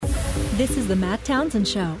This is the Matt Townsend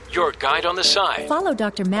Show. Your guide on the side. Follow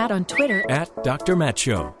Dr. Matt on Twitter At Dr. Matt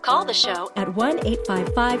Show. Call the show at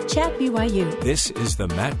 1-855-CHAT-BYU. This is the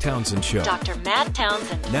Matt Townsend Show. Dr. Matt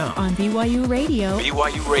Townsend. Now on BYU Radio.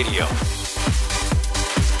 BYU Radio.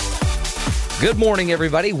 Good morning,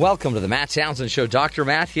 everybody. Welcome to the Matt Townsend Show. Dr.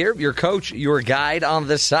 Matt here, your coach, your guide on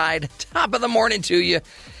the side. Top of the morning to you.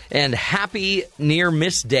 And happy near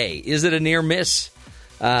miss day. Is it a near miss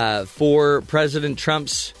for President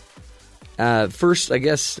Trump's first, I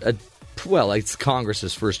guess, it's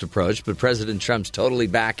Congress's first approach, but President Trump's totally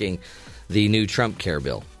backing the new Trump care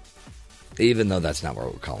bill, even though that's not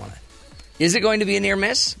what we're calling it. Is it going to be a near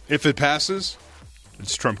miss? If it passes,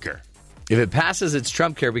 it's Trump care. If it passes, it's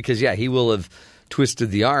Trump care because, he will have twisted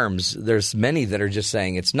the arms. There's many that are just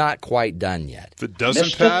saying it's not quite done yet. If it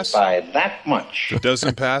doesn't pass, by that much. If it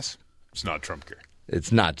doesn't pass, it's not Trump care.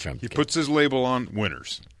 It's not Trump care. He puts his label on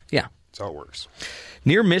winners. Yeah. That's how it works.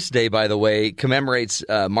 Near Miss Day, by the way, commemorates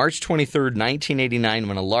March 23rd, 1989,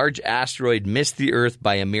 when a large asteroid missed the Earth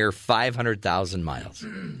by a mere 500,000 miles.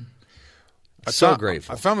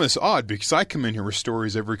 Grateful. I found this odd because I come in here with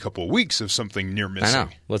stories every couple of weeks of something near missing. I know.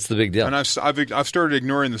 What's the big deal? And I've started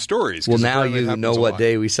ignoring the stories. Well, now you know what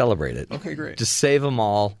day we celebrate it. Okay, great. Just save them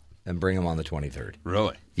all and bring them on the 23rd.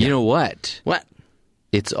 Really? You know what? What?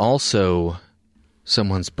 It's also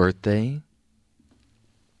someone's birthday.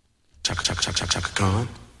 Chaka Khan.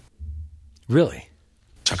 Really?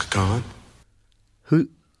 Chaka Khan.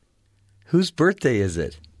 Whose birthday is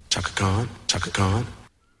it? Chaka Khan.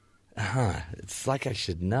 It's like I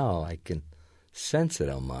should know. I can sense it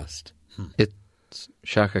almost. It's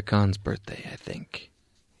Shaka Khan's birthday, I think.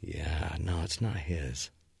 Yeah, no, it's not his.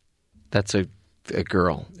 That's a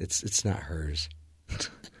girl. It's not hers.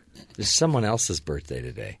 There's someone else's birthday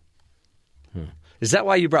today. Is that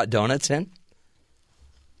why you brought donuts in?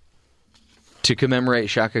 To commemorate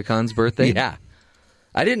Shaka Khan's birthday? Yeah.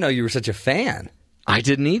 I didn't know you were such a fan. I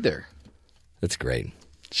didn't either. That's great.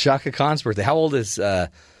 Shaka Khan's birthday. How old is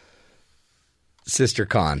Sister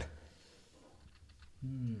Khan?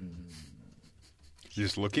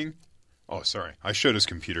 Just looking? Oh, sorry. I shut his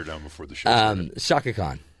computer down before the show started. Shaka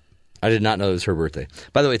Khan. I did not know it was her birthday.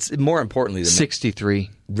 By the way, it's more importantly than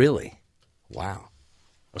 63. Really? Wow.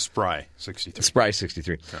 A spry 63. A spry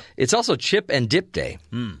 63. Yeah. It's also Chip and Dip Day.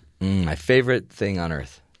 My favorite thing on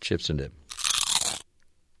earth, chips and dip. It's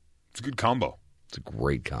a good combo. It's a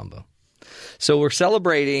great combo. So we're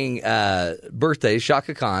celebrating birthdays,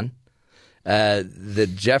 Shaka Khan, that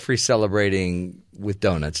Jeffrey's celebrating with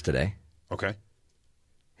donuts today. Okay.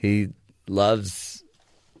 He loves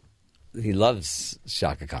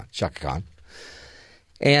Shaka Khan.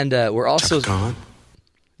 And we're also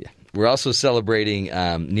celebrating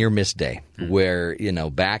Near Miss Day, where,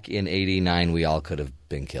 back in 89 we all could have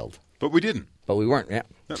been killed. But we didn't. But we weren't, yeah.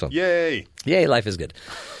 No. So, yay. Yay, life is good.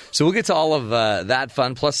 So we'll get to all of that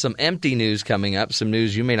fun, plus some empty news coming up, some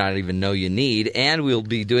news you may not even know you need. And we'll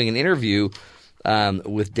be doing an interview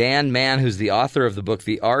with Dan Mann, who's the author of the book,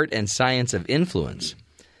 The Art and Science of Influence.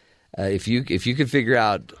 If you could figure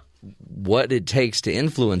out what it takes to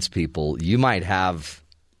influence people, you might have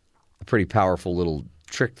a pretty powerful little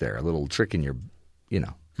trick there, a little trick in your,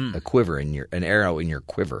 a quiver, an arrow in your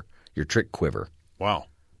quiver, your trick quiver. Wow.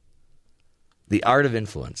 The art of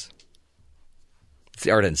influence. It's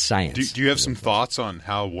the art and science. Do you have some thoughts on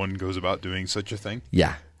how one goes about doing such a thing?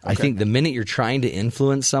 Yeah. Okay. I think the minute you're trying to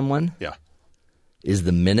influence someone is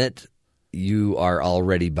the minute you are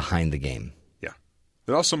already behind the game. Yeah.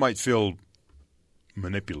 It also might feel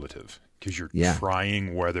manipulative because you're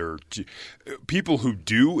trying people who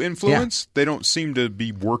do influence, they don't seem to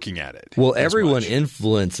be working at it. Well, everyone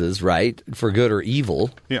influences, right, for good or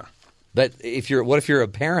evil. Yeah. But what if you're a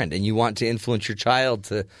parent and you want to influence your child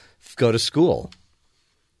to go to school?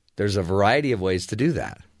 There's a variety of ways to do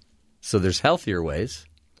that. So there's healthier ways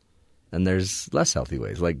and there's less healthy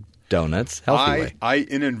ways, like donuts, healthy way. I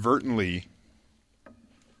inadvertently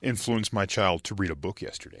influenced my child to read a book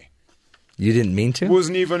yesterday. You didn't mean to? It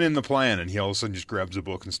wasn't even in the plan, and he all of a sudden just grabs a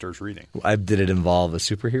book and starts reading. Did it involve a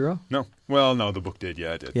superhero? No. Well, no, the book did.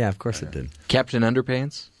 Yeah, it did. Yeah, of course it did. Captain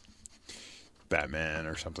Underpants? Batman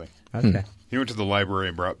or something. Okay. He went to the library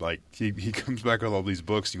and brought, he comes back with all these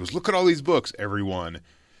books. He goes, look at all these books. Everyone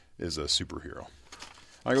is a superhero.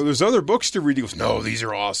 I go, there's other books to read. He goes, no, these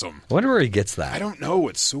are awesome. I wonder where he gets that. I don't know.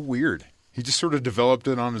 It's so weird. He just sort of developed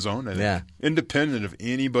it on his own, and independent of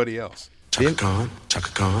anybody else. Chaka Khan.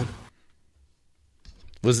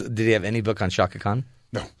 Did he have any book on Shaka Khan?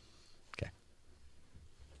 No. Okay.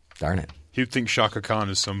 Darn it. He'd think Shaka Khan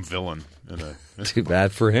is some villain. Too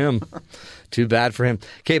bad for him. Too bad for him.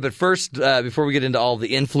 Okay, but first, before we get into all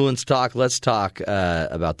the influence talk, let's talk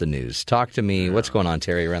about the news. Talk to me. What's going on,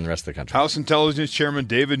 Terry, around the rest of the country? House Intelligence Chairman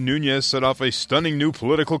David Nunes set off a stunning new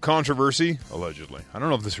political controversy, allegedly. I don't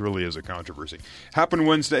know if this really is a controversy. Happened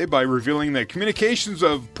Wednesday by revealing that communications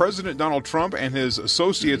of President Donald Trump and his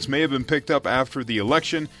associates may have been picked up after the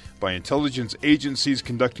election by intelligence agencies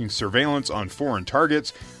conducting surveillance on foreign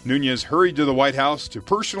targets. Nunes hurried to the White House to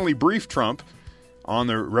personally brief Trump on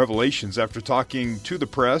the revelations after talking to the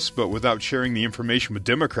press, but without sharing the information with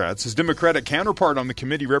Democrats. His Democratic counterpart on the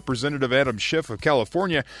committee, Representative Adam Schiff of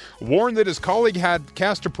California, warned that his colleague had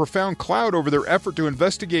cast a profound cloud over their effort to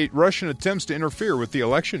investigate Russian attempts to interfere with the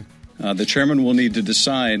election. The chairman will need to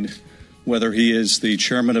decide whether he is the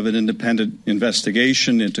chairman of an independent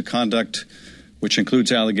investigation into conduct which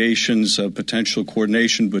includes allegations of potential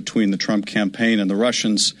coordination between the Trump campaign and the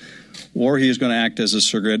Russians, or he is going to act as a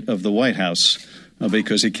surrogate of the White House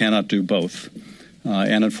because he cannot do both.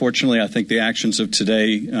 And unfortunately, I think the actions of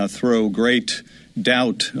today throw great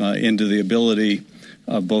doubt into the ability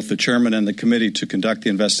of both the chairman and the committee to conduct the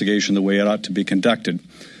investigation the way it ought to be conducted.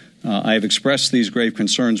 I have expressed these grave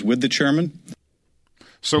concerns with the chairman.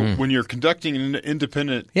 So when you're conducting an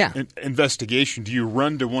independent investigation, do you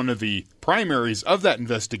run to one of the primaries of that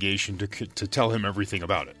investigation to tell him everything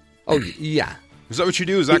about it? Oh, yeah. Is that what you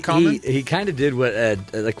do? Is that common? He kind of did what,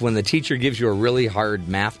 like when the teacher gives you a really hard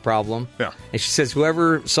math problem. Yeah. And she says,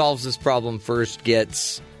 whoever solves this problem first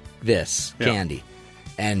gets this candy.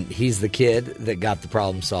 And he's the kid that got the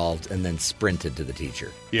problem solved and then sprinted to the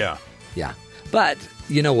teacher. Yeah. Yeah. But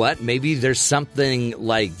you know what? Maybe there's something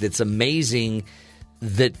like that's amazing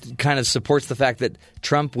that kind of supports the fact that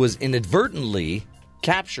Trump was inadvertently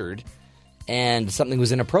captured and something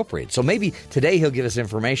was inappropriate. So maybe today he'll give us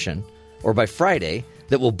information, or by Friday,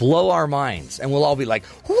 that will blow our minds, and we'll all be like,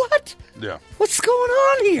 what? Yeah. What's going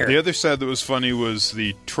on here? The other side that was funny was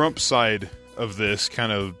the Trump side of this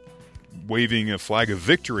kind of waving a flag of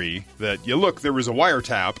victory that, look, there was a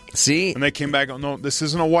wiretap. See? And they came back, no, this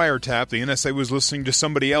isn't a wiretap. The NSA was listening to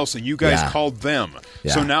somebody else, and you guys called them.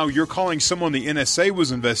 Yeah. So now you're calling someone the NSA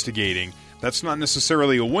was investigating. That's not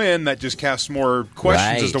necessarily a win. That just casts more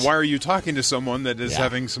questions as to why are you talking to someone that is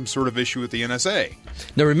having some sort of issue with the NSA.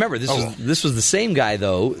 Now, remember, this was the same guy,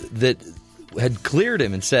 though, that had cleared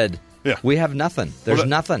him and said, we have nothing. There's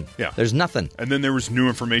nothing. Yeah. There's nothing. And then there was new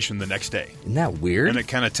information the next day. Isn't that weird? And it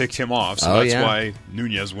kind of ticked him off, so that's why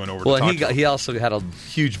Nunes went over to talk to him. He also had a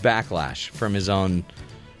huge backlash from his own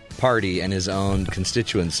party and his own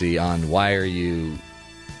constituency on why are you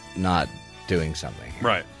not doing something.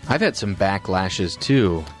 Right. I've had some backlashes,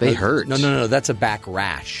 too. They hurt. No. That's a back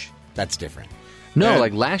rash. That's different. No,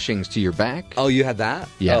 like lashings to your back. Oh, you had that?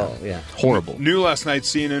 Yeah. Oh, yeah. Horrible. New last night,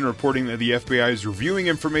 CNN reporting that the FBI is reviewing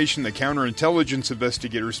information that counterintelligence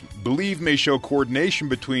investigators believe may show coordination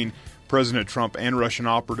between President Trump and Russian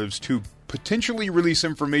operatives to potentially release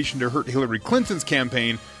information to hurt Hillary Clinton's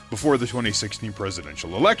campaign before the 2016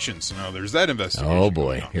 presidential elections. Now, there's that investigation. Oh,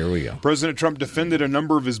 boy. Here we go. President Trump defended a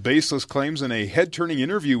number of his baseless claims in a head-turning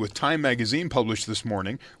interview with Time magazine published this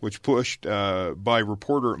morning, which pushed by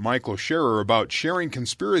reporter Michael Scherer about sharing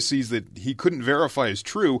conspiracies that he couldn't verify as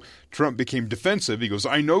true. Trump became defensive. He goes,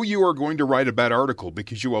 I know you are going to write a bad article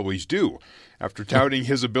because you always do. After touting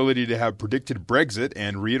his ability to have predicted Brexit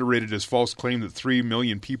and reiterated his false claim that 3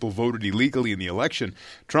 million people voted illegally in the election,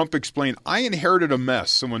 Trump explained, I inherited a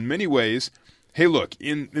mess, so in many ways, hey, look,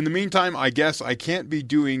 in the meantime, I guess I can't be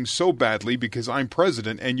doing so badly because I'm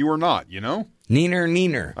president and you are not, you know?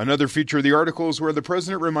 Neener. Another feature of the article is where the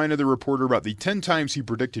president reminded the reporter about the 10 times he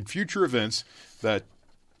predicted future events that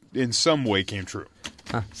in some way came true.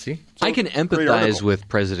 See? So, I can empathize with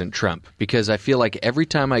President Trump because I feel like every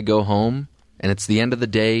time I go home and it's the end of the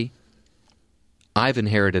day, I've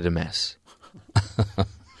inherited a mess.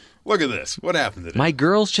 Look at this. What happened today? My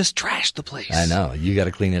girls just trashed the place. I know. You got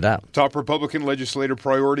to clean it up. Top Republican legislative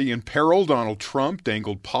priority in peril. Donald Trump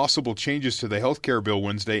dangled possible changes to the health care bill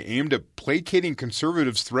Wednesday aimed at placating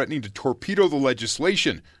conservatives threatening to torpedo the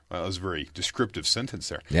legislation. Well, that was a very descriptive sentence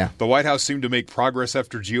there. Yeah. The White House seemed to make progress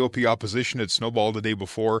after GOP opposition had snowballed the day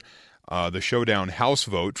before the showdown House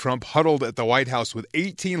vote. Trump huddled at the White House with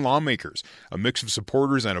 18 lawmakers, a mix of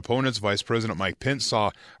supporters and opponents. Vice President Mike Pence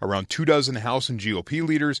saw around 24 House and GOP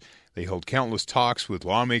leaders. They held countless talks with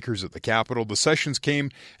lawmakers at the Capitol. The sessions came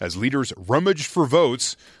as leaders rummaged for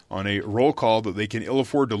votes on a roll call that they can ill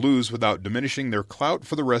afford to lose without diminishing their clout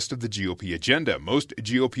for the rest of the GOP agenda. Most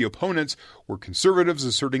GOP opponents were conservatives,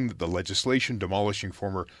 asserting that the legislation demolishing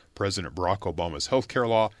former President Barack Obama's health care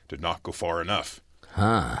law did not go far enough.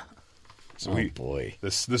 So boy.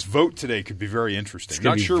 This vote today could be very interesting.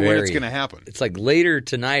 gonna Not be sure when it's going to happen. It's like later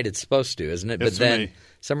tonight it's supposed to, isn't it? But then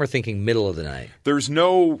some are thinking middle of the night. There's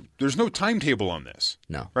no timetable on this.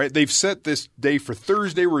 No. Right? They've set this day for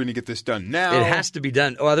Thursday. We're going to get this done now. It has to be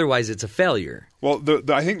done. Otherwise it's a failure. Well,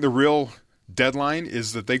 I think the real deadline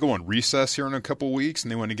is that they go on recess here in a couple weeks,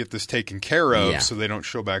 and they want to get this taken care of so they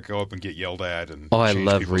don't go up and get yelled at. And I change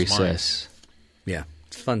love people's recess. minds. Yeah.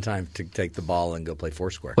 It's a fun time to take the ball and go play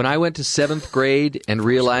Foursquare. When I went to 7th grade and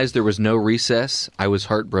realized there was no recess, I was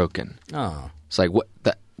heartbroken. Oh. It's like,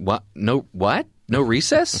 what? No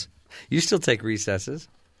recess? You still take recesses?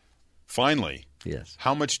 Finally. Yes.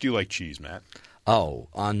 How much do you like cheese, Matt? Oh,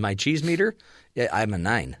 on my cheese meter, I'm a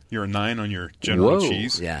 9. You're a 9 on your general Whoa.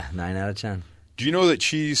 cheese? Yeah, 9 out of 10. Do you know that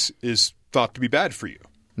cheese is thought to be bad for you?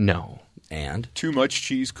 No. And? Too much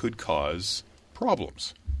cheese could cause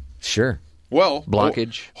problems. Sure. Well,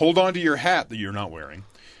 blockage. Hold on to your hat that you're not wearing.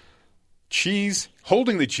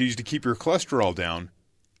 Holding the cheese to keep your cholesterol down.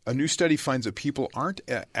 A new study finds that people aren't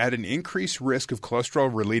at an increased risk of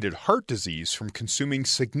cholesterol-related heart disease from consuming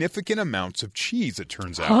significant amounts of cheese, it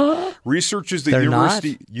turns out. Researchers at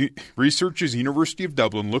University of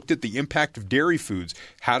Dublin looked at the impact of dairy foods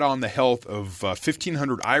had on the health of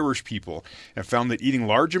 1,500 Irish people and found that eating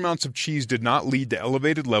large amounts of cheese did not lead to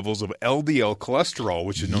elevated levels of LDL cholesterol,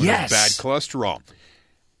 which is known as bad cholesterol.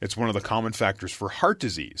 It's one of the common factors for heart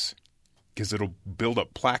disease because it'll build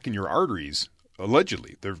up plaque in your arteries.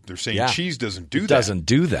 Allegedly, they're saying cheese doesn't do that. Doesn't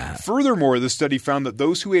do that. Furthermore, the study found that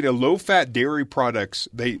those who ate low-fat dairy products,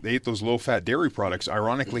 they ate those low-fat dairy products,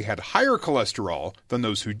 ironically had higher cholesterol than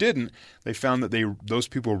those who didn't. They found that those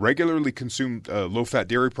people regularly consumed low-fat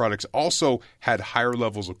dairy products also had higher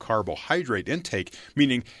levels of carbohydrate intake,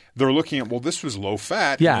 meaning they're looking at, well, this was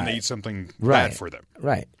low-fat, and then they eat something bad for them.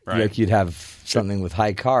 Right. Like you'd have something with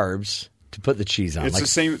high carbs to put the cheese on. It's like the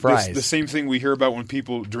same fries. the same thing we hear about when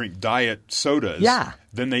people drink diet sodas. Yeah.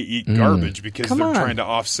 Then they eat garbage because they're trying to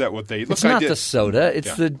offset what they eat. It's not the soda,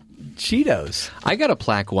 it's the Cheetos. I got a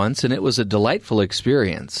plaque once, and it was a delightful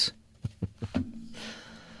experience.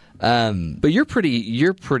 But you're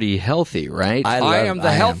pretty healthy, right? I am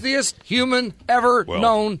the healthiest human ever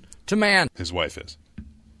known to man. His wife is.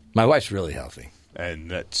 My wife's really healthy. And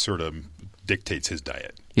that sort of dictates his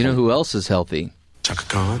diet. You know who else is healthy? Chaka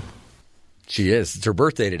Khan. She is. It's her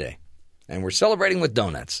birthday today. And we're celebrating with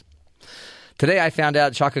donuts. Today I found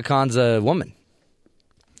out Chaka Khan's a woman.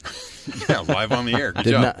 Yeah, live on the air. Good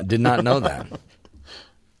job. Did not know that.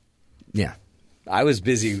 Yeah. I was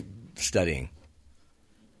busy studying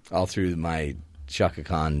all through my Chaka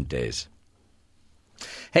Khan days.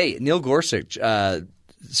 Hey, Neil Gorsuch,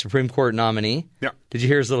 Supreme Court nominee. Yeah. Did you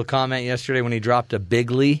hear his little comment yesterday when he dropped a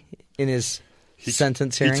bigly in his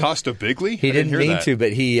sentence hearing? He tossed a bigly? He didn't mean to,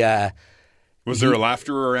 but he... Was there a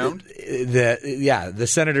laughter around? The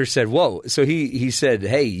senator said, "Whoa!" So he said,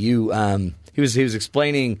 "Hey, you." He was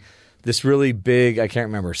explaining this really big. I can't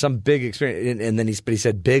remember some big experience, and then he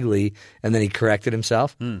said bigly, and then he corrected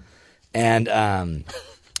himself. And I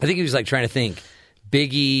think he was like trying to think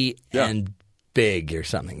biggie and big or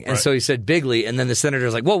something, and so he said bigly, and then the senator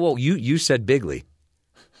was like, "Whoa! You said bigly,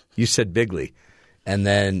 you said bigly," and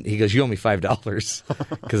then he goes, "You owe me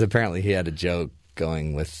 $5," because apparently he had a joke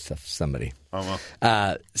going with somebody. Oh,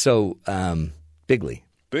 well. Bigly.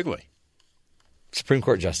 Bigly. Supreme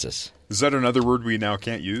Court Justice. Is that another word we now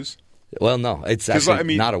can't use? Well, no. It's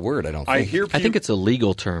actually not a word, I don't think. I think it's a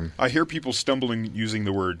legal term. I hear people stumbling using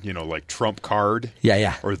the word, like Trump card.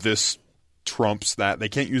 Yeah. Or this trumps that. They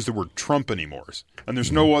can't use the word Trump anymore. And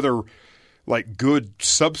there's no other good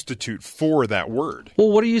substitute for that word.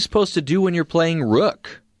 Well, what are you supposed to do when you're playing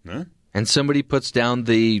Rook? Huh? And somebody puts down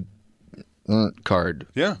the card.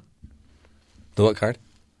 Yeah. The what card?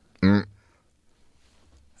 I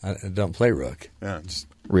don't play Rook. Yeah.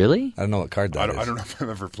 Really? I don't know what card that is. I don't know if I've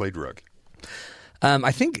ever played Rook.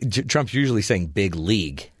 I think Trump's usually saying big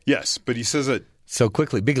league. Yes, but he says it so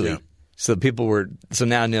quickly, big league. So people were. So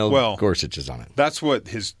now Neil Gorsuch is on it. That's what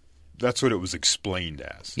it was explained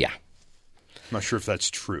as. Yeah. I'm not sure if that's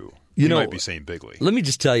true. He might be saying bigly. Let me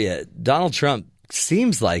just tell you, Donald Trump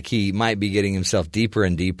seems like he might be getting himself deeper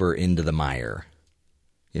and deeper into the mire.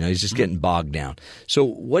 He's just getting bogged down. So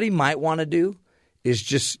what he might want to do is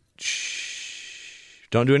just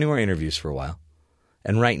don't do any more interviews for a while.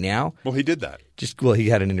 And right now... Well, he did that. He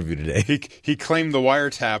had an interview today. He claimed the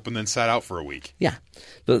wiretap and then sat out for a week. Yeah.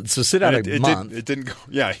 So sit out a month. It didn't go...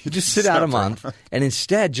 Yeah. Just sit out a month and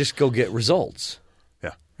instead just go get results.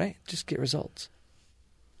 Yeah. Right? Just get results.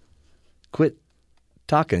 Quit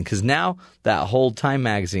talking, because now that whole Time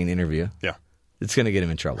magazine interview, it's going to get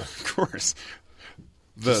him in trouble. Of course.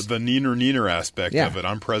 the neener aspect Yeah. of it.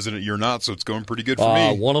 I'm president, you're not, so it's going pretty good for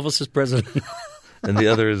me. One of us is president and the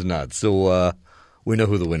other is not. So we know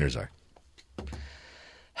who the winners are.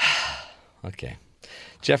 Okay.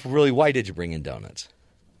 Jeff, really, why did you bring in donuts?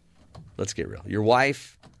 Let's get real. Your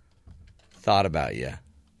wife thought about you.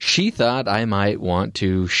 She thought I might want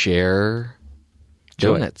to share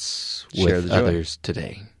Joy. donuts Share with the joy. others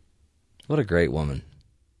today. What a great woman.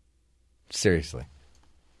 Seriously.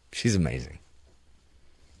 She's amazing.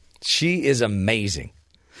 She is amazing.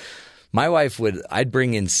 My wife I'd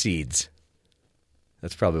bring in seeds.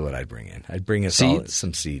 That's probably what I'd bring in. I'd bring us all Seeds?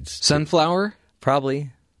 some seeds. Sunflower?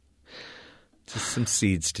 Probably. Just some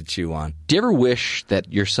seeds to chew on. Do you ever wish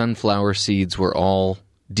that your sunflower seeds were all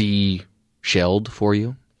de-shelled for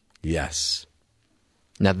you? Yes.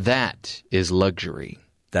 Now that is luxury.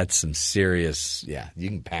 That's some serious, you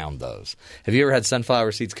can pound those. Have you ever had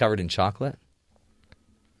sunflower seeds covered in chocolate?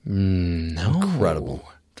 No. Incredible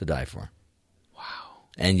to die for. Wow.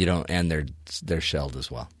 And they're shelled as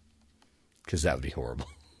well. Because that would be horrible.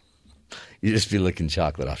 You'd just be licking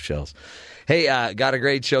chocolate off shells. Hey, got a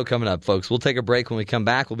great show coming up, folks. We'll take a break. When we come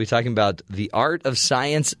back, we'll be talking about the art of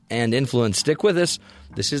science and influence. Stick with us.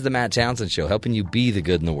 This is the Matt Townsend Show, helping you be the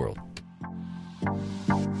good in the world.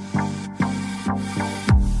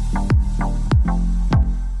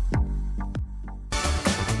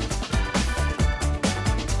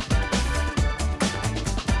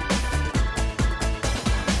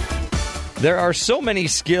 There are so many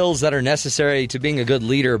skills that are necessary to being a good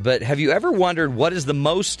leader, but have you ever wondered what is the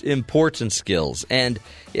most important skills? And,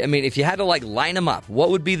 I mean, if you had to, line them up, what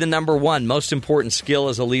would be the number one most important skill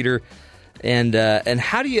as a leader? And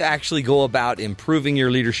how do you actually go about improving your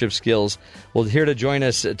leadership skills? Well, here to join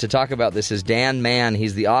us to talk about this is Dan Mann.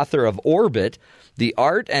 He's the author of Orbit, The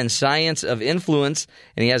Art and Science of Influence,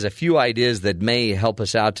 and he has a few ideas that may help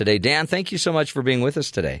us out today. Dan, thank you so much for being with us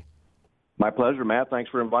today. My pleasure, Matt. Thanks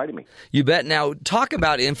for inviting me. You bet. Now, talk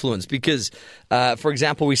about influence because, for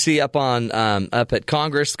example, we see up at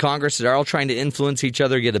Congress are all trying to influence each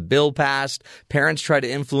other, get a bill passed. Parents try to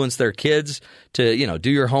influence their kids to, do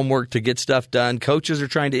your homework to get stuff done. Coaches are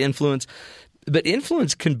trying to influence. But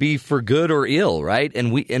influence can be for good or ill, right?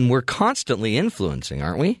 And we're constantly influencing,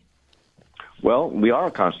 aren't we? Well, we are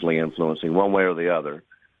constantly influencing one way or the other.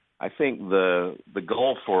 I think the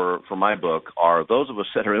goal for my book are those of us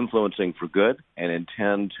that are influencing for good and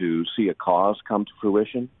intend to see a cause come to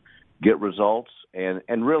fruition, get results, and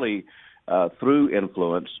really, through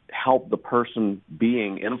influence, help the person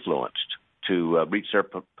being influenced to reach their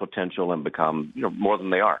potential and become more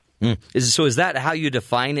than they are. So is that how you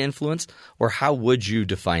define influence, or how would you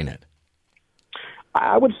define it?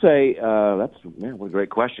 I would say what a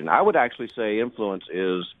great question. I would actually say influence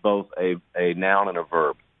is both a noun and a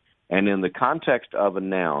verb. And in the context of a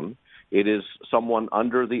noun, it is someone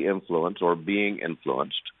under the influence or being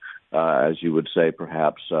influenced, as you would say,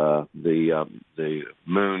 perhaps the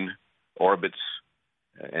moon orbits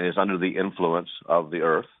and is under the influence of the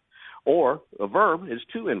earth. Or a verb is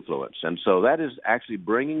to influence, and so that is actually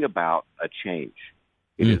bringing about a change.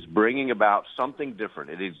 It is bringing about something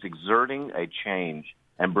different. It is exerting a change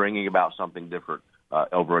and bringing about something different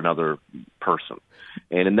over another person.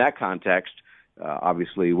 And in that context,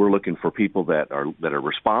 obviously, we're looking for people that are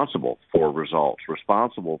responsible for results,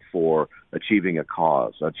 responsible for achieving a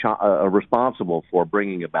cause, responsible for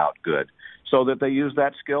bringing about good, so that they use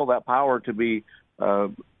that skill, that power to be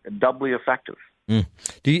doubly effective.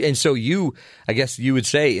 And so I guess you would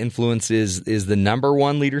say influence is the number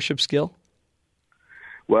one leadership skill?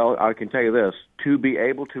 Well, I can tell you this. To be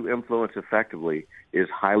able to influence effectively is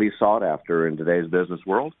highly sought after in today's business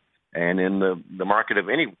world. And in the market of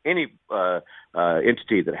any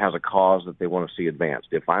entity that has a cause that they want to see advanced.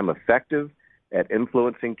 If I'm effective at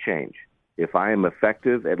influencing change, if I am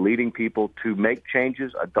effective at leading people to make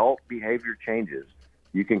changes, adult behavior changes,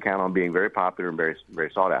 you can count on being very popular and very, very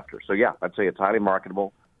sought after. So, yeah, I'd say it's highly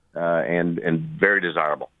marketable and very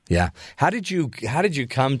desirable. Yeah. How did you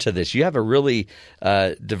come to this? You have a really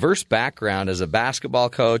diverse background as a basketball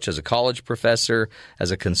coach, as a college professor,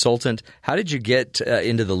 as a consultant. How did you get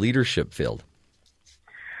into the leadership field?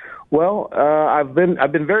 Well, I've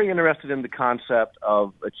been very interested in the concept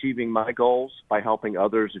of achieving my goals by helping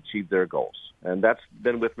others achieve their goals, and that's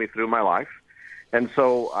been with me through my life. And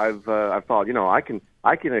so I've thought,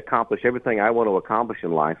 I can accomplish everything I want to accomplish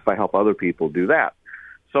in life if I help other people do that.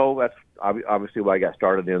 So that's obviously why I got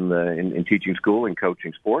started in teaching school and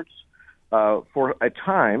coaching sports. For a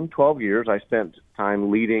time, 12 years, I spent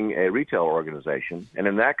time leading a retail organization. And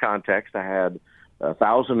in that context, I had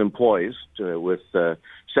 1,000 employees with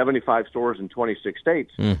 75 stores in 26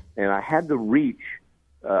 states. And I had to reach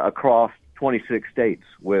across 26 states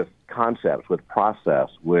with concepts, with process,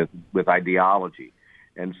 with ideology.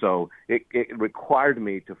 And so it required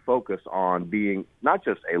me to focus on being not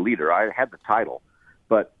just a leader. I had the title,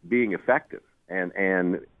 but being effective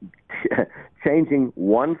and changing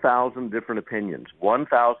 1,000 different opinions,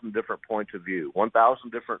 1,000 different points of view,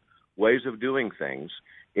 1,000 different ways of doing things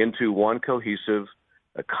into one cohesive,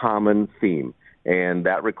 a common theme. And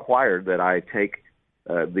that required that I take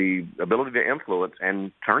the ability to influence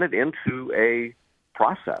and turn it into a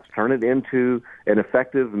process, turn it into an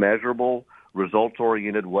effective, measurable,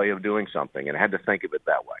 results-oriented way of doing something, and I had to think of it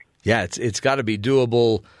that way. Yeah, it's got to be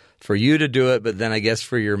doable for you to do it, but then I guess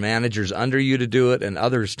for your managers under you to do it and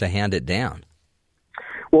others to hand it down.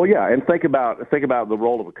 Well, yeah, and think about the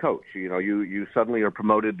role of a coach. You know, you suddenly are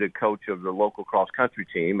promoted to coach of the local cross-country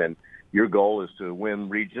team, and your goal is to win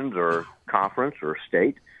regions or conference or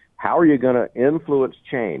state. How are you going to influence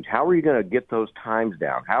change? How are you going to get those times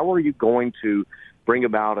down? How are you going to bring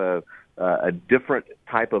about a different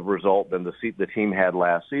type of result than the team had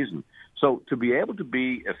last season? So to be able to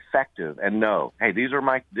be effective and know, hey, these are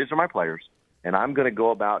my players, and I'm going to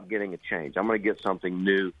go about getting a change. I'm going to get something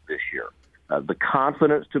new this year. The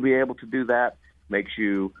confidence to be able to do that makes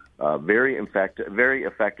you very effective,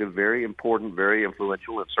 very important, very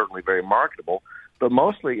influential, and certainly very marketable. But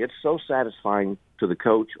mostly it's so satisfying to the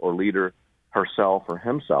coach or leader herself or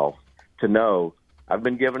himself to know I've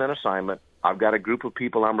been given an assignment. I've got a group of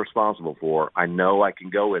people I'm responsible for. I know I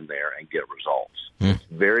can go in there and get results. It's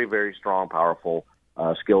very, very strong, powerful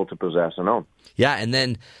skill to possess and own. Yeah, and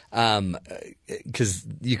then because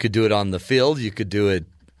you could do it on the field, you could do it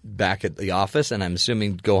back at the office, and I'm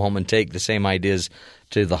assuming go home and take the same ideas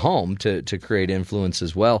to the home to create influence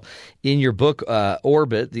as well. In your book,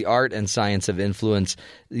 Orbit, The Art and Science of Influence,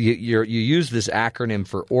 you use this acronym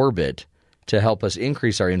for ORBIT to help us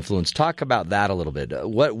increase our influence. Talk about that a little bit.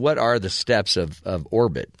 What are the steps of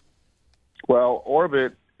ORBIT? Well,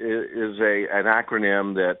 ORBIT is an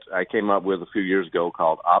acronym that I came up with a few years ago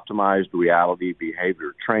called Optimized Reality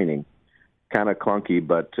Behavior Training. Kind of clunky,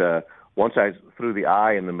 but once I threw the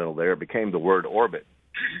I in the middle there, it became the word orbit.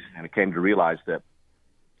 And I came to realize that,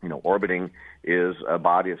 orbiting is a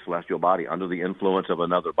body, a celestial body, under the influence of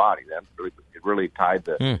another body. It really tied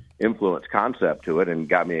the influence concept to it and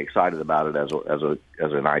got me excited about it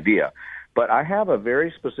as an idea. But I have a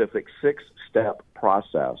very specific 6-step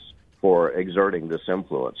process for exerting this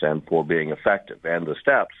influence and for being effective. And the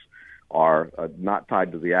steps are not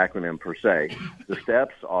tied to the acronym per se. The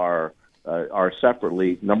steps are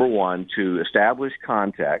separately, number one, to establish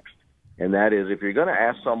context. And that is, if you're going to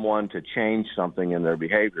ask someone to change something in their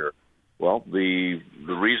behavior, well, the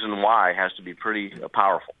reason why has to be pretty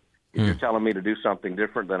powerful. If you're telling me to do something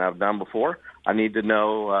different than I've done before, I need to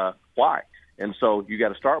know why. And so you got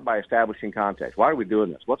to start by establishing context. Why are we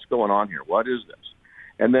doing this? What's going on here? What is this?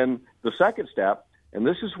 And then the second step, and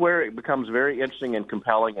this is where it becomes very interesting and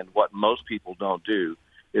compelling and what most people don't do,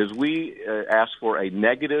 is we ask for a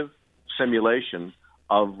negative simulation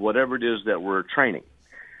of whatever it is that we're training.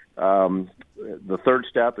 The third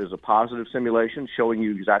step is a positive simulation, showing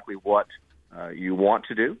you exactly what you want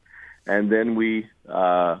to do, and then we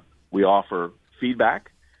offer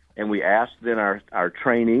feedback, and we ask then our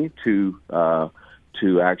trainee to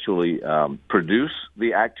actually produce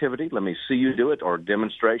the activity. Let me see you do it, or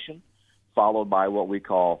demonstration, followed by what we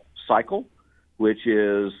call cycle, which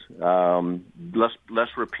is less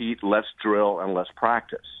repeat, less drill, and less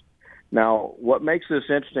practice. Now, what makes this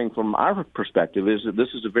interesting from our perspective is that this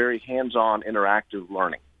is a very hands-on, interactive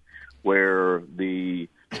learning, where the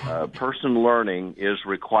person learning is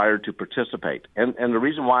required to participate. And the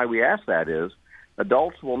reason why we ask that is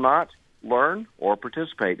adults will not learn or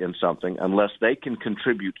participate in something unless they can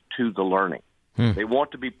contribute to the learning. They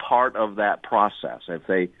want to be part of that process. If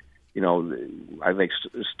they, I think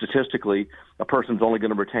statistically, a person's only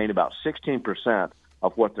going to retain about 16%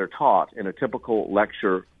 of what they're taught in a typical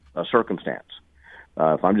lecture circumstance.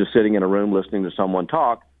 If I'm just sitting in a room listening to someone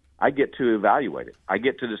talk, I get to evaluate it. I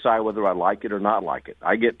get to decide whether I like it or not like it.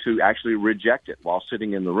 I get to actually reject it while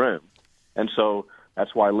sitting in the room. And so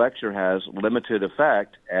that's why lecture has limited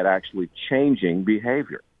effect at actually changing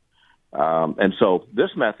behavior. And so this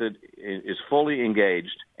method is fully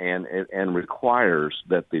engaged and requires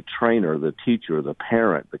that the trainer, the teacher, the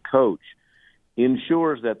parent, the coach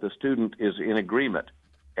ensures that the student is in agreement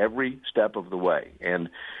every step of the way. And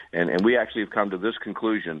we actually have come to this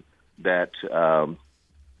conclusion that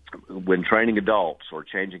when training adults or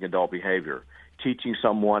changing adult behavior, teaching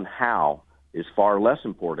someone how is far less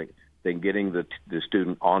important than getting the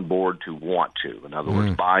student on board to want to. In other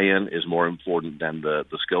words, buy-in is more important than the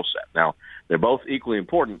skill set. Now, they're both equally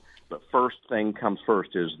important, But first thing comes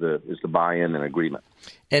first is the buy-in and agreement.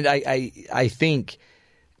 And I think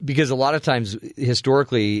because a lot of times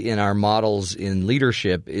historically in our models in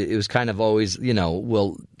leadership, it was kind of always,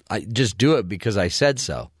 I just do it because I said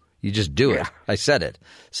so. You just do it. I said it,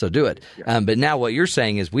 so do it. But now what you're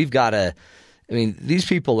saying is we've got to – these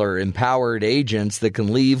people are empowered agents that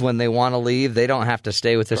can leave when they want to leave. They don't have to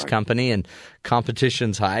stay with this company, and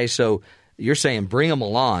competition's high. So you're saying bring them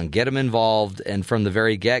along, get them involved, and from the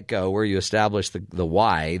very get-go where you establish the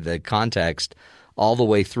why, the context, all the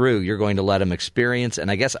way through, you're going to let them experience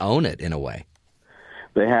and I guess own it in a way.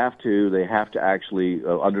 They have to. They have to actually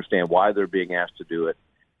understand why they're being asked to do it.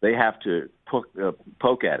 They have to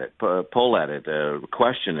poke at it, pull at it,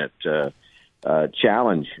 question it,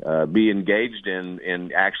 challenge, be engaged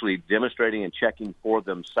in actually demonstrating and checking for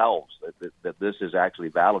themselves that this is actually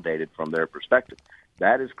validated from their perspective.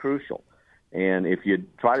 That is crucial. And if you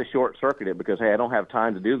try to short-circuit it because, hey, I don't have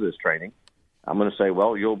time to do this training, I'm going to say,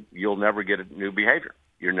 well, you'll never get a new behavior.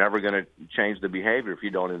 You're never going to change the behavior if you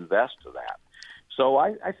don't invest to that. So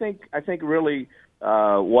I think really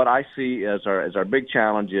what I see as our big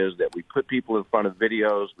challenge is that we put people in front of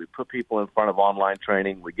videos, we put people in front of online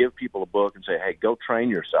training, we give people a book and say, hey, go train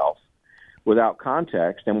yourself without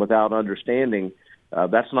context and without understanding.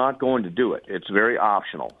 That's not going to do it. It's very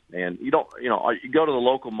optional. And you go to the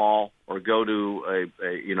local mall or go to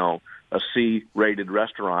a C-rated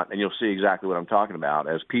restaurant, and you'll see exactly what I'm talking about,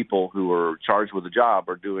 as people who are charged with a job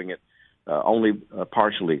are doing it only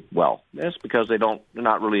partially well. That's because they're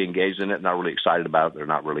not really engaged in it, not really excited about it, they're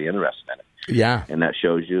not really interested in it. Yeah. And that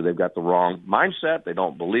shows you they've got the wrong mindset, they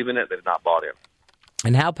don't believe in it, they've not bought in.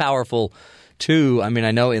 And how powerful, too, I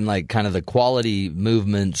know in like kind of the quality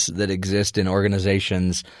movements that exist in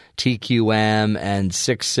organizations, TQM and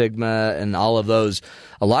Six Sigma and all of those,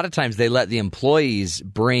 a lot of times they let the employees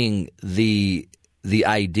bring the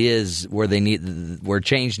ideas where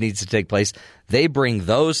change needs to take place. They bring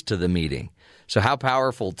those to the meeting. So how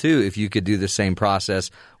powerful, too, if you could do the same process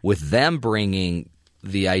with them bringing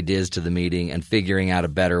the ideas to the meeting and figuring out a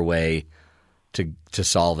better way to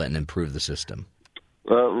solve it and improve the system.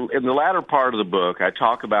 In the latter part of the book, I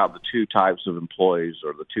talk about the two types of employees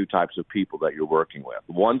or the two types of people that you're working with.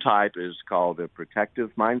 One type is called a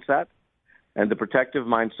protective mindset, and the protective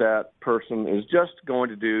mindset person is just going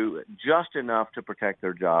to do just enough to protect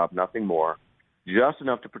their job, nothing more, just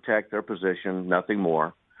enough to protect their position, nothing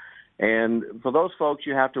more. And for those folks,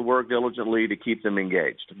 you have to work diligently to keep them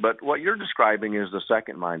engaged. But what you're describing is the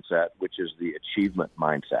second mindset, which is the achievement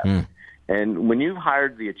mindset. And when you've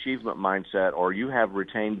hired the achievement mindset, or you have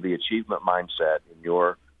retained the achievement mindset in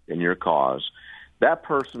your cause, that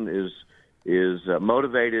person is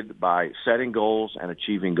motivated by setting goals and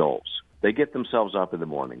achieving goals. They get themselves up in the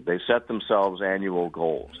morning. They set themselves annual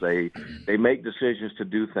goals. They make decisions to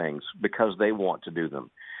do things because they want to do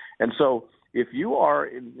them. And so if you are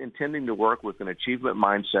intending to work with an achievement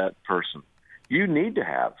mindset person, you need to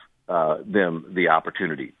have them the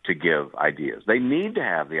opportunity to give ideas. They need to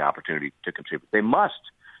have the opportunity to contribute. They must,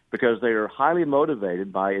 because they are highly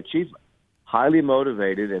motivated by achievement, highly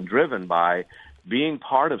motivated and driven by being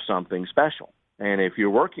part of something special. And if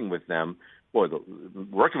you're working with them,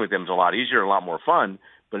 working with them is a lot easier, a lot more fun,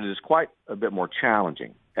 but it is quite a bit more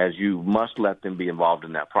challenging, as you must let them be involved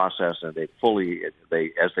in that process, and as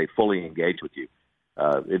they fully engage with you.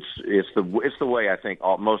 It's the way I think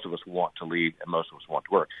most of us want to lead and most of us want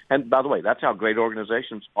to work. And by the way, that's how great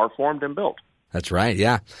organizations are formed and built. That's right.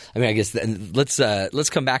 Yeah. I guess let's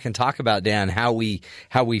come back and talk about, Dan, how we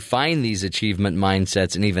find these achievement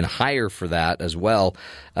mindsets and even hire for that as well.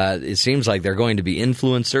 It seems like they're going to be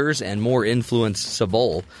influencers and more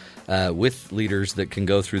influenceable with leaders that can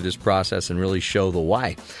go through this process and really show the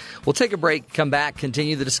why. We'll take a break, come back,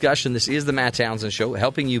 continue the discussion. This is the Matt Townsend Show,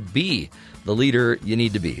 helping you be the leader you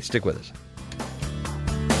need to be. Stick with us.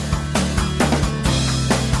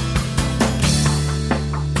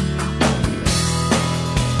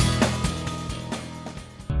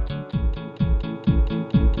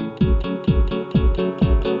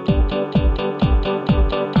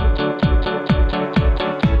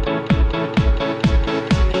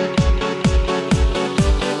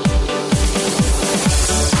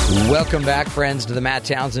 Welcome back, friends, to the Matt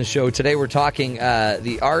Townsend Show. Today we're talking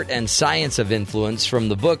the art and science of influence from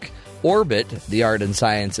the book Orbit, The Art and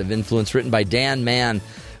Science of Influence, written by Dan Mann,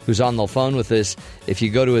 who's on the phone with us. If you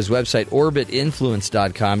go to his website,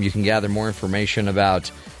 orbitinfluence.com, you can gather more information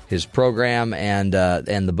about his program and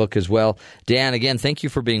the book as well. Dan, again, thank you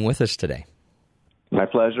for being with us today. My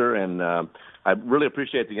pleasure, and I really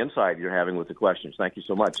appreciate the insight you're having with the questions. Thank you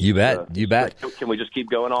so much. You bet. You bet. Can we just keep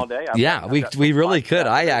going all day? We really could.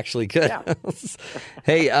 I actually could. Yeah.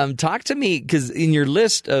 Hey, talk to me, because in your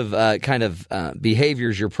list of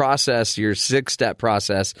behaviors, your process, your 6-step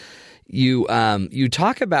process, you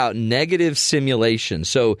talk about negative simulation.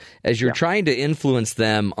 So as you're trying to influence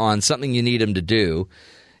them on something you need them to do,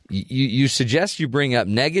 you suggest you bring up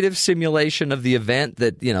negative simulation of the event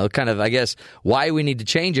that, kind of, I guess, why we need to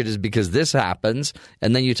change it is because this happens.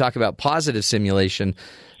 And then you talk about positive simulation.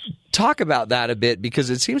 Talk about that a bit, because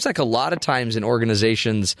it seems like a lot of times in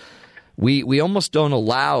organizations, we almost don't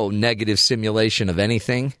allow negative simulation of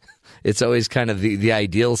anything. It's always kind of the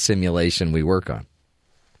ideal simulation we work on.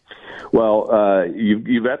 Well,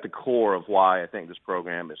 you've at the core of why I think this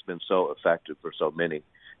program has been so effective for so many,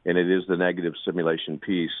 and it is the negative simulation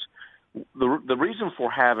piece. The reason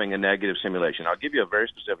for having a negative simulation, I'll give you a very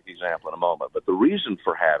specific example in a moment, but the reason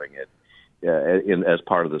for having it as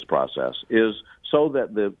part of this process is so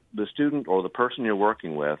that the student or the person you're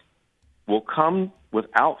working with will come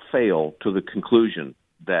without fail to the conclusion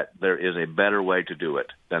that there is a better way to do it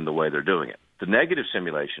than the way they're doing it. The negative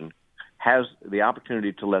simulation has the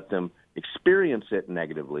opportunity to let them experience it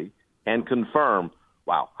negatively and confirm,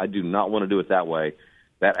 wow, I do not want to do it that way.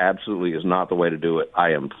 That absolutely is not the way to do it.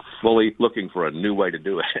 I am fully looking for a new way to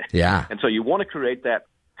do it. Yeah. And so you want to create that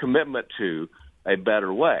commitment to a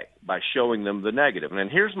better way by showing them the negative.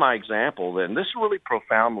 And here's my example, and this really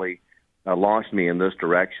profoundly launched me in this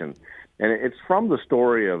direction. And it's from the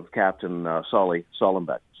story of Captain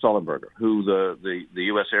Sullenberger, who the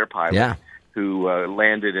U.S. air pilot who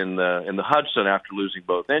landed in the Hudson after losing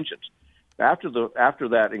both engines. After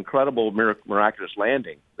that incredible miraculous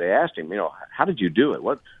landing, they asked him, how did you do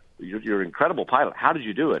it? You're an incredible pilot. How did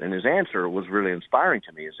you do it? And his answer was really inspiring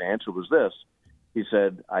to me. His answer was this. He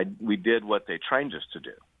said, we did what they trained us to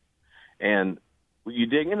do. And you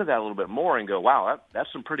dig into that a little bit more and go, wow,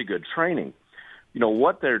 that's some pretty good training.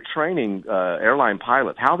 What they're training airline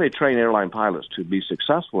pilots, how they train airline pilots to be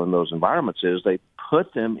successful in those environments is they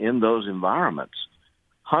put them in those environments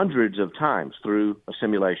hundreds of times through a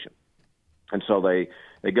simulation. And so they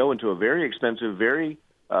go into a very expensive, very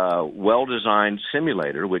well-designed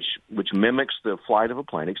simulator, which mimics the flight of a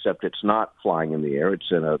plane, except it's not flying in the air.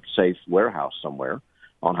 It's in a safe warehouse somewhere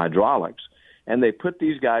on hydraulics. And they put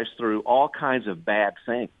these guys through all kinds of bad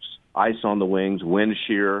things, ice on the wings, wind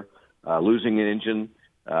shear, losing an engine,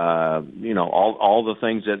 all the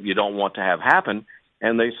things that you don't want to have happen.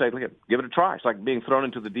 And they say, look, give it a try. It's like being thrown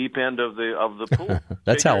into the deep end of the pool.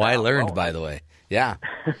 That's how I learned, by the way. Yeah.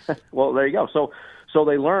 Well, there you go. So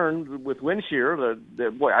they learned with wind shear that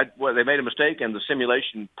they made a mistake, and the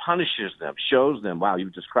simulation punishes them, shows them, wow, you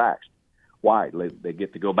just crashed. Why? They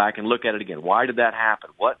get to go back and look at it again. Why did that happen?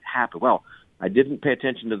 What happened? Well, I didn't pay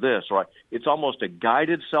attention to this. Or it's almost a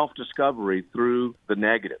guided self-discovery through the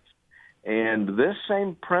negative. And this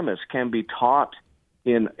same premise can be taught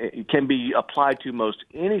it can be applied to most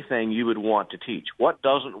anything you would want to teach. What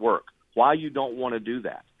doesn't work? Why you don't want to do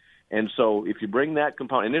that? And so if you bring that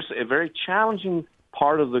component, and it's a very challenging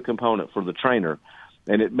part of the component for the trainer,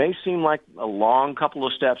 and it may seem like a long couple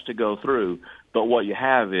of steps to go through, but what you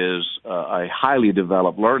have is a highly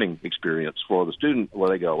developed learning experience for the student where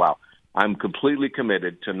they go, wow, I'm completely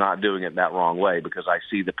committed to not doing it that wrong way because I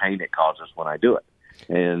see the pain it causes when I do it.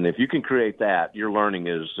 And if you can create that, your learning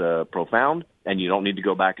is profound, and you don't need to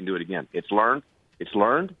go back and do it again. It's learned,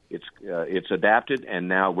 it's adapted, and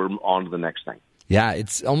now we're on to the next thing. Yeah,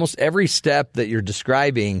 it's almost every step that you're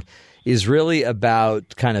describing is really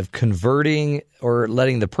about kind of converting or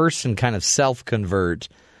letting the person kind of self-convert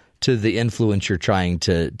to the influence you're trying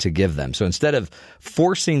to give them. So instead of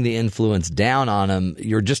forcing the influence down on them,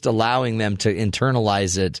 you're just allowing them to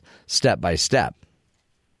internalize it step by step.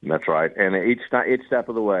 That's right. And each step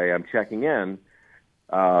of the way, I'm checking in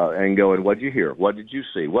and going, what did you hear? What did you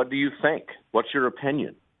see? What do you think? What's your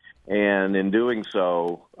opinion? And in doing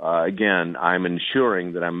so, again, I'm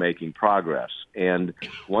ensuring that I'm making progress. And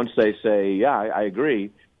once they say, yeah, I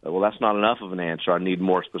agree, well, that's not enough of an answer. I need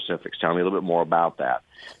more specifics. Tell me a little bit more about that.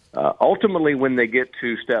 Ultimately, when they get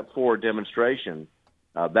to step 4, demonstration,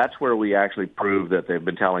 that's where we actually prove that they've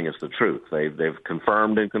been telling us the truth. They've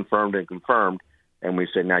confirmed and confirmed and confirmed, and we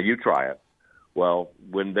say, now you try it. Well,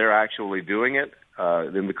 when they're actually doing it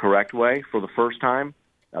in the correct way for the first time,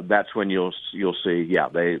 that's when you'll see, yeah,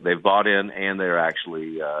 they've bought in and they're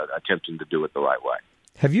actually attempting to do it the right way.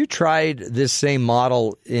 Have you tried this same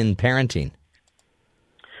model in parenting?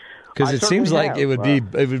 Because it seems like it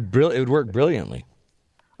would work brilliantly.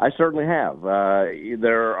 I certainly have.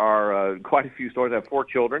 There are quite a few stories. I have 4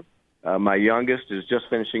 children, My youngest is just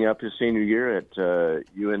finishing up his senior year at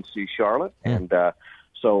UNC Charlotte, and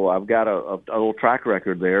so I've got a little track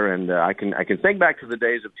record there, and I can think back to the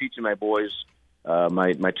days of teaching my boys,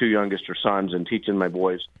 my two youngest are sons, and teaching my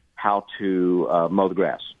boys how to mow the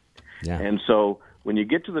grass. Yeah. And so when you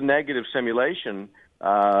get to the negative simulation,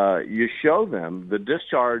 you show them the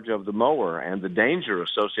discharge of the mower and the danger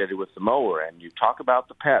associated with the mower, and you talk about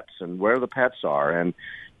the pets and where the pets are, and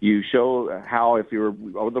you show how if your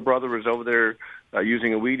older brother is over there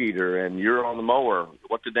using a weed eater and you're on the mower,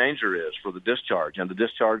 what the danger is for the discharge and the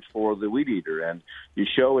discharge for the weed eater, and you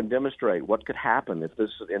show and demonstrate what could happen if this,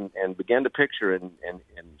 and begin to picture and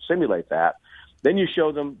simulate that. Then you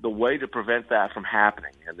show them the way to prevent that from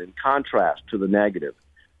happening, and in contrast to the negative,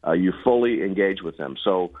 you fully engage with them.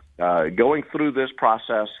 So going through this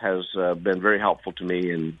process has been very helpful to me,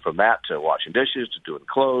 and from that to washing dishes to doing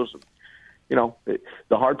clothes. You know,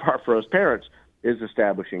 the hard part for us parents is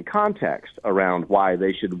establishing context around why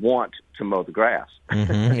they should want to mow the grass.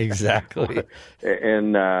 Exactly.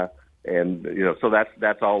 and you know, so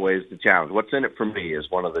that's always the challenge. What's in it for me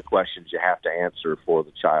is one of the questions you have to answer for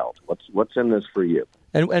the child. What's in this for you?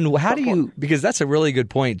 And how do you, because that's a really good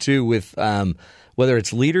point too, with whether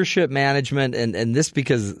it's leadership management and this,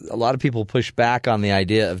 because a lot of people push back on the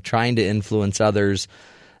idea of trying to influence others.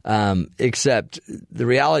 Except the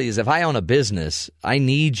reality is, if I own a business, I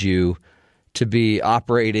need you to be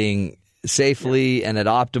operating safely and at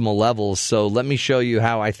optimal levels. So let me show you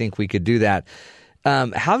how I think we could do that.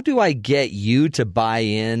 How do I get you to buy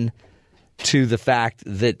in to the fact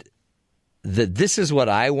that this is what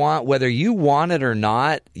I want, whether you want it or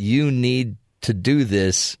not? You need to do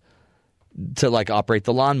this to like operate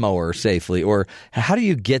the lawnmower safely, or how do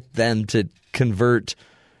you get them to convert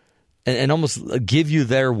and almost give you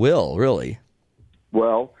their will, really?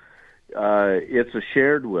 Well, it's a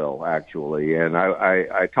shared will, actually. And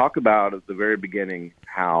I talk about at the very beginning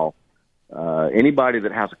how anybody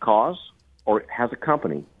that has a cause or has a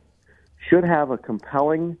company should have a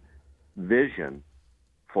compelling vision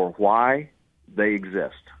for why they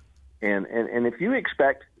exist. And if you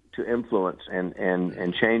expect to influence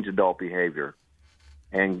and change adult behavior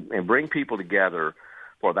and bring people together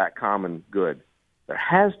for that common good, there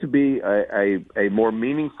has to be a more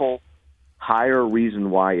meaningful, higher reason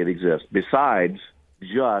why it exists, besides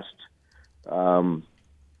just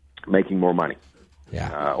making more money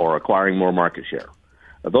or acquiring more market share.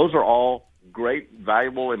 Those are all great,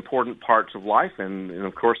 valuable, important parts of life, and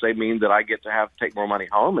of course they mean that I get to take more money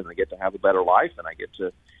home, and I get to have a better life, and I get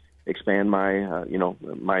to expand my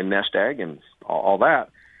my nest egg and all that.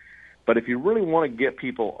 But if you really want to get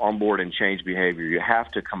people on board and change behavior, you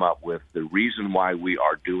have to come up with the reason why we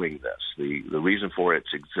are doing this, the reason for its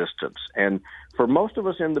existence. And for most of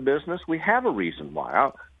us in the business, we have a reason why.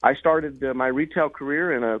 I started my retail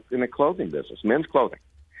career in a clothing business, men's clothing,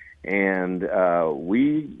 and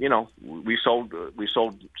we sold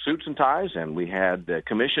suits and ties, and we had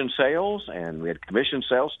commission sales, and we had commission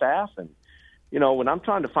sales staff. And when I'm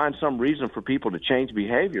trying to find some reason for people to change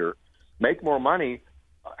behavior, make more money,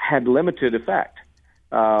 had limited effect.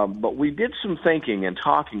 But we did some thinking and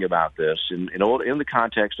talking about this in the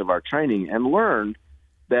context of our training, and learned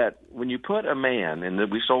that when you put a man,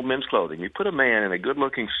 and we sold men's clothing, you put a man in a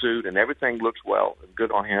good-looking suit and everything looks well and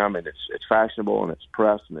good on him, and it's fashionable and it's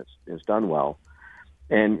pressed and it's done well,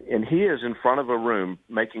 and he is in front of a room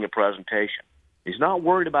making a presentation. He's not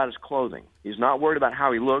worried about his clothing. He's not worried about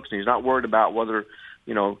how he looks, and he's not worried about whether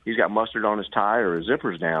he's got mustard on his tie or his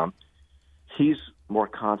zipper's down. He's more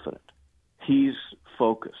confident. He's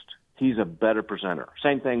focused. He's a better presenter.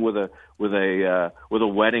 Same thing with a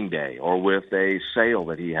wedding day or with a sale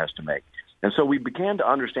that he has to make. And so we began to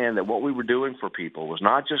understand that what we were doing for people was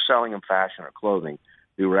not just selling them fashion or clothing.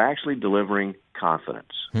 We were actually delivering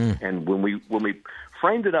confidence. And when we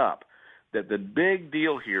framed it up, that the big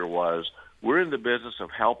deal here was we're in the business of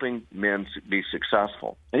helping men be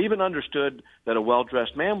successful, and even understood that a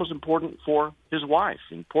well-dressed man was important for his wife,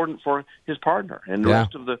 important for his partner, and the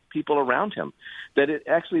rest of the people around him. That it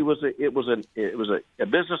actually was a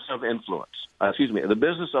business of influence. The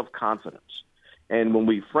business of confidence. And when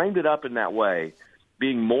we framed it up in that way,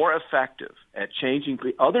 being more effective at changing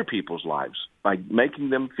other people's lives by making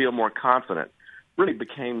them feel more confident, really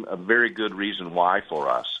became a very good reason why for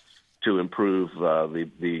us to improve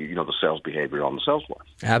the sales behavior on the sales floor.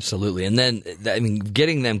 Absolutely. And then,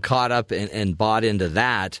 getting them caught up and bought into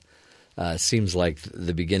that seems like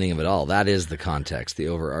the beginning of it all. That is the context, the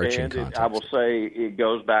overarching context. I will say it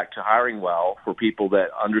goes back to hiring well for people that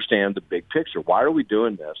understand the big picture. Why are we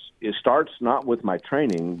doing this? It starts not with my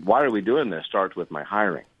training. Why are we doing this? Starts with my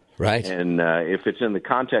hiring. Right. And if it's in the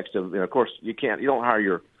context of course, you don't hire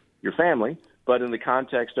your your family, but in the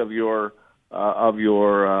context of your of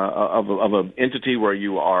an entity where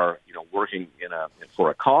you are, working for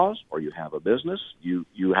a cause, or you have a business. You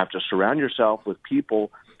have to surround yourself with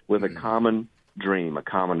people with a common dream, a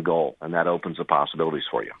common goal, and that opens the possibilities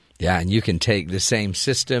for you. Yeah, and you can take the same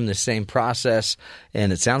system, the same process,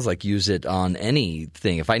 and it sounds like use it on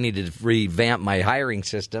anything. If I needed to revamp my hiring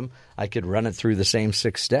system, I could run it through the same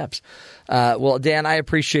 6 steps. Well, Dan, I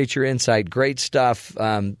appreciate your insight. Great stuff.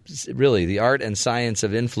 Really, The Art and Science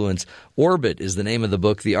of Influence. Orbit is the name of the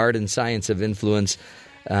book, The Art and Science of Influence.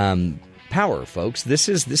 Power, folks. This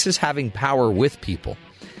is having power with people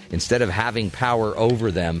instead of having power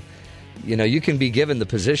over them. You can be given the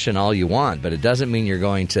position all you want, but it doesn't mean you're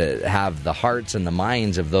going to have the hearts and the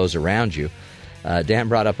minds of those around you. Dan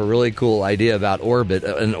brought up a really cool idea about orbit.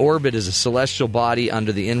 An orbit is a celestial body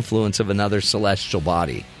under the influence of another celestial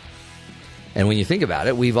body. And when you think about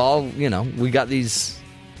it, we've all, we got these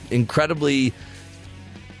incredibly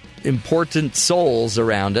important souls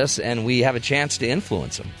around us, and we have a chance to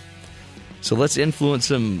influence them. So let's influence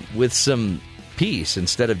them with some peace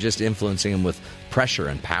instead of just influencing them with pressure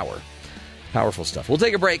and power. Powerful stuff. We'll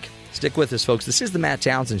take a break. Stick with us, folks. This is the Matt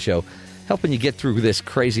Townsend Show, helping you get through this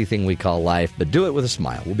crazy thing we call life, but do it with a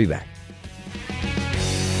smile. We'll be back.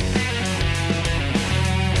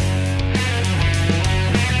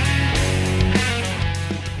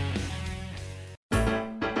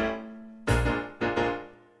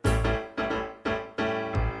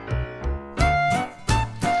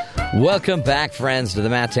 Welcome back, friends, to the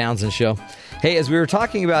Matt Townsend Show. Hey, as we were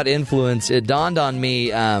talking about influence, it dawned on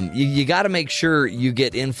me, you got to make sure you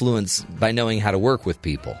get influence by knowing how to work with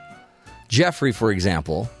people. Jeffrey, for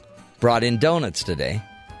example, brought in donuts today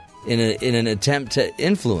in an attempt to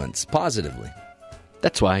influence positively.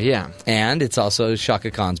 That's why, yeah. And it's also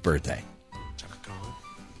Shaka Khan's birthday. Chaka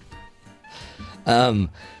Khan.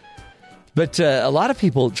 But a lot of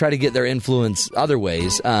people try to get their influence other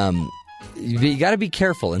ways. You got to be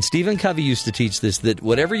careful. And Stephen Covey used to teach this, that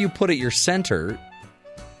whatever you put at your center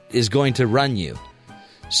is going to run you.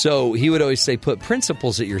 So he would always say, put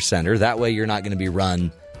principles at your center. That way you're not going to be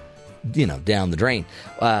run, down the drain.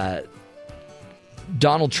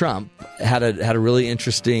 Donald Trump had a really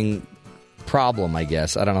interesting problem, I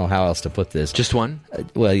guess. I don't know how else to put this. Just one?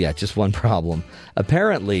 Just one problem.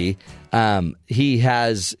 Apparently, he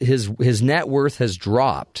has his net worth has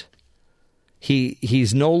dropped.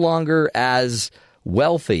 He's no longer as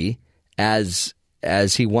wealthy as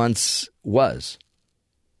he once was.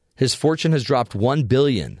 His fortune has dropped $1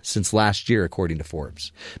 billion since last year, according to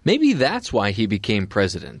Forbes. Maybe that's why he became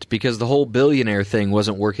president, because the whole billionaire thing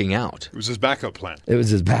wasn't working out. It was his backup plan.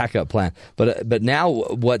 But now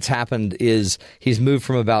what's happened is he's moved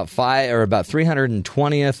from about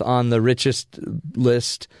 320th on the richest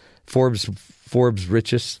list, Forbes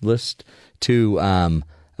richest list, to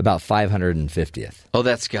about 550th. Oh,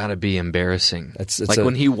 that's got to be embarrassing. It's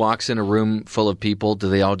when he walks in a room full of people, do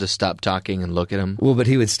they all just stop talking and look at him? Well, but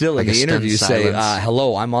he would still in the interview say,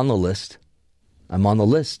 hello, I'm on the list. I'm on the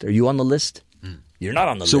list. Are you on the list? You're not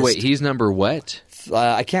on the list. So wait, he's number what?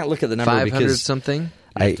 I can't look at the number 500 because something?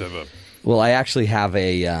 I actually have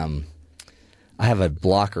I have a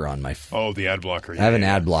blocker on my phone. Oh, the ad blocker. I have an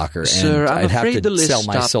ad blocker, Sir, and I'm I'd have afraid to the list sell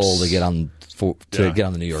my stops. soul to get on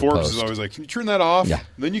the New York Forbes Post. is always like, can you turn that off? Yeah.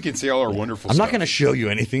 Then you can see all our wonderful I'm stuff. not going to show you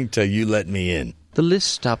anything till you let me in. The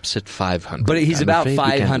list stops at 500. But he's I'm about afraid we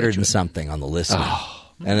can't 500 let you and something on the list now.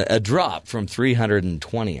 And a drop from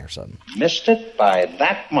 320 or something. Missed it by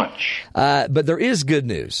that much. But there is good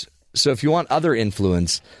news. So if you want other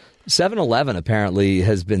influence, 7-Eleven apparently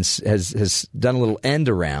has done a little end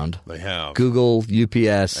around. They have. Google,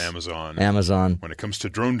 UPS, Amazon. When it comes to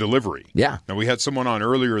drone delivery. Yeah. Now, we had someone on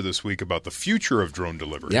earlier this week about the future of drone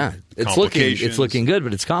delivery. Yeah. It's looking good,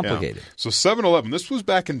 but it's complicated. Yeah. So 7-Eleven, this was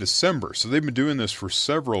back in December, so they've been doing this for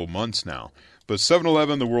several months now. But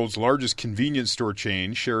 7-Eleven, the world's largest convenience store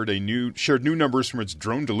chain, shared new numbers from its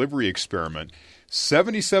drone delivery experiment.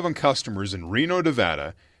 77 customers in Reno,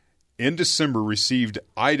 Nevada, in December received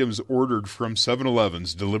items ordered from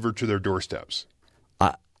 7-Elevens delivered to their doorsteps.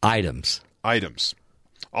 Items.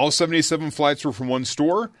 All 77 flights were from one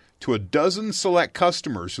store to a dozen select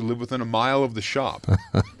customers who live within a mile of the shop.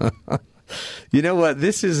 You know what?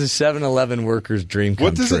 This is a 7-Eleven worker's dream come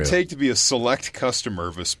What does true. it take to be a select customer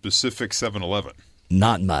of a specific 7-Eleven?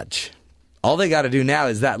 Not much. All they got to do now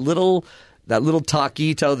is that little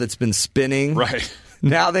taquito that's been spinning. Right.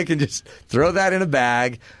 Now they can just throw that in a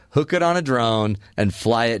bag, hook it on a drone, and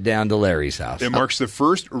fly it down to Larry's house. It marks the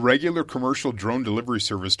first regular commercial drone delivery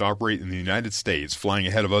service to operate in the United States, flying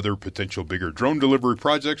ahead of other potential bigger drone delivery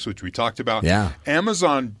projects, which we talked about. Yeah.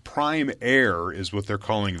 Amazon Prime Air is what they're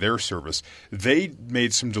calling their service. They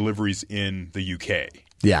made some deliveries in the UK.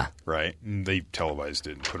 Yeah. Right? And they televised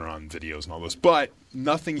it and put it on videos and all this. But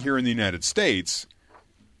nothing here in the United States.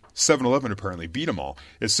 7-Eleven apparently beat them all.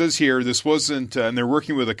 It says here this wasn't and they're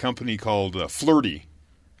working with a company called Flirty.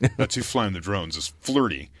 That's who's flying the drones, is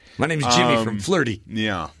Flirty. My name is Jimmy from Flirty.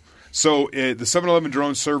 Yeah. So the 7-Eleven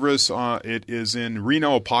drone service, it is in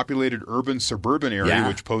Reno, a populated urban suburban area,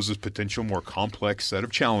 which poses potential more complex set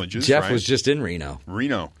of challenges. Jeff was just in Reno.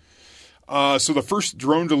 So the first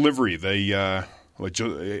drone delivery,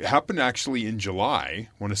 it happened actually in July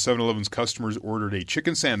when a 7-Eleven's customers ordered a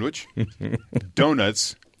chicken sandwich,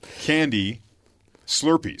 donuts, candy,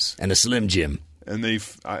 Slurpees. And a Slim Jim. And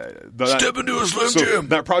step into a Slim Jim.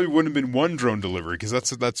 That probably wouldn't have been one drone delivery because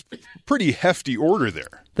that's a pretty hefty order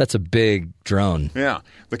there. That's a big drone. Yeah.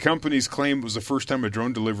 The company's claim it was the first time a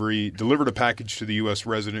drone delivery delivered a package to the U.S.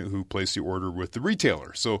 resident who placed the order with the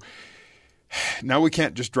retailer. So now we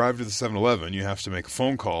can't just drive to the 7-Eleven. You have to make a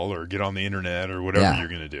phone call or get on the internet or whatever you're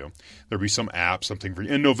going to do. There'll be some app, something for you.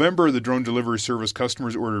 In November, the drone delivery service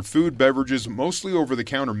customers ordered food, beverages, mostly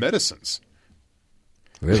over-the-counter medicines.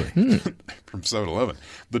 Really? From 7-Eleven.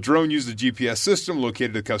 The drone used a GPS system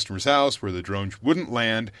located at the customer's house where the drone wouldn't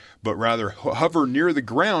land, but rather hover near the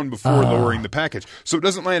ground before lowering the package. So it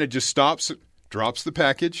doesn't land. It just stops, drops the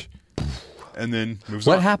package, and then moves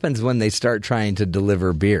on. What happens when they start trying to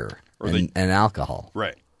deliver beer and alcohol?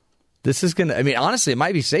 Right. This is going to, I mean, honestly, it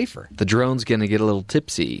might be safer. The drone's going to get a little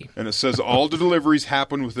tipsy. And it says all the deliveries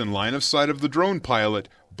happen within line of sight of the drone pilot,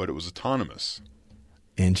 but it was autonomous.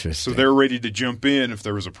 Interesting. So they're ready to jump in if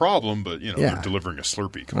there was a problem, but, they're delivering a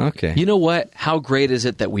Slurpee. Come on. Okay. You know what? How great is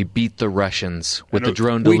it that we beat the Russians with the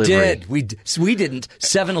drone delivery? We did. We didn't.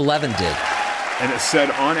 7-Eleven did. And it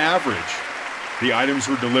said, on average, the items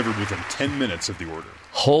were delivered within 10 minutes of the order.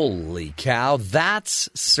 Holy cow. That's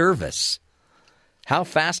service. How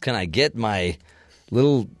fast can I get my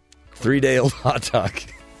little 3-day-old hot dog?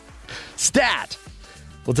 Stat!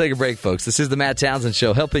 We'll take a break, folks. This is the Matt Townsend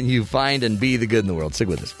Show, helping you find and be the good in the world. Stick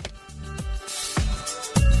with us.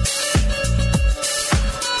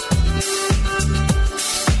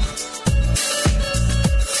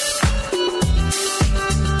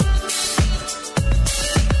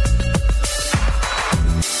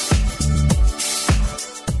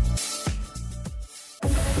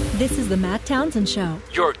 This is the Matt Townsend Show.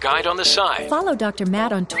 Your guide on the side. Follow Dr.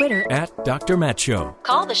 Matt on Twitter At Dr. Matt Show.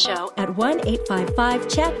 Call the show at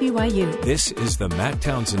 1-855-CHAT-BYU. This is the Matt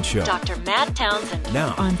Townsend Show. Dr. Matt Townsend.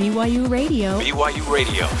 Now on BYU Radio. BYU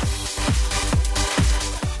Radio.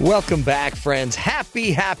 Welcome back, friends.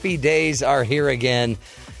 Happy, happy days are here again.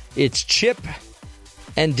 It's Chip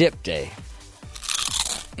and Dip Day.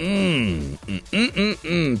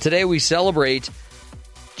 Today we celebrate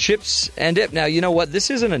chips and dip. Now, you know what? This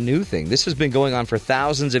isn't a new thing. This has been going on for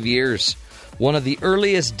thousands of years. One of the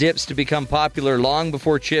earliest dips to become popular long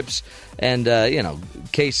before chips and,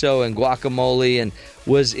 queso and guacamole and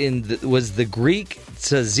was the Greek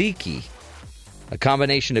tzatziki, a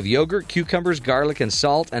combination of yogurt, cucumbers, garlic, and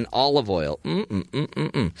salt and olive oil.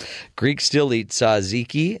 Greeks still eat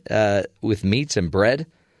tzatziki with meats and bread.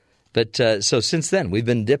 But so since then, we've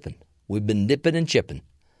been dipping. We've been dipping and chipping.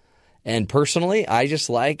 And personally, I just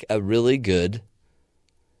like a really good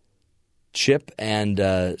chip and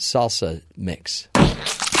salsa mix.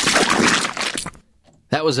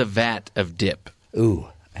 That was a vat of dip. Ooh,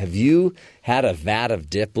 have you had a vat of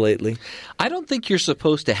dip lately? I don't think you're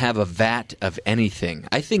supposed to have a vat of anything.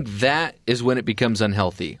 I think that is when it becomes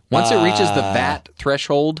unhealthy. Once it reaches the vat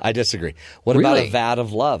threshold. I disagree. What about a vat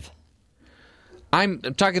of love? I'm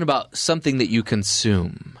talking about something that you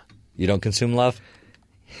consume. You don't consume love?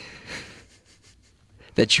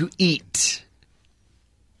 That you eat.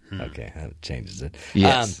 Okay, that changes it.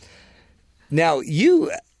 Yes. Now,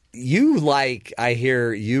 you like, I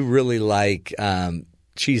hear you really like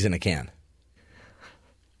cheese in a can.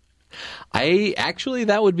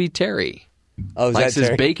 That would be Terry. Oh, is likes that his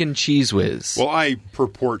Terry? bacon cheese whiz. Well, I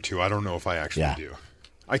purport to. I don't know if I actually do.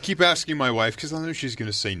 I keep asking my wife because I know she's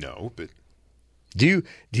going to say no, but... Do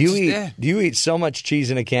you eat so much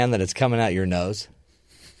cheese in a can that it's coming out your nose?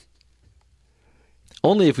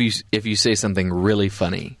 Only if you say something really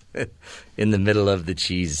funny. In the middle of the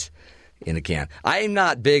cheese in a can. I'm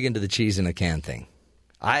not big into the cheese in a can thing.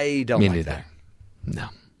 I don't like that. No.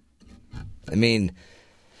 I mean,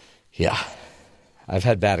 yeah. I've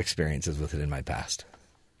had bad experiences with it in my past.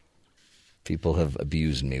 People have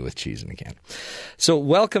abused me with cheese in a can. So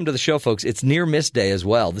welcome to the show, folks. It's Near Miss Day as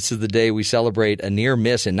well. This is the day we celebrate a near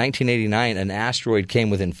miss. In 1989, an asteroid came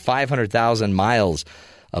within 500,000 miles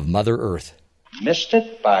of Mother Earth. Missed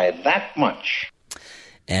it by that much.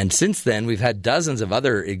 And since then, we've had dozens of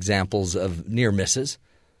other examples of near misses.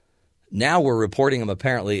 Now we're reporting them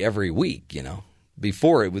apparently every week, you know.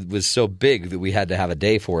 Before it was so big that we had to have a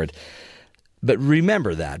day for it. But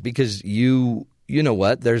remember that, because you know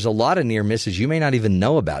what? There's a lot of near misses you may not even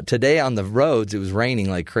know about. Today on the roads, it was raining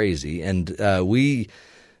like crazy, and we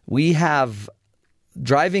have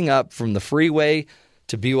driving up from the freeway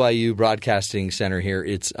to BYU Broadcasting Center here.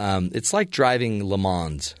 It's like driving Le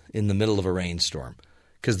Mans in the middle of a rainstorm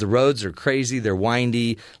because the roads are crazy, they're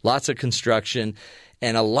windy, lots of construction,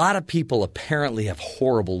 and a lot of people apparently have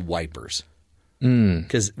horrible wipers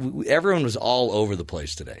because everyone was all over the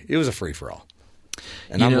place today. It was a free-for-all.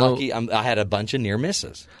 And I'm lucky I had a bunch of near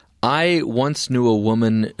misses. I once knew a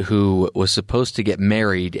woman who was supposed to get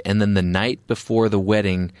married, and then the night before the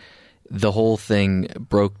wedding, the whole thing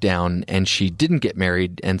broke down, and she didn't get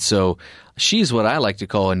married, and so she's what I like to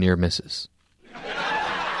call a near misses.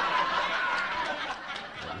 That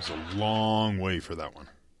was a long way for that one.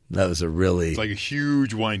 That was it's like a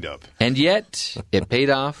huge wind-up. And yet, it paid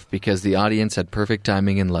off because the audience had perfect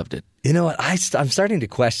timing and loved it. You know what? I'm starting to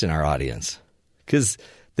question our audience. Because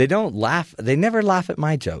they don't laugh. They never laugh at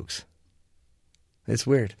my jokes. It's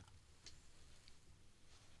weird.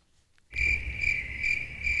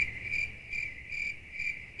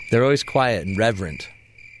 They're always quiet and reverent.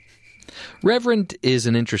 Reverent is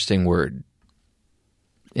an interesting word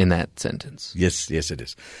in that sentence. Yes, it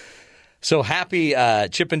is. So happy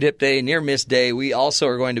Chip and Dip Day, Near Miss Day. We also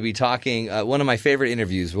are going to be talking, one of my favorite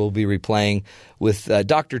interviews we'll be replaying with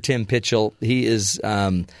Dr. Tim Pychyl. He is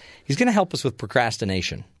he's going to help us with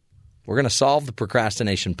procrastination. We're going to solve the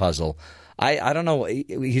procrastination puzzle. I don't know.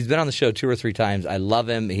 He's been on the show 2 or 3 times. I love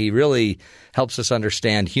him. He really helps us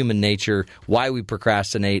understand human nature, why we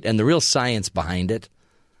procrastinate, and the real science behind it.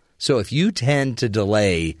 So if you tend to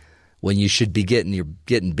delay when you should be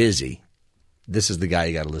getting busy, this is the guy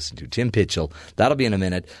you got to listen to, Tim Pychyl. That'll be in a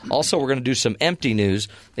minute. Also, we're going to do some empty news,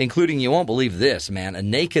 including, you won't believe this, man, a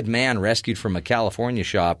naked man rescued from a California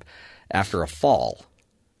shop after a fall.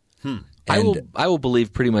 I will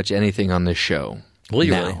believe pretty much anything on this show. Will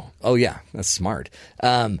you now. really? Oh, yeah. That's smart.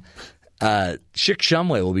 Chick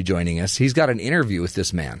Shumway will be joining us. He's got an interview with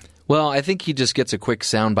this man. Well, I think he just gets a quick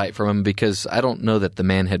soundbite from him because I don't know that the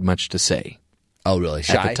man had much to say. Oh, really?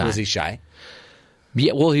 Shy? At the time. Was he shy?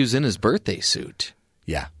 Yeah, well, he was in his birthday suit.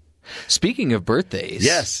 Yeah. Speaking of birthdays.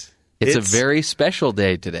 Yes. It's a very special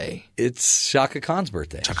day today. It's Shaka Khan's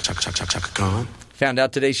birthday. Chaka Khan. Found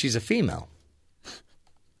out today she's a female.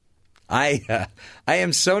 I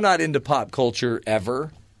am so not into pop culture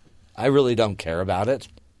ever. I really don't care about it.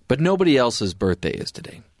 But nobody else's birthday is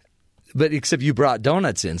today. But except you brought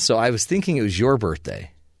donuts in, so I was thinking it was your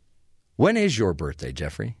birthday. When is your birthday,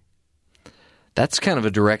 Jeffrey? That's kind of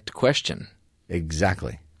a direct question.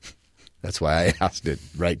 Exactly. That's why I asked it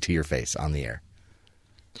right to your face on the air.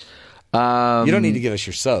 You don't need to give us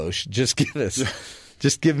your soc. Just give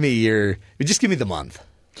me the month.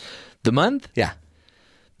 The month? Yeah.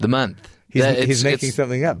 The month. He's making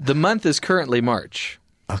something up. The month is currently March.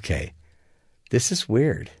 Okay. This is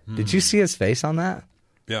weird. Did you see his face on that?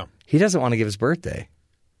 Yeah. He doesn't want to give his birthday.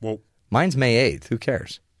 Well, mine's May 8th. Who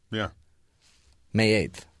cares? Yeah. May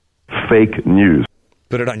 8th. Fake news.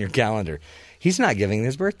 Put it on your calendar. He's not giving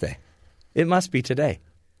his birthday. It must be today.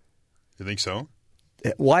 You think so?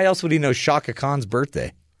 Why else would he know Shaka Khan's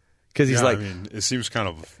birthday? Because he's I mean, it seems kind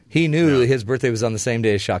of... He knew his birthday was on the same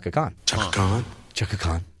day as Shaka Khan. Chaka Khan. Chaka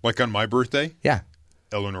Khan. Like on my birthday? Yeah.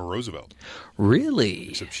 Eleanor Roosevelt. Really?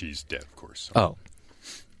 Except she's dead, of course. Oh.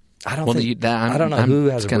 I don't know who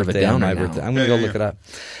has a kind birthday of a on my downer birthday. now. I'm going to go look it up.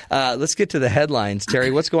 Let's get to the headlines.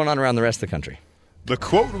 Terry, what's going on around the rest of the country? The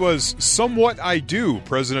quote was, "Somewhat I do,"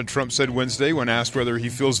 President Trump said Wednesday when asked whether he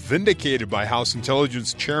feels vindicated by House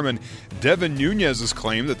Intelligence Chairman Devin Nunes's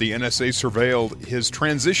claim that the NSA surveilled his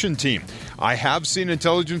transition team. "I have seen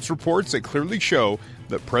intelligence reports that clearly show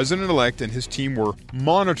that President-elect and his team were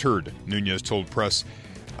monitored," Nunes told press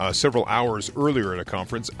several hours earlier at a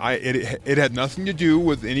conference. It had nothing to do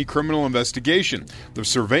with any criminal investigation. The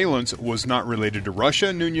surveillance was not related to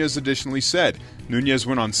Russia, Nunes additionally said. Nunes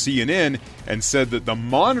went on CNN and said that the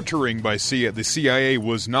monitoring by the CIA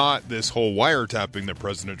was not this whole wiretapping that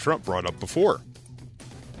President Trump brought up before.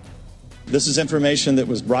 This is information that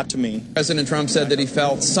was brought to me. President Trump said that he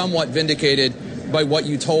felt somewhat vindicated by what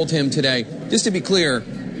you told him today. Just to be clear,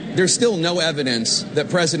 there's still no evidence that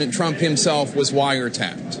President Trump himself was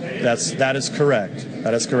wiretapped. That is correct.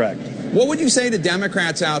 That is correct. What would you say to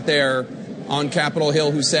Democrats out there on Capitol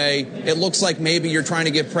Hill who say it looks like maybe you're trying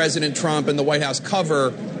to give President Trump and the White House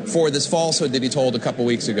cover for this falsehood that he told a couple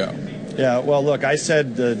weeks ago? Yeah, well, look, I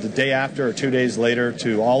said the day after or 2 days later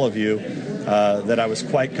to all of you that I was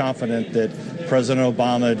quite confident that President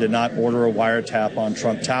Obama did not order a wiretap on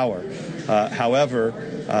Trump Tower. However,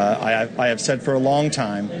 I have said for a long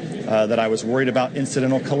time that I was worried about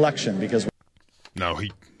incidental collection because... No,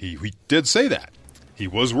 he did say that. He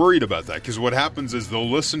was worried about that because what happens is they'll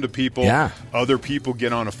listen to people, other people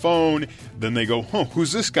get on a phone, then they go,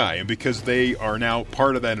 who's this guy? And because they are now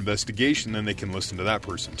part of that investigation, then they can listen to that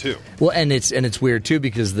person too. Well, and it's weird too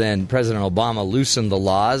because then President Obama loosened the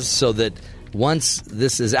laws so that once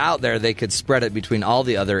this is out there, they could spread it between all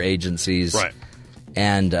the other agencies. Right.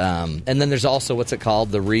 And then there's also what's it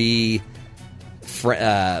called?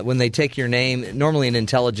 When they take your name, normally in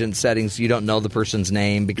intelligence settings, you don't know the person's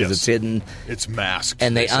name because it's hidden. It's masked.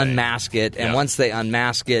 And they unmask it. And once they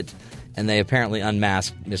unmask it, and they apparently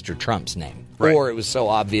unmasked Mr. Trump's name. Right. Or it was so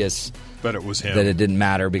obvious that it was him that it didn't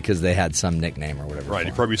matter because they had some nickname or whatever. Right.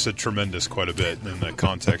 He probably said tremendous quite a bit in the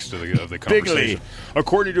context of the conversation.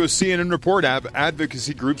 According to a CNN report,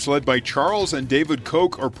 advocacy groups led by Charles and David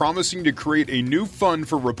Koch are promising to create a new fund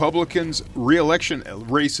for Republicans' re-election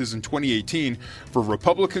races in 2018 for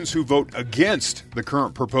Republicans who vote against the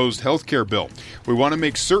current proposed health care bill. We want to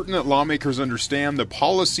make certain that lawmakers understand the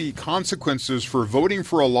policy consequences for voting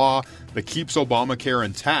for a law that keeps Obamacare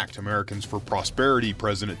intact. Americans for Prosperity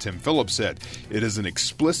President Tim Phillips said it is an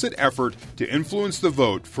explicit effort to influence the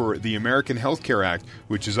vote for the American Health Care Act,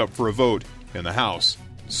 which is up for a vote in the House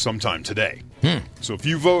sometime today. So if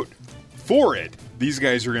you vote for it, these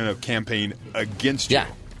guys are going to campaign against you. Yeah.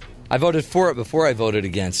 I voted for it before I voted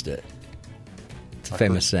against it. It's a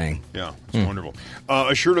famous saying. Yeah, it's wonderful.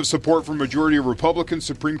 Assured of support from majority of Republicans,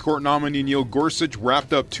 Supreme Court nominee Neil Gorsuch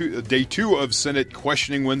wrapped up day 2 of Senate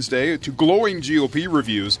questioning Wednesday to glowing GOP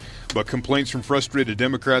reviews, but complaints from frustrated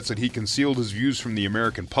Democrats that he concealed his views from the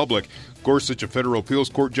American public. Gorsuch, a federal appeals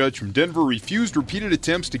court judge from Denver, refused repeated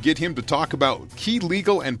attempts to get him to talk about key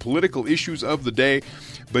legal and political issues of the day.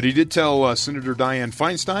 But he did tell Senator Dianne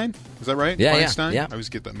Feinstein, is that right? Yeah, Feinstein? yeah. I always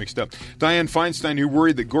get that mixed up. Dianne Feinstein, who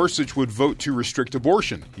worried that Gorsuch would vote to restrict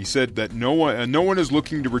abortion. He said that no one is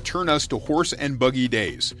looking to return us to horse and buggy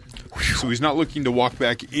days. So he's not looking to walk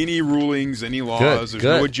back any rulings, any laws. There's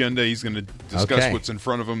no agenda. He's going to discuss what's in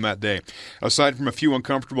front of him that day. Aside from a few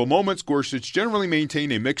uncomfortable moments, Gorsuch generally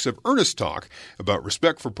maintained a mix of earnest talk about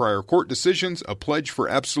respect for prior court decisions, a pledge for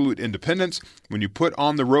absolute independence. When you put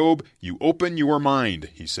on the robe, you open your mind,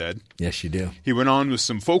 he said. Yes, you do. He went on with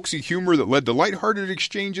some folksy humor that led to lighthearted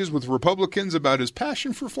exchanges with Republicans about his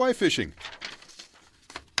passion for fly fishing.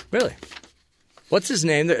 Really? What's his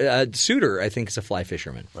name? Souter, I think, is a fly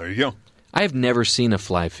fisherman. There you go. I have never seen a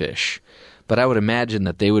fly fish, but I would imagine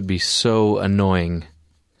that they would be so annoying.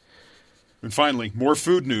 And finally, more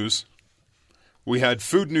food news. We had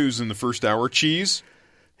food news in the first hour. Cheese.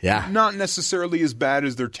 Yeah. Not necessarily as bad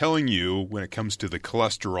as they're telling you when it comes to the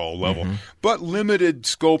cholesterol level, but limited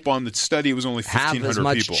scope on the study. It was only 1,500 people. Have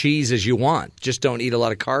as much cheese as you want. Just don't eat a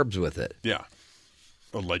lot of carbs with it. Yeah.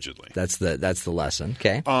 Allegedly. That's the lesson.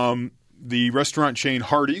 Okay. The restaurant chain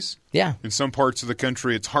Hardee's. Yeah. In some parts of the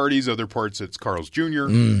country, it's Hardee's. Other parts, it's Carl's Jr.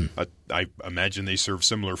 I imagine they serve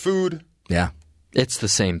similar food. Yeah. It's the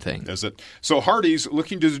same thing. Is it? So Hardee's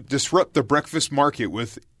looking to disrupt the breakfast market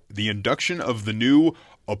with the induction of the new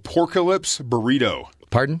Apocalypse Burrito.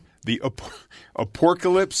 Pardon? The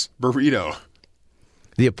Apocalypse Burrito.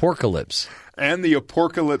 The Apocalypse. And the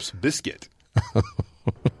Apocalypse Biscuit.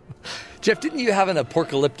 Jeff, didn't you have an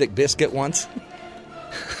apocalyptic biscuit once?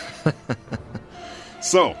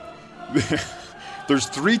 So, there's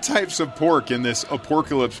 3 types of pork in this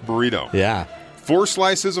Apocalypse Burrito. Yeah. 4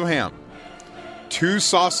 slices of ham. 2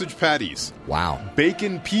 sausage patties. Wow.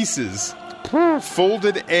 Bacon pieces.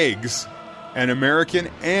 Folded eggs. And American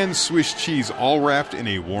and Swiss cheese all wrapped in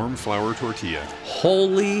a warm flour tortilla.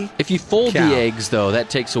 Holy If you fold cow. the eggs, though, that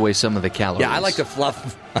takes away some of the calories. Yeah, I like to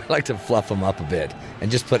fluff them up a bit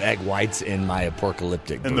and just put egg whites in my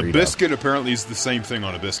apocalyptic burrito. And the biscuit apparently is the same thing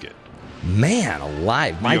on a biscuit. Man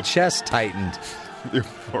alive, my chest tightened. The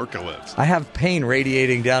Apocalypse. I have pain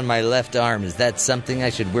radiating down my left arm. Is that something I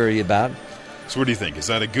should worry about? So what do you think? Is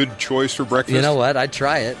that a good choice for breakfast? You know what? I'd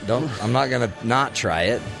try it. I'm not going to not try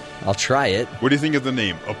it. I'll try it. What do you think of the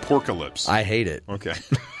name? Apocalypse. I hate it. Okay.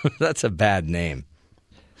 That's a bad name.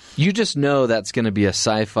 You just know that's going to be a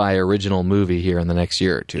sci-fi original movie here in the next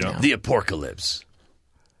year or two now. The Apocalypse.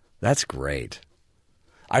 That's great.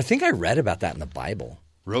 I think I read about that in the Bible.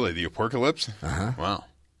 Really? The Apocalypse? Uh-huh. Wow.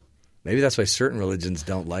 Maybe that's why certain religions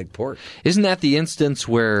don't like pork. Isn't that the instance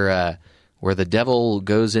where the devil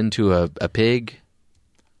goes into a pig?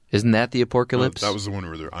 Isn't that the apocalypse? That was the one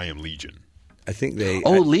where I Am Legion. I think they...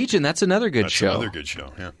 Legion, that's another good show. That's another good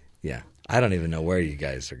show, yeah. Yeah. I don't even know where you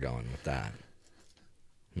guys are going with that.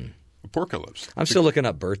 Apocalypse. I'm still looking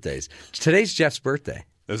up birthdays. Today's Jeff's birthday.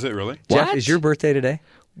 Is it really? Jeff, What? is your birthday today?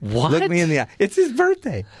 What? Look me in the eye. It's his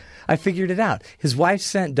birthday. I figured it out. His wife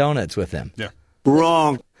sent donuts with him. Yeah.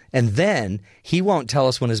 Wrong. And then he won't tell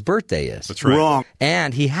us when his birthday is. That's right. Wrong.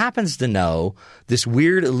 And he happens to know this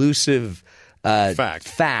weird, elusive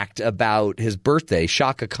fact about his birthday.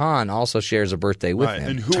 Shaka Khan also shares a birthday with him.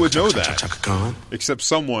 And who would know that? Chaka Khan. Except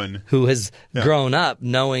someone who has grown up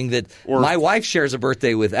knowing that my wife shares a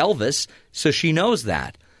birthday with Elvis, so she knows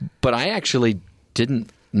that. But I actually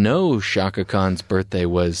didn't know Shaka Khan's birthday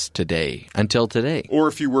was today until today. Or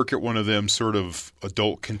if you work at one of them sort of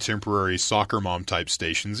adult contemporary soccer mom type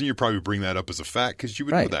stations, and you probably bring that up as a fact because you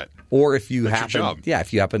would know that. Or if you That's your job.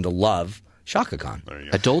 if you happen to love Shaka Khan. There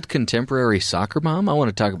you go. Adult contemporary soccer mom? I want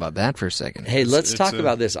to talk about that for a second. Hey, let's talk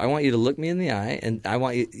about this. I want you to look me in the eye, and I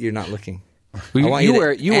want you. You're not looking. Well, you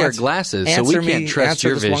wear glasses, so we can't trust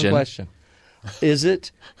your vision. One question: is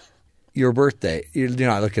it your birthday? You're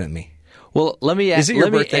not looking at me. Well, let me Is it your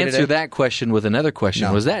birthday answer today? that question with another question.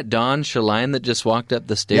 No. Was that Don Shaline that just walked up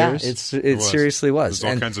the stairs? Yeah, it seriously was.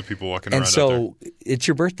 There's all kinds of people walking and around so out there. it's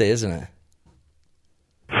your birthday, isn't it?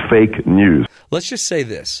 Fake news. Let's just say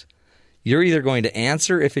this. You're either going to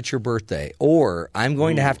answer if it's your birthday, or I'm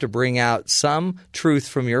going to have to bring out some truth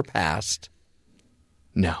from your past.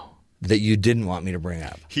 No. That you didn't want me to bring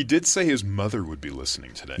up. He did say his mother would be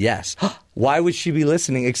listening today. Yes. Why would she be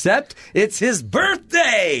listening? Except it's his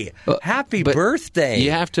birthday. Happy birthday. You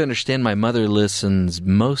have to understand my mother listens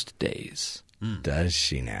most days. Does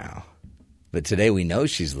she now? But today we know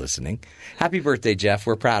she's listening. Happy birthday, Jeff.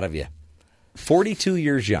 We're proud of you. 42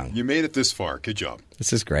 years young. You made it this far. Good job.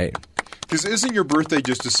 This is great. Because isn't your birthday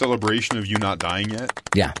just a celebration of you not dying yet?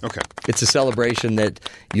 Yeah. Okay. It's a celebration that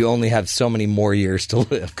you only have so many more years to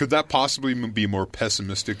live. Could that possibly be a more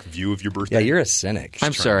pessimistic view of your birthday? Yeah, you're a cynic.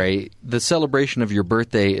 I'm sorry. The celebration of your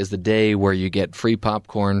birthday is the day where you get free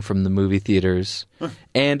popcorn from the movie theaters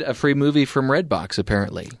and a free movie from Redbox,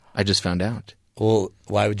 apparently. I just found out. Well,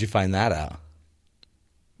 why would you find that out?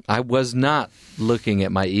 I was not looking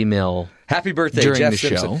at my email. Happy birthday, during Jeff the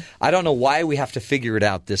Simpson. show. I don't know why we have to figure it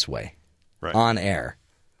out this way. Right. On air.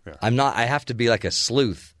 Yeah. I have to be like a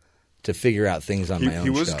sleuth to figure out things on my own He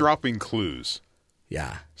was show. dropping clues.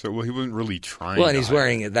 Yeah. So he wasn't really trying. Well, and he's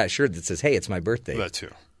wearing that shirt that says, "Hey, it's my birthday." That too.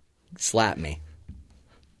 Slap me.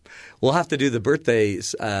 We'll have to do the birthday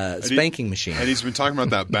spanking machine. And he's been talking about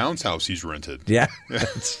that bounce house he's rented. Yeah.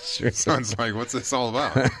 That's true. Sounds like, what's this all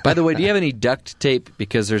about? By the way, do you have any duct tape?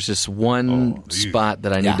 Because there's just one spot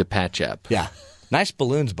that I need to patch up. Yeah. Nice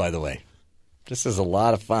balloons, by the way. This is a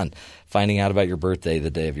lot of fun, finding out about your birthday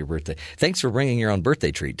the day of your birthday. Thanks for bringing your own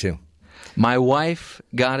birthday treat, too. My wife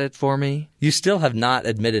got it for me. You still have not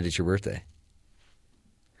admitted it's your birthday.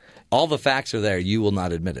 All the facts are there. You will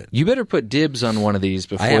not admit it. You better put dibs on one of these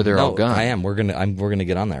before they're all gone. I am. We're gonna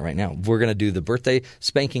get on that right now. We're gonna do the birthday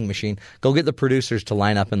spanking machine. Go get the producers to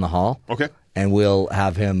line up in the hall. Okay. And we'll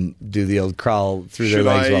have him do the old crawl through their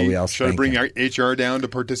legs while we all Should I spank bring him. our HR down to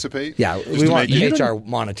participate? Yeah, we want HR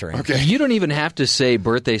monitoring. Okay. You don't even have to say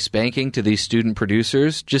birthday spanking to these student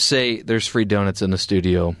producers. Just say there's free donuts in the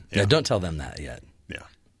studio. Yeah, don't tell them that yet. Yeah.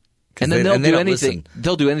 And then they'll do anything. Listen.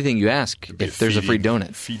 They'll do anything you ask if there's a free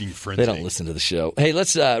donut. Feeding frenzy. They don't listen to the show. Hey,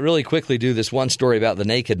 let's really quickly do this one story about the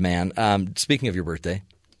naked man. Speaking of your birthday,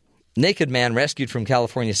 naked man rescued from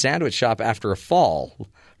California sandwich shop after a fall.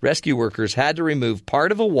 Rescue workers had to remove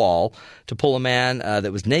part of a wall to pull a man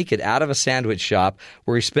that was naked out of a sandwich shop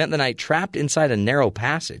where he spent the night trapped inside a narrow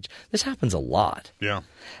passage. This happens a lot. Yeah.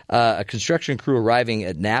 A construction crew arriving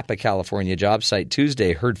at Napa, California job site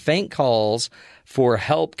Tuesday heard faint calls for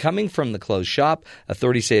help coming from the closed shop.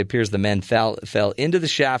 Authorities say it appears the man fell into the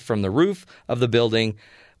shaft from the roof of the building.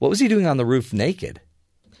 What was he doing on the roof naked?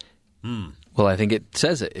 Well, I think it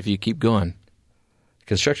says it if you keep going.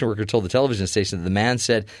 Construction worker told the television station that the man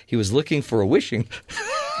said he was looking for a wishing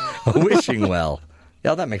well.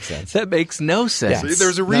 Yeah, that makes sense. That makes no sense. See,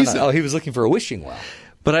 there's a reason. No. Oh, he was looking for a wishing well.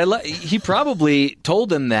 But he probably told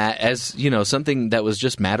them that as, something that was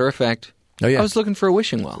just matter of fact. Oh, yeah. I was looking for a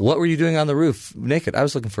wishing well. What were you doing on the roof naked? I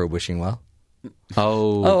was looking for a wishing well.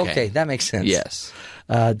 Oh, okay. That makes sense. Yes.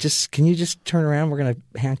 Can you just turn around? We're going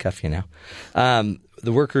to handcuff you now.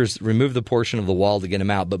 The workers removed the portion of the wall to get him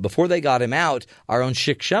out. But before they got him out, our own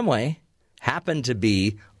Chick Shumway happened to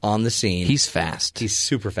be on the scene. He's fast. He's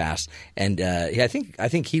super fast. And I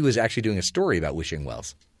think he was actually doing a story about wishing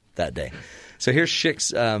wells. that day. So here's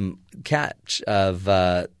Schick's catch of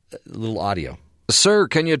little audio. Sir,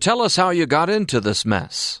 can you tell us how you got into this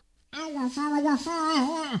mess? There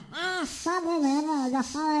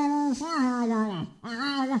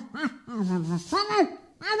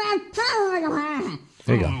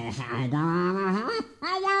you go.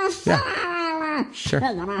 Yeah. Sure.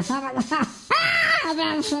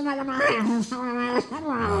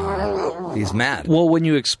 He's mad. Well, when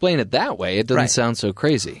you explain it that way, it doesn't Right. sound so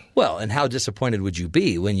crazy. Well, and how disappointed would you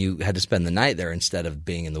be when you had to spend the night there instead of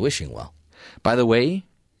being in the wishing well? By the way,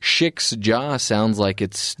 Schick's jaw sounds like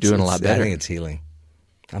it's doing a lot better. I think it's healing.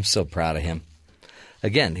 I'm so proud of him.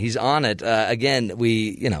 Again, he's on it. Again,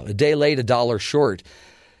 a day late, a dollar short.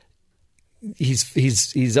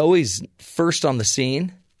 He's always first on the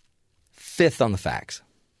scene, fifth on the facts.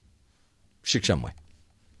 Schick Shumway.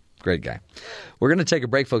 Great guy. We're going to take a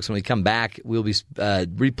break, folks. When we come back, we'll be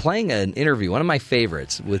replaying an interview, one of my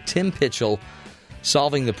favorites, with Tim Pychyl,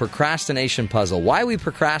 solving the procrastination puzzle, why we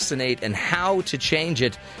procrastinate and how to change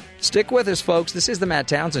it. Stick with us, folks. This is the Matt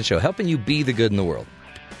Townsend Show, helping you be the good in the world.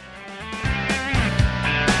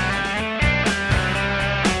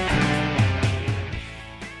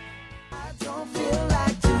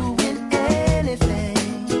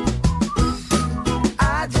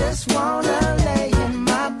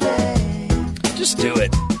 Just do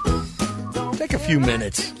it. Take a few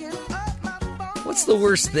minutes. What's the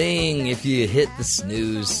worst thing if you hit the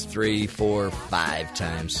snooze 3, 4, 5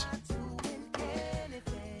 times?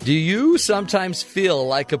 Do you sometimes feel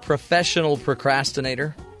like a professional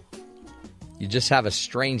procrastinator? You just have a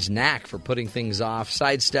strange knack for putting things off,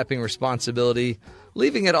 sidestepping responsibility,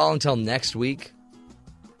 leaving it all until next week?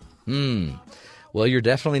 Well, you're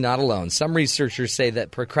definitely not alone. Some researchers say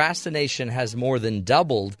that procrastination has more than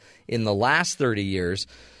doubled in the last 30 years.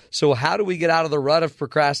 So how do we get out of the rut of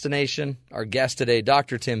procrastination? Our guest today,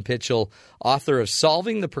 Dr. Tim Pychyl, author of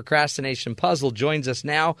Solving the Procrastination Puzzle, joins us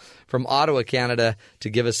now from Ottawa, Canada, to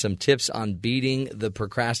give us some tips on beating the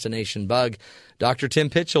procrastination bug. Dr. Tim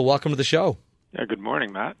Pychyl, welcome to the show. Yeah, good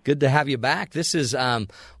morning, Matt. Good to have you back. This is one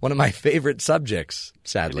of my favorite subjects,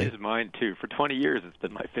 sadly. It is mine, too. For 20 years, it's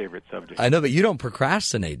been my favorite subject. I know, but you don't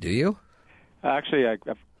procrastinate, do you? Actually, I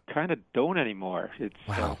kind of don't anymore.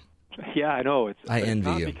 Wow. Yeah, I know. I envy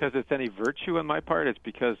not you. Because it's any virtue on my part. It's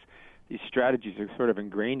because these strategies are sort of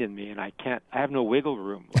ingrained in me, and I have no wiggle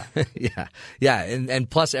room left. Yeah, and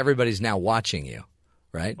plus everybody's now watching you,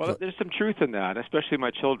 right? Well, there's some truth in that, especially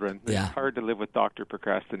my children. It's hard to live with Dr.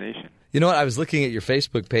 Procrastination. You know what? I was looking at your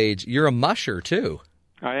Facebook page. You're a musher, too.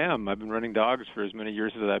 I am. I've been running dogs for as many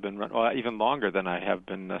years as I've been even longer than I have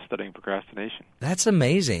been studying procrastination. That's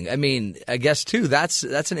amazing. I mean, I guess, too, that's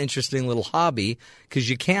an interesting little hobby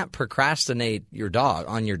because you can't procrastinate your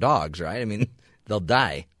dogs, right? I mean, they'll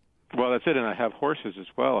die. Well, that's it, and I have horses as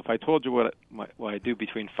well. If I told you what I do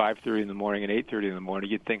between 5:30 in the morning and 8:30 in the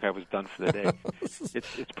morning, you'd think I was done for the day.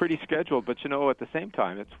 It's pretty scheduled, but at the same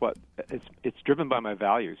time, it's driven by my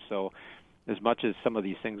values. So, as much as some of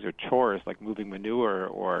these things are chores, like moving manure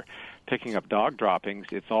or picking up dog droppings,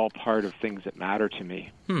 it's all part of things that matter to me.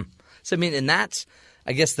 So, I mean, and that's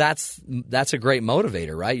a great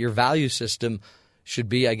motivator, right? Your value system should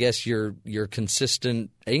be, I guess, your consistent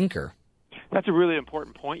anchor. That's a really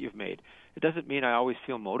important point you've made. It doesn't mean I always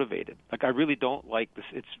feel motivated. Like, I really don't like this.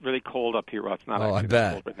 It's really cold up here. Well, it's not actually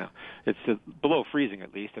that cold right now. It's below freezing,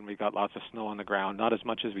 at least, and we've got lots of snow on the ground, not as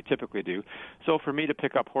much as we typically do. So for me to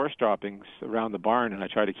pick up horse droppings around the barn, and I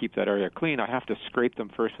try to keep that area clean, I have to scrape them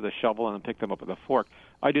first with a shovel and then pick them up with a fork.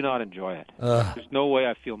 I do not enjoy it. There's no way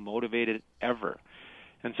I feel motivated ever.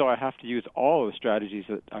 And so I have to use all of the strategies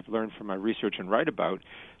that I've learned from my research and write about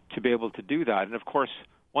to be able to do that. And, of course,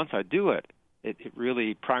 once I do it, it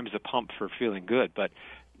really primes the pump for feeling good. But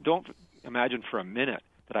don't imagine for a minute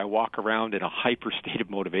that I walk around in a hyper state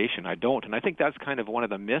of motivation. I don't. And I think that's kind of one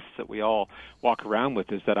of the myths that we all walk around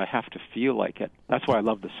with, is that I have to feel like it. That's why I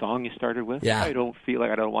love the song you started with. Yeah. I don't feel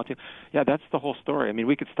like I don't want to. Yeah, that's the whole story. I mean,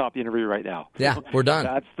 we could stop the interview right now. Yeah, we're done.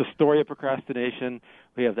 That's the story of procrastination.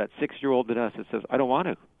 We have that 6-year-old in us that says, I don't want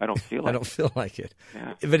to. I don't feel like I don't feel like it.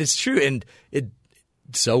 Yeah. But it's true. And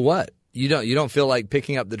so what? You don't feel like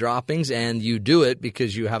picking up the droppings, and you do it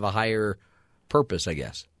because you have a higher purpose, I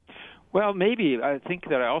guess. Well, maybe. I think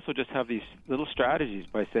that I also just have these little strategies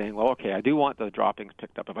by saying, well, okay, I do want the droppings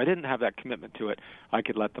picked up. If I didn't have that commitment to it, I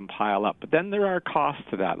could let them pile up. But then there are costs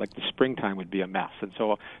to that, like the springtime would be a mess. And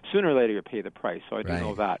so sooner or later you pay the price. So I do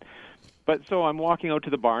know that. But so I'm walking out to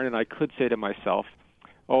the barn, and I could say to myself,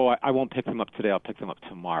 oh, I won't pick them up today. I'll pick them up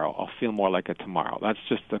tomorrow. I'll feel more like it tomorrow. That's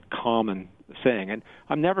just a common saying. And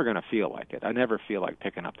I'm never going to feel like it. I never feel like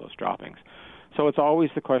picking up those droppings. So it's always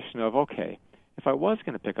the question of, okay, if I was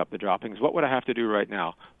going to pick up the droppings, what would I have to do right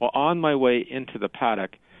now? Well, on my way into the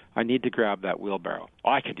paddock, I need to grab that wheelbarrow. Oh,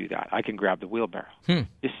 I can do that. I can grab the wheelbarrow. You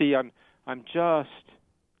see, I'm just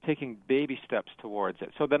taking baby steps towards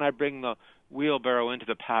it. So then I bring the wheelbarrow into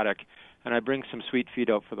the paddock, and I bring some sweet feed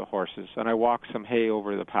out for the horses, and I walk some hay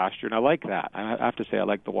over to the pasture, and I like that. I have to say I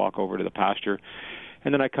like the walk over to the pasture.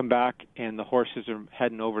 And then I come back, and the horses are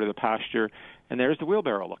heading over to the pasture, and there's the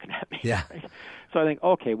wheelbarrow looking at me. Yeah. Right? So I think,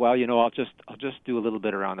 okay, well, I'll just do a little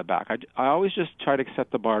bit around the back. I always just try to set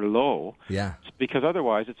the bar low. Yeah. Because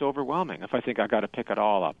otherwise it's overwhelming if I think I got to pick it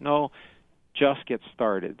all up. No, just get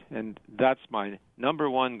started. And that's my number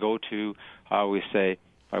one go-to. I always say,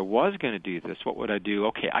 if I was going to do this, what would I do?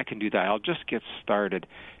 Okay, I can do that. I'll just get started.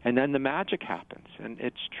 And then the magic happens. And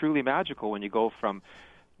it's truly magical when you go from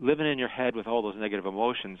living in your head with all those negative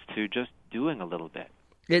emotions to just doing a little bit.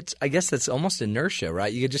 I guess that's almost inertia,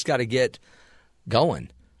 right? You just got to get going.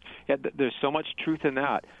 Yeah, there's so much truth in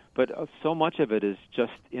that, but so much of it is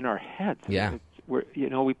just in our heads. Yeah.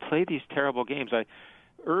 We play these terrible games.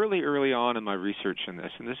 Early on in my research in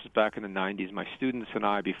this, and this is back in the 90s, my students and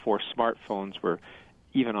I, before smartphones were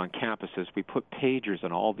even on campuses, we put pagers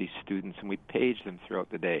on all these students, and we paged them throughout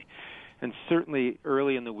the day. And certainly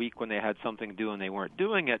early in the week when they had something to do and they weren't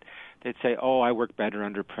doing it, they'd say, oh, I work better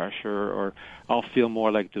under pressure, or I'll feel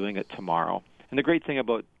more like doing it tomorrow. And the great thing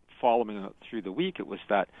about following it through the week, it was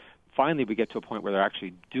that finally we get to a point where they're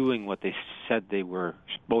actually doing what they said they were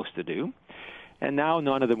supposed to do. And now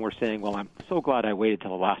none of them were saying, well, I'm so glad I waited till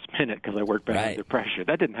the last minute because I worked better under pressure.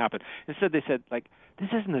 That didn't happen. Instead, they said, this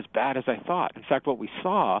isn't as bad as I thought. In fact, what we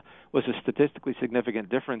saw was a statistically significant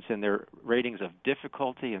difference in their ratings of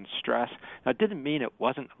difficulty and stress. Now, it didn't mean it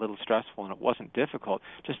wasn't a little stressful and it wasn't difficult,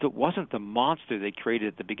 just it wasn't the monster they created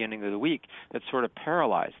at the beginning of the week that sort of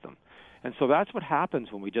paralyzed them. And so that's what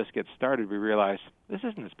happens when we just get started. We realize this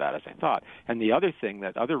isn't as bad as I thought. And the other thing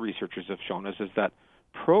that other researchers have shown us is that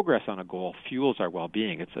progress on a goal fuels our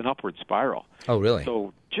well-being. It's an upward spiral. Oh, really?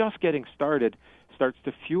 So just getting started starts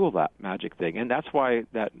to fuel that magic thing. And that's why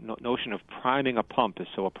that notion of priming a pump is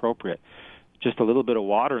so appropriate. Just a little bit of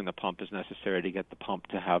water in the pump is necessary to get the pump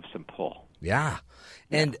to have some pull. Yeah.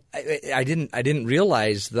 And I didn't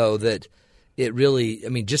realize, though, that it really,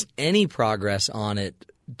 just any progress on it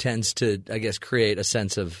tends to, I guess, create a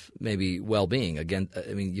sense of maybe well-being. Again,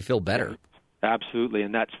 you feel better. Absolutely.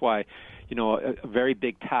 And that's why, a very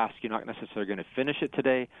big task, you're not necessarily going to finish it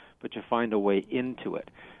today, but you find a way into it.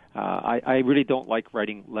 I really don't like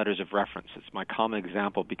writing letters of reference. It's my common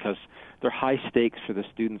example because they're high stakes for the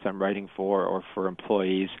students I'm writing for or for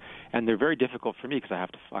employees, and they're very difficult for me because I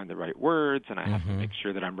have to find the right words and I have to make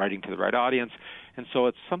sure that I'm writing to the right audience. And so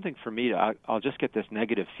it's something for me I'll just get this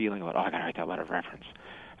negative feeling about, I got to write that letter of reference.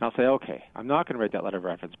 And I'll say, okay, I'm not going to write that letter of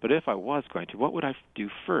reference, but if I was going to, what would I do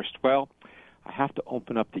first? Well, I have to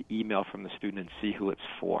open up the email from the student and see who it's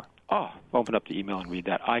for. Oh, open up the email and read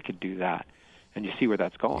that. I could do that. And you see where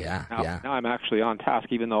that's going. Now I'm actually on task,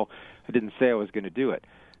 even though I didn't say I was going to do it.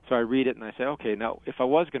 So I read it and I say, okay, now if I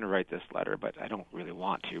was going to write this letter, but I don't really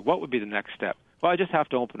want to, what would be the next step? Well, I just have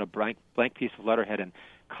to open a blank piece of letterhead and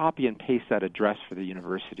copy and paste that address for the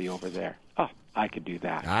university over there. Oh, I could do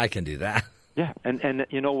that. I can do that. Yeah, and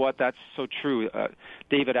you know what? That's so true.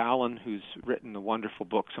 David Allen, who's written the wonderful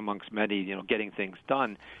books amongst many, Getting Things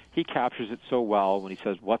Done, he captures it so well when he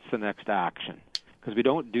says, what's the next action? Because we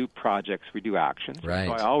don't do projects, we do actions. Right.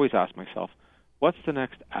 So I always ask myself, what's the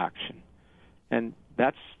next action? And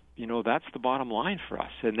that's the bottom line for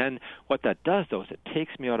us. And then what that does, though, is it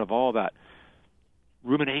takes me out of all that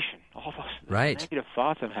rumination, all those negative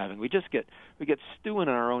thoughts I'm having. We get stewing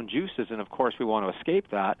in our own juices, and of course we want to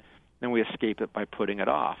escape that. Then we escape it by putting it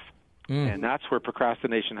off. And that's where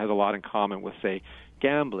procrastination has a lot in common with, say,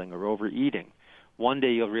 gambling or overeating. One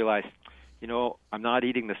day you'll realize, I'm not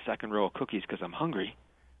eating the second row of cookies because I'm hungry.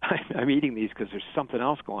 I'm eating these because there's something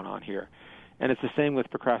else going on here. And it's the same with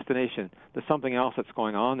procrastination. There's something else that's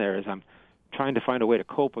going on there is I'm trying to find a way to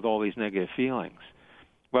cope with all these negative feelings.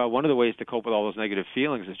 Well, one of the ways to cope with all those negative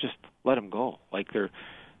feelings is just let them go. Like they're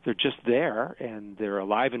just there, and they're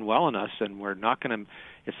alive and well in us, and we're not going to.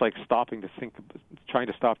 It's like trying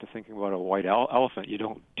to stop to thinking about a white elephant. You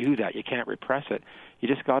don't do that. You can't repress it. You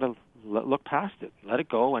just got to look past it, let it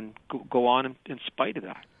go, and go on in spite of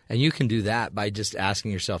that. And you can do that by just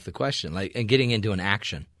asking yourself the question, and getting into an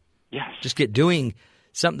action. Yes. Just doing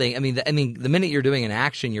something. The minute you're doing an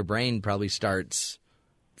action, your brain probably starts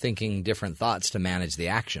thinking different thoughts to manage the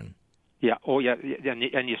action. Yeah. Oh, yeah.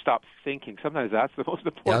 And you stop thinking. Sometimes that's the most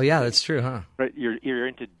important. Oh, yeah, that's true, huh? Right. You're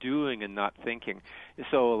into doing and not thinking.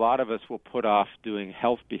 So a lot of us will put off doing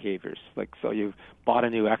health behaviors. Like, so you've bought a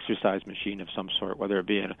new exercise machine of some sort, whether it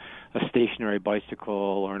be a stationary bicycle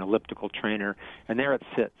or an elliptical trainer, and there it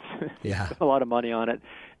sits. Yeah. Spent a lot of money on it,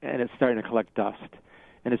 and it's starting to collect dust.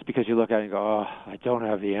 And it's because you look at it and go, oh, I don't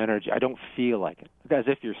have the energy. I don't feel like it. As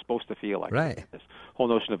if you're supposed to feel like right. it. This whole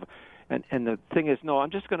notion of, and the thing is, no,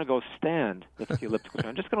 I'm just going to go stand with the elliptical trainer.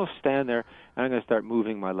 I'm just going to stand there, and I'm going to start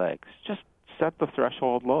moving my legs. Just set the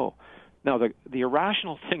threshold low. Now, the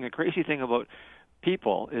irrational thing, the crazy thing about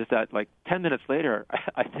people is that, like, 10 minutes later,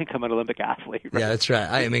 I think I'm an Olympic athlete. Right? Yeah, that's right.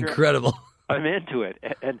 I am incredible. I'm into it.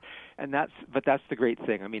 And that's the great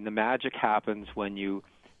thing. I mean, the magic happens when you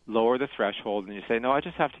lower the threshold and you say, no, I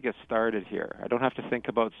just have to get started here. I don't have to think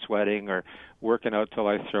about sweating or working out till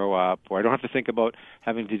I throw up, or I don't have to think about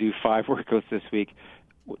having to do 5 workouts this week.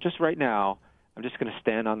 Just right now, I'm just going to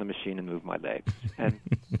stand on the machine and move my legs. And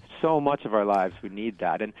so much of our lives, we need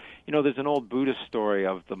that. And, you know, there's an old Buddhist story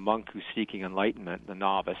of the monk who's seeking enlightenment, the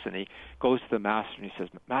novice, and he goes to the master and he says,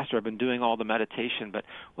 Master, I've been doing all the meditation, but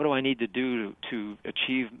what do I need to do to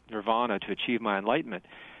achieve nirvana, to achieve my enlightenment?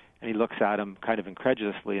 And he looks at him kind of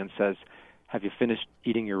incredulously and says, have you finished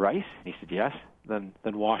eating your rice? And he said, yes. Then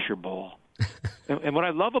wash your bowl. and what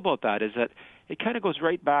I love about that is that it kind of goes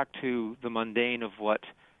right back to the mundane of what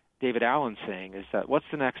David Allen's saying, is that what's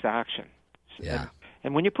the next action? Yeah.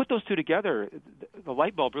 And when you put those two together, the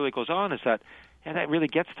light bulb really goes on, is that, and that really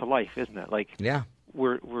gets to life, isn't it? Like, yeah.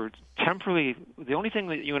 We're temporarily, the only thing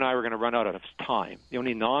that you and I are going to run out of is time. The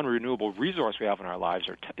only non-renewable resource we have in our lives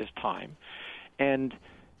is time. And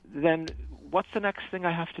then what's the next thing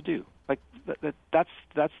I have to do? Like, that's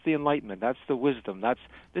the enlightenment. That's the wisdom.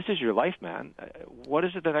 This is your life, man. What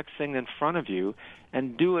is it, the next thing in front of you?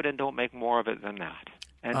 And do it, and don't make more of it than that.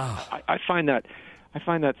 And I find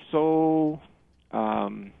that so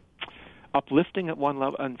uplifting at one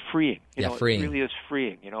level and freeing. You know, freeing. It really is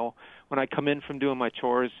freeing. You know, when I come in from doing my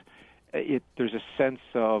chores, there's a sense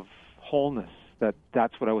of wholeness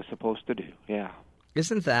that's what I was supposed to do. Yeah.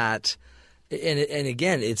 Isn't that? And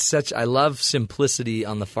again, it's such – I love simplicity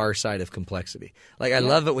on the far side of complexity. Like, I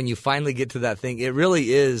love it when you finally get to that thing. It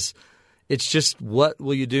really is – it's just, what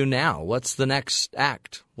will you do now? What's the next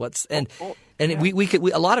act? We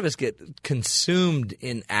a lot of us get consumed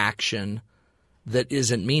in action that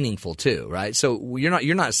isn't meaningful too, right? So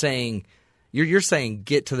you're not saying – you're saying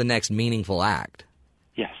get to the next meaningful act.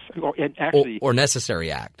 Yes, or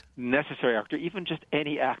necessary act. Necessary act, or even just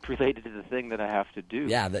any act related to the thing that I have to do.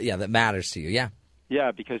 Yeah, that matters to you. Yeah.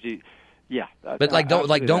 Yeah, because But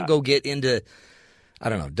don't go get into, I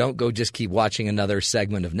don't know. Don't go just keep watching another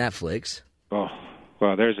segment of Netflix. Oh,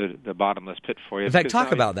 well, there's the bottomless pit for you. In fact,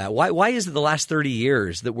 talk about that. Why is it the last 30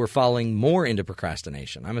 years that we're falling more into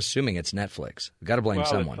procrastination? I'm assuming it's Netflix. We've got to blame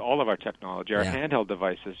someone. It's all of our technology, our handheld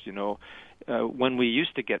devices. You know, when we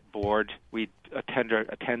used to get bored, we'd attend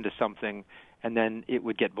to something, and then it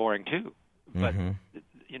would get boring too. But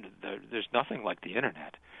you know, there's nothing like the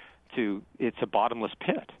internet. It's a bottomless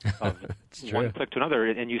pit of one click to another,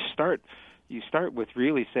 and you start with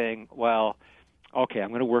really saying, well, okay, I'm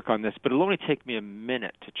going to work on this, but it'll only take me a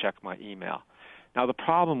minute to check my email. Now, the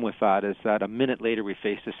problem with that is that a minute later we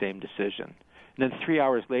face the same decision. And then 3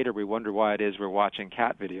 hours later, we wonder why it is we're watching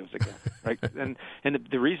cat videos again, right? And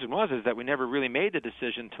the reason is that we never really made the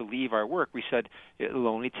decision to leave our work. We said, it'll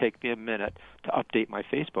only take me a minute to update my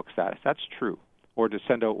Facebook status. That's true. Or to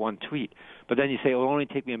send out one tweet. But then you say, it'll only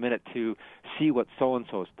take me a minute to see what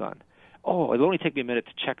so-and-so's done. Oh, it'll only take me a minute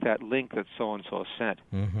to check that link that so-and-so sent.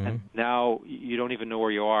 And now you don't even know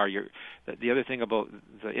where you are. The other thing about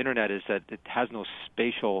the Internet is that it has no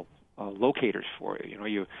spatial locators for you. You know,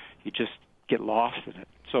 you just get lost in it.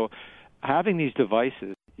 So having these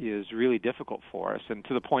devices is really difficult for us, and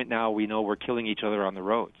to the point now we know we're killing each other on the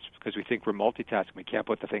roads because we think we're multitasking. We can't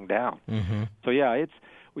put the thing down. So yeah,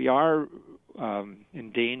 we are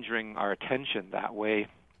endangering our attention that way.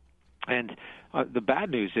 And the bad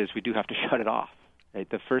news is we do have to shut it off. Right?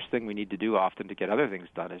 The first thing we need to do often to get other things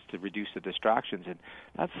done is to reduce the distractions, and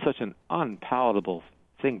that's such an unpalatable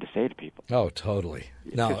thing to say to people. Oh, totally.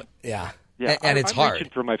 No, yeah. Yeah, and it's hard. I'm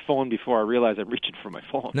reaching for my phone before I realize I'm reaching for my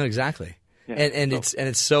phone. No, exactly. Yeah.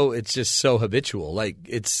 It's just so habitual. Like,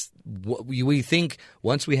 we think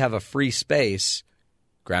once we have a free space,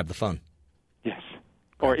 grab the phone. Yes.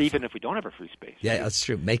 Or even if we don't have a free space. Yeah, that's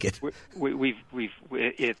true. Make it.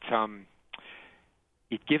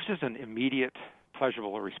 It gives us an immediate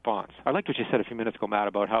pleasurable response. I liked what you said a few minutes ago, Matt,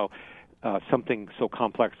 about how something so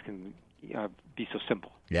complex can be so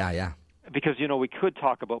simple. Yeah. Because, we could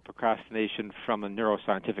talk about procrastination from a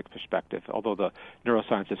neuroscientific perspective. Although the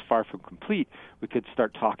neuroscience is far from complete, we could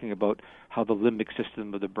start talking about how the limbic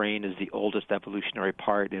system of the brain is the oldest evolutionary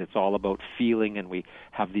part, and it's all about feeling, and we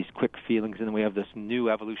have these quick feelings, and then we have this new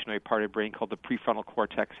evolutionary part of the brain called the prefrontal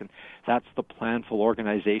cortex, and that's the planful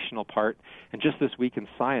organizational part. And just this week in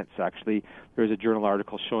Science, actually, there's a journal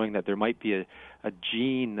article showing that there might be a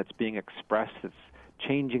gene that's being expressed that's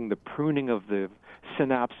changing the pruning of the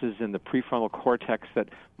synapses in the prefrontal cortex that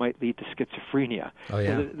might lead to schizophrenia. Oh,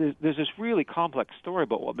 yeah. So there's this really complex story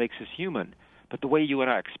about what makes us human, but the way you and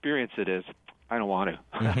I experience it is, I don't want to.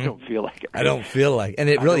 Mm-hmm. I don't feel like it. I don't feel like it. And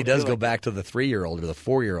it really does go back to the 3-year-old or the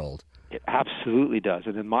 4-year-old. It absolutely does.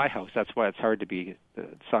 And in my house, that's why it's hard to be the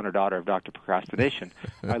son or daughter of Dr. Procrastination.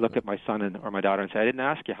 I look at my son or my daughter and say, I didn't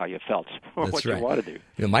ask you how you felt or That's what right. you want to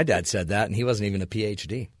do. My dad said that, and he wasn't even a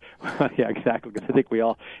Ph.D. Yeah, exactly. Because I think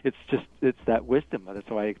it's that wisdom. That's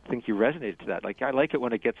why I think you resonated to that. Like, I like it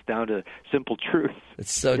when it gets down to simple truth.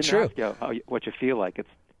 It's so true. true. What you feel like. It's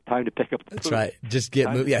time to pick up the That's food. right. Just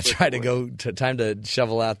get moving. Yeah, try to go. Time to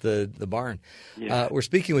shovel out the barn. Yeah. We're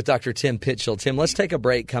speaking with Dr. Tim Pychyl. Tim, let's take a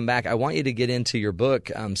break. Come back. I want you to get into your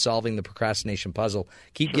book, Solving the Procrastination Puzzle.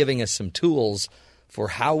 Keep giving us some tools for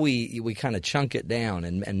how we kind of chunk it down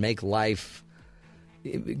and make life,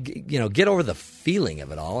 get over the feeling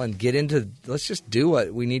of it all and get into, let's just do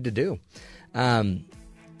what we need to do.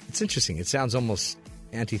 It's interesting. It sounds almost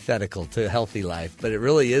antithetical to a healthy life, but it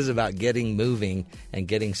really is about getting moving and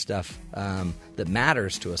getting stuff that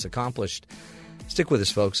matters to us accomplished. Stick with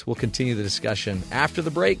us, folks. We'll continue the discussion after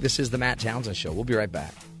the break. This is the Matt Townsend Show. We'll be right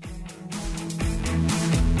back.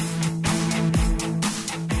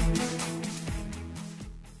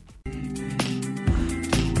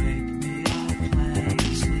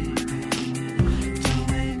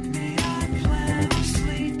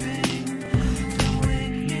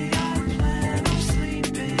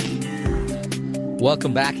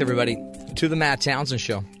 Welcome back, everybody, to the Matt Townsend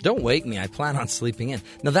Show. Don't wake me. I plan on sleeping in.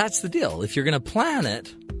 Now, that's the deal. If you're going to plan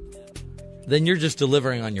it, then you're just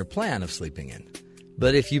delivering on your plan of sleeping in.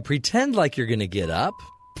 But if you pretend like you're going to get up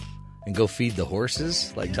and go feed the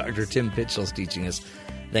horses, like Dr. Tim Pychyl's teaching us,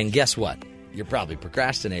 then guess what? You're probably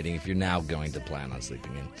procrastinating if you're now going to plan on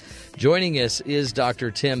sleeping in. Joining us is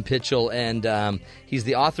Dr. Tim Pychyl, and he's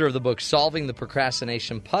the author of the book Solving the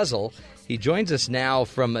Procrastination Puzzle. He joins us now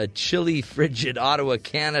from a chilly, frigid Ottawa,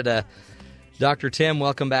 Canada. Dr. Tim,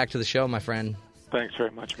 welcome back to the show, my friend. Thanks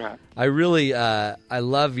very much, Matt. I really, I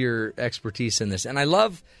love your expertise in this. And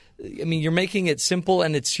you're making it simple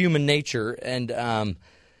and it's human nature. And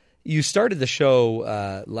you started the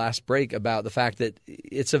show last break about the fact that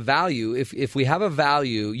it's a value. If we have a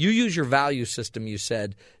value, you use your value system, you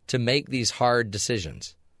said, to make these hard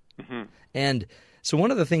decisions. Mm-hmm. And so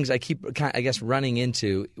one of the things I keep, I guess, running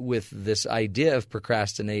into with this idea of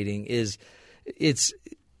procrastinating is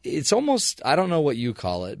it's almost, I don't know what you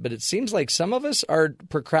call it, but it seems like some of us are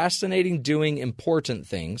procrastinating doing important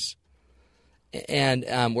things, and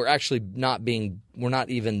we're actually we're not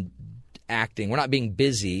even acting, we're not being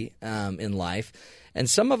busy in life, and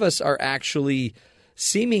some of us are actually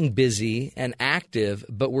seeming busy and active,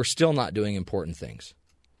 but we're still not doing important things.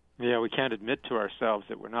 Yeah, we can't admit to ourselves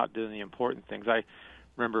that we're not doing the important things. I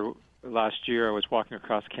remember last year I was walking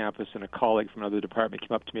across campus and a colleague from another department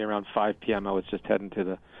came up to me around 5 p.m. I was just heading to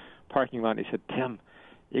the parking lot and he said, Tim,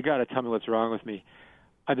 you got to tell me what's wrong with me.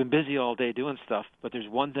 I've been busy all day doing stuff, but there's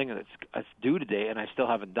one thing that's due today and I still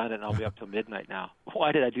haven't done it and I'll be up till midnight now.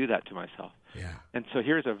 Why did I do that to myself? Yeah. And so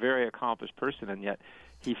here's a very accomplished person, and yet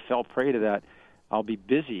he fell prey to that. I'll be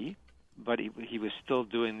busy, but he was still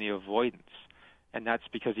doing the avoidance. And that's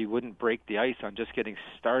because he wouldn't break the ice on just getting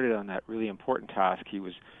started on that really important task. He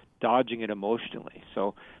was dodging it emotionally.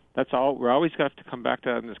 So that's all. We're always going to have to come back to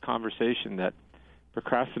that in this conversation, that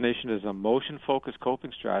procrastination is a emotion-focused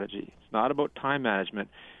coping strategy. It's not about time management.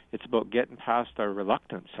 It's about getting past our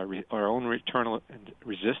reluctance, our own internal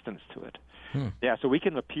resistance to it. Yeah, so we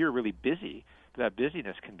can appear really busy, but that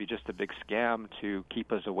busyness can be just a big scam to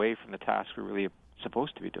keep us away from the task we're really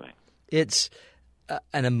supposed to be doing. It's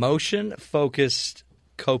an emotion-focused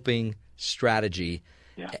coping strategy.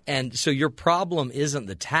 Yeah. And so your problem isn't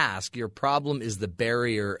the task. Your problem is the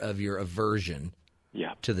barrier of your aversion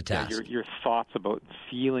to the task. Yeah, your thoughts about,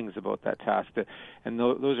 feelings about that task. And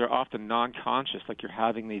those are often non-conscious, like you're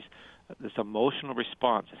having this emotional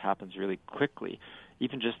response that happens really quickly.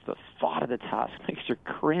 Even just the thought of the task makes you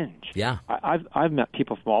cringe. Yeah. I've met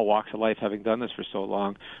people from all walks of life having done this for so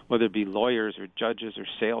long, whether it be lawyers or judges or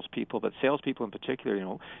salespeople, but salespeople in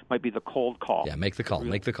particular, might be the cold call. Yeah, make the call.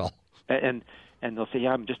 And they'll say, yeah,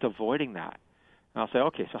 I'm just avoiding that. And I'll say,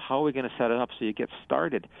 okay, so how are we going to set it up so you get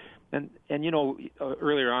started? And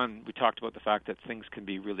earlier on we talked about the fact that things can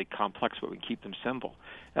be really complex, but we can keep them simple.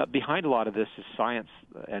 Behind a lot of this is science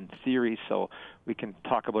and theory, so we can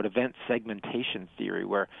talk about event segmentation theory,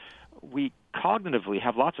 where we cognitively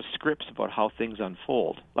have lots of scripts about how things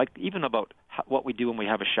unfold, like even about what we do when we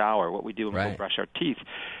have a shower, what we do when we brush our teeth.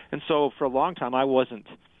 And so for a long time I wasn't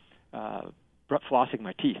flossing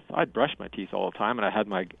my teeth. I'd brush my teeth all the time, and I had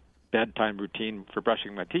my bedtime routine for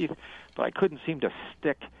brushing my teeth, but I couldn't seem to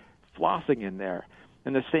stick flossing in there.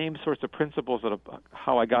 And the same sorts of principles of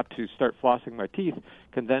how I got to start flossing my teeth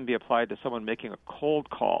can then be applied to someone making a cold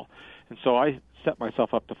call. And so I set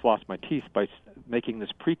myself up to floss my teeth by making this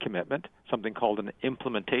pre-commitment, something called an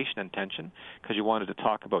implementation intention, because you wanted to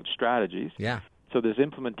talk about strategies. Yeah. So this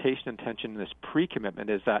implementation intention, this pre-commitment,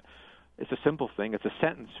 is that it's a simple thing. It's a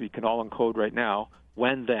sentence we can all encode right now,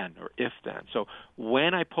 when then or if then. So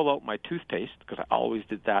when I pull out my toothpaste, because I always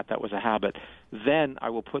did that, that was a habit, then I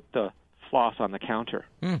will put the floss on the counter.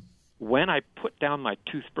 When I put down my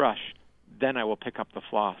toothbrush, then I will pick up the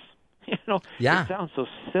floss. It sounds so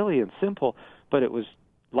silly and simple, but it was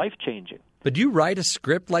life-changing. But do you write a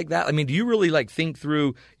script like that? I mean, do you really think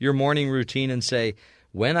through your morning routine and say,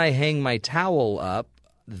 when I hang my towel up,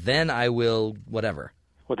 then I will whatever?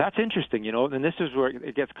 Well, that's interesting, and this is where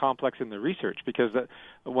it gets complex in the research, because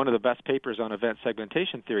one of the best papers on event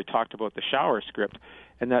segmentation theory talked about the shower script,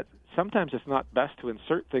 and that sometimes it's not best to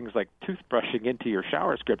insert things like toothbrushing into your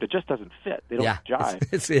shower script. It just doesn't fit. They don't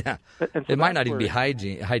jive. It might not even be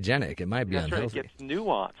hygienic. It might be unhealthy. Right. It gets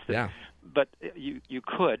nuanced. Yeah. But you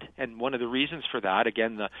could, and one of the reasons for that,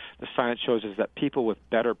 again, the science shows, is that people with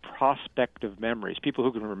better prospective memories, people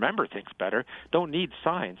who can remember things better, don't need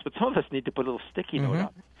signs. But some of us need to put a little sticky note on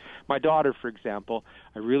it. My daughter, for example,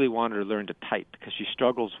 I really wanted her to learn to type because she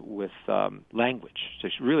struggles with language. So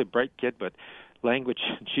she's a really bright kid, but language,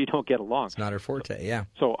 she don't get along. It's not her forte, yeah.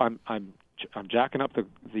 So I'm jacking up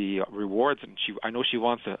the rewards, and I know she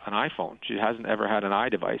wants an iPhone. She hasn't ever had an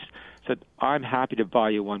iDevice. Said, I'm happy to buy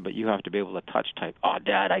you one, but you have to be able to touch type. Oh,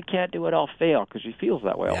 Dad, I can't do it. I'll fail, because she feels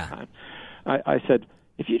that way all the time. I said,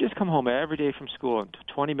 if you just come home every day from school and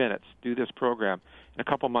 20 minutes, do this program, in a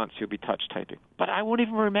couple months you'll be touch typing. But I won't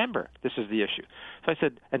even remember. This is the issue. So I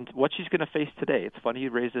said, and what she's going to face today, it's funny you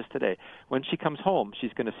raised this today, when she comes home,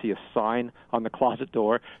 she's going to see a sign on the closet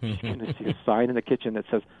door. She's going to see a sign in the kitchen that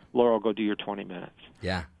says, Laurel, go do your 20 minutes.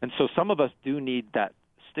 Yeah. And so some of us do need that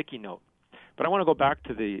sticky note. But I want to go back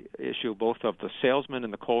to the issue both of the salesman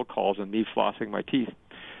and the cold calls and me flossing my teeth.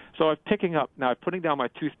 So I'm putting down my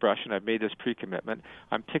toothbrush, and I've made this pre-commitment.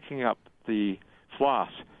 I'm picking up the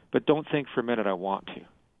floss, but don't think for a minute I want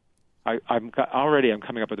to. I'm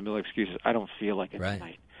coming up with a million excuses. I don't feel like it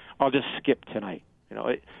tonight. I'll just skip tonight.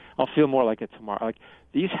 I'll feel more like it tomorrow. Like,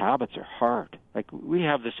 these habits are hard. Like, we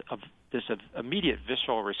have this immediate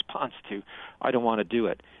visceral response to, I don't want to do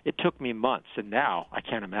it. It took me months, and now I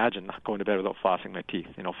can't imagine not going to bed without flossing my teeth.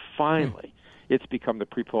 Finally, it's become the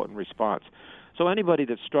prepotent response. So anybody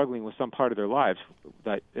that's struggling with some part of their lives,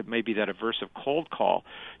 that it may be that aversive cold call,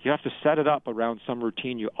 you have to set it up around some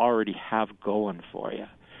routine you already have going for you,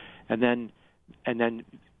 and then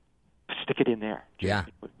stick it in there.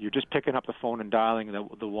 You're just picking up the phone and dialing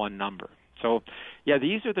the one number. So,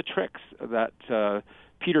 these are the tricks that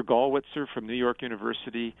Peter Gollwitzer from New York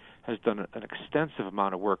University has done an extensive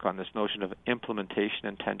amount of work on this notion of implementation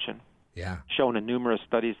intention. Yeah. Shown in numerous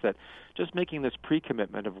studies that just making this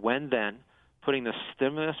pre-commitment of when then, putting the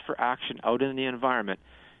stimulus for action out in the environment,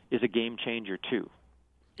 is a game changer too.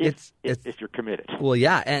 If you're committed. Well,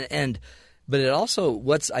 yeah, but it also,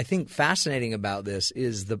 what's I think fascinating about this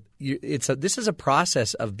is this is a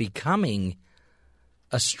process of becoming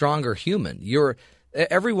a stronger human.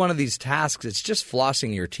 Every one of these tasks, it's just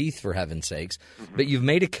flossing your teeth, for heaven's sakes, but you've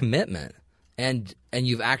made a commitment. And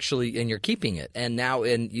you've actually, and you're keeping it, and now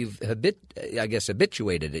you've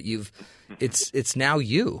habituated it. It's now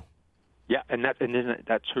you. Yeah, and isn't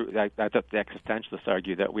that true? That's the existentialists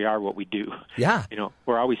argue that we are what we do. Yeah,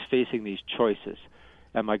 we're always facing these choices.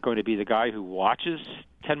 Am I going to be the guy who watches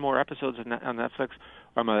 10 more episodes on Netflix,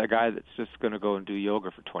 or am I the guy that's just going to go and do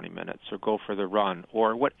yoga for 20 minutes, or go for the run,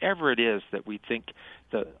 or whatever it is that we think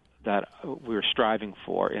that we're striving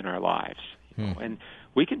for in our lives? And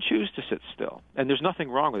we can choose to sit still, and there's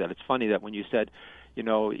nothing wrong with that. It's funny that when you said,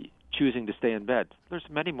 choosing to stay in bed, there's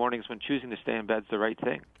many mornings when choosing to stay in bed is the right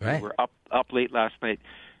thing. Right. We're up late last night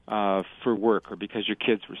for work or because your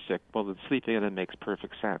kids were sick. Well, then sleeping in makes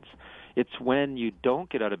perfect sense. It's when you don't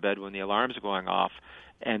get out of bed when the alarms are going off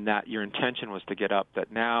and that your intention was to get up,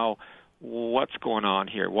 that now what's going on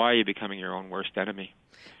here? Why are you becoming your own worst enemy?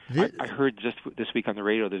 I heard just this week on the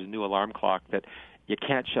radio there's a new alarm clock that you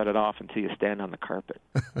can't shut it off until you stand on the carpet.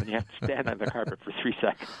 And you have to stand on the carpet for 3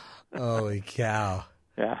 seconds. Holy cow.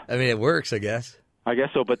 Yeah. I mean, it works, I guess. I guess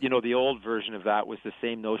so, but the old version of that was the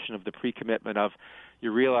same notion of the pre-commitment of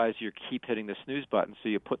you realize you keep hitting the snooze button, so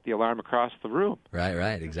you put the alarm across the room.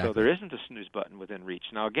 Right, exactly. So there isn't a snooze button within reach.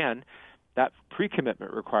 Now, again, that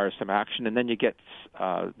pre-commitment requires some action, and then you get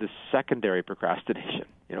the secondary procrastination.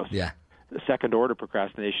 Yeah. The second-order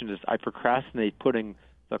procrastination is I procrastinate putting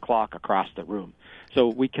the clock across the room. So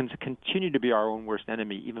we can continue to be our own worst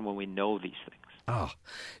enemy even when we know these things. Oh.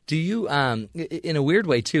 Do you, in a weird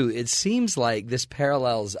way, too, it seems like this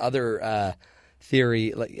parallels other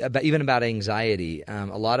theory, even about anxiety.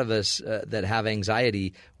 A lot of us that have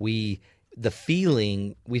anxiety, we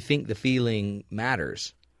think the feeling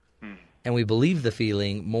matters. And we believe the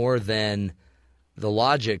feeling more than the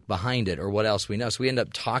logic behind it or what else we know. So we end up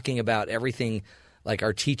talking about everything like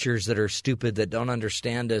our teachers that are stupid, that don't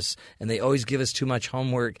understand us, and they always give us too much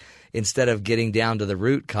homework instead of getting down to the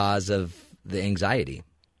root cause of the anxiety.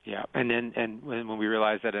 Yeah, and when we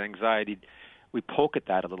realize that anxiety, we poke at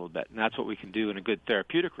that a little bit, and that's what we can do in a good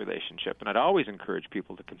therapeutic relationship. And I'd always encourage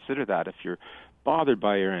people to consider that if you're bothered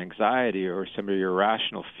by your anxiety or some of your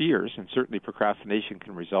irrational fears, and certainly procrastination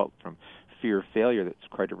can result from fear of failure that's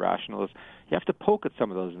quite irrational, is you have to poke at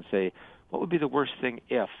some of those and say, what would be the worst thing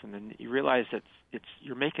if? And then you realize that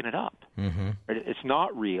you're making it up. Mm-hmm. Right? It's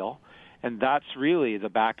not real. And that's really the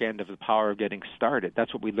back end of the power of getting started.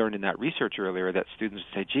 That's what we learned in that research earlier, that students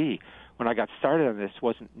would say, gee, when I got started on this, it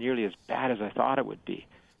wasn't nearly as bad as I thought it would be.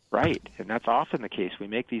 Right. And that's often the case. We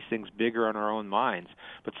make these things bigger in our own minds.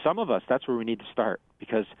 But some of us, that's where we need to start,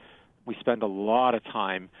 because we spend a lot of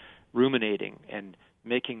time ruminating and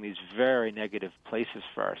making these very negative places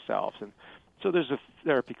for ourselves. And so there's a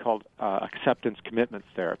therapy called acceptance commitment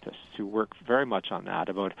therapists who work very much on that,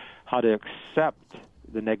 about how to accept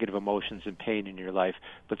the negative emotions and pain in your life,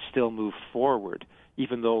 but still move forward,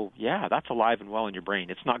 even though, that's alive and well in your brain.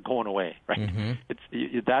 It's not going away, right?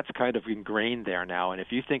 Mm-hmm. That's kind of ingrained there now, and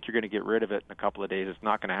if you think you're going to get rid of it in a couple of days, it's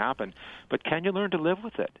not going to happen. But can you learn to live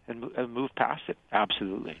with it and move past it?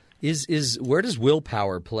 Absolutely. Where does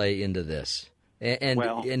willpower play into this?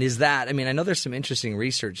 And is that, I mean, I know there's some interesting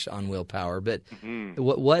research on willpower, but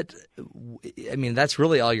that's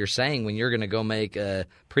really all you're saying when you're going to go make a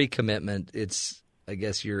pre-commitment. It's, I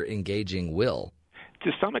guess, you're engaging will.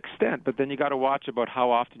 To some extent, but then you got to watch about how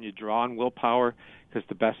often you draw on willpower, because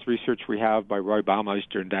the best research we have by Roy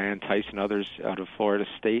Baumeister and Diane Tice and others out of Florida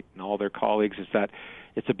State and all their colleagues is that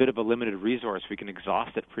it's a bit of a limited resource. We can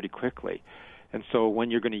exhaust it pretty quickly. And so when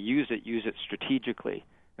you're going to use it strategically.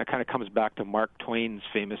 That kind of comes back to Mark Twain's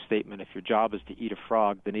famous statement, if your job is to eat a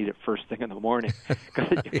frog, then eat it first thing in the morning, because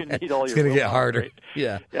you can eat all your willpower. It's going to get harder. Right?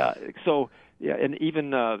 Yeah. So, and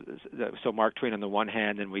even so Mark Twain on the one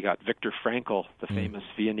hand, and we got Viktor Frankl, the famous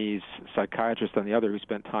Viennese psychiatrist, on the other, who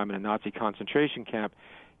spent time in a Nazi concentration camp.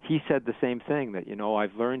 He said the same thing, that,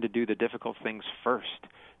 I've learned to do the difficult things first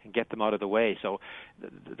and get them out of the way. So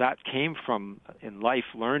that came from, in life,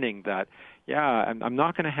 learning that, I'm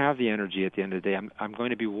not going to have the energy at the end of the day. I'm going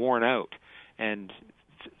to be worn out. And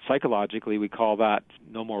psychologically, we call that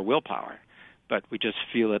no more willpower, but we just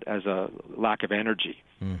feel it as a lack of energy.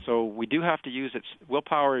 So we do have to use it.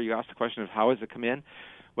 Willpower, you asked the question of how does it come in?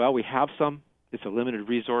 Well, we have some. It's a limited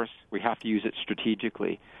resource. We have to use it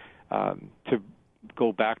strategically. To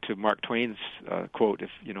go back to Mark Twain's quote, if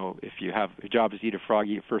your job is to eat a frog,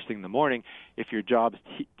 eat it first thing in the morning. If your job is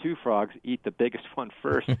to eat 2 frogs, eat the biggest one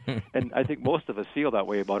first. And I think most of us feel that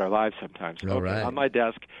way about our lives sometimes. Right. On my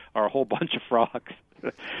desk are a whole bunch of frogs.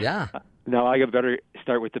 Yeah. Now I better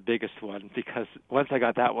start with the biggest one, because once I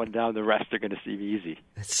got that one down, the rest are going to seem easy.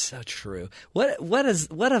 That's so true. What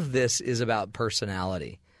of this is about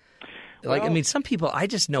personality? Some people, I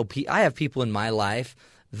just know, I have people in my life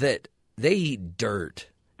that they eat dirt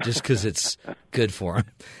just because it's good for them.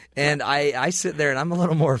 And I sit there and I'm a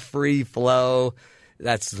little more free flow.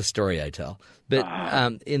 That's the story I tell.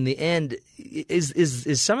 But in the end,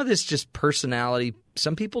 is some of this just personality?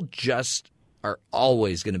 Some people just are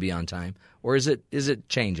always going to be on time, or is it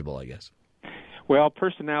changeable, I guess? Well,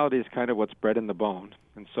 personality is kind of what's bred in the bone,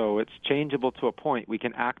 and so it's changeable to a point. We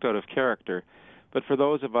can act out of character. But for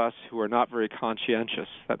those of us who are not very conscientious,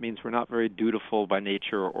 that means we're not very dutiful by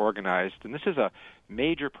nature or organized. And this is a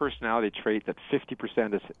major personality trait that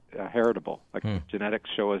 50% is heritable. Genetics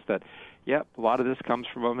show us that, a lot of this comes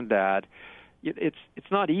from mom and dad.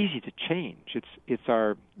 It's not easy to change. It's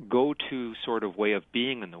our go-to sort of way of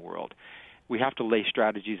being in the world. We have to lay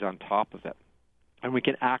strategies on top of it. And we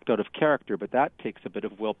can act out of character, but that takes a bit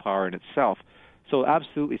of willpower in itself. So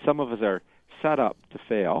absolutely, some of us are set up to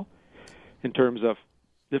fail in terms of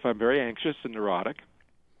if I'm very anxious and neurotic,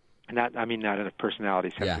 and that, I mean not in a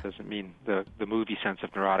personality sense, it doesn't mean the movie sense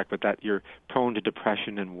of neurotic, but that you're prone to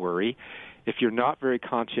depression and worry. If you're not very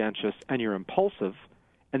conscientious and you're impulsive,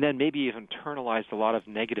 and then maybe you've internalized a lot of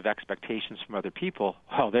negative expectations from other people,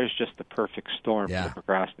 well, there's just the perfect storm for the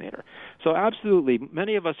procrastinator. So absolutely,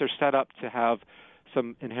 many of us are set up to have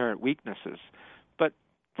some inherent weaknesses, but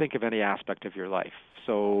think of any aspect of your life.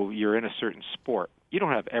 So you're in a certain sport. You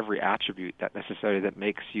don't have every attribute that necessarily that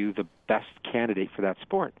makes you the best candidate for that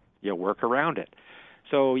sport. You work around it.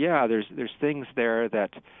 So yeah, there's things there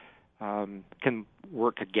that can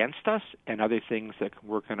work against us and other things that can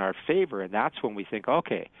work in our favor, and that's when we think,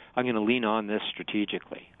 okay, I'm going to lean on this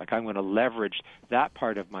strategically. Like I'm going to leverage that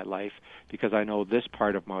part of my life because I know this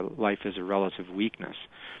part of my life is a relative weakness.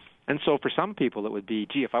 And so for some people it would be,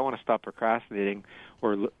 gee, if I want to stop procrastinating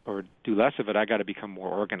or do less of it, I got to become more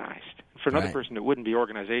organized. For another person, it wouldn't be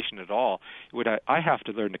organization at all. It would I have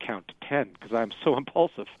to learn to count to 10 because I'm so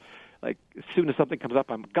impulsive. Like as soon as something comes up,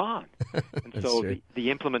 I'm gone. And so the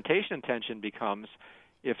implementation intention becomes,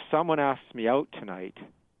 if someone asks me out tonight,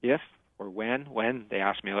 if or when they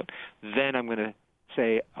ask me out, then I'm going to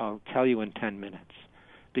say, I'll tell you in 10 minutes.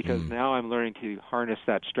 Because now I'm learning to harness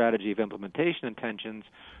that strategy of implementation intentions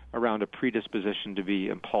around a predisposition to be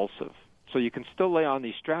impulsive. So you can still lay on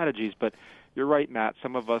these strategies, but you're right, Matt,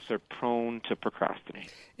 some of us are prone to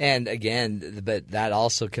procrastinate. And again, but that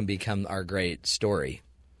also can become our great story.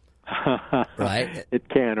 Right? It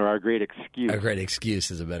can, or our great excuse. Our great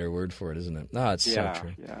excuse is a better word for it, isn't it? No, it's so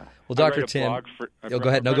true. Yeah. Well, Dr. Tim, go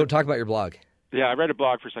ahead. No, go talk about your blog. Yeah, I read a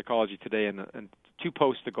blog for Psychology Today, and 2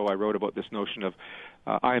 posts ago I wrote about this notion of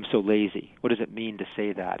I am so lazy. What does it mean to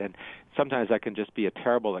say that? And sometimes that can just be a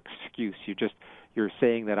terrible excuse. You're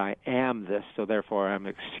saying that I am this, so therefore I'm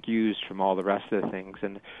excused from all the rest of the things.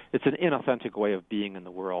 And it's an inauthentic way of being in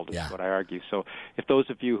the world, is what I argue. So if those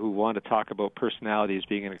of you who want to talk about personality as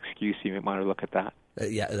being an excuse, you might want to look at that.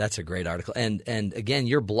 Yeah, that's a great article. And again,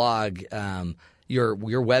 your blog, your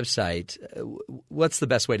website, what's the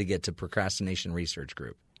best way to get to Procrastination Research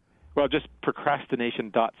Group? Well, just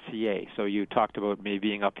procrastination.ca. So you talked about me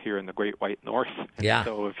being up here in the Great White North. Yeah.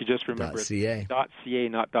 So if you just remember .ca. it's .ca,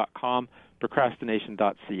 not .com,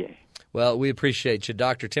 procrastination.ca. Well, we appreciate you,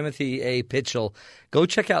 Dr. Timothy A. Pychyl. Go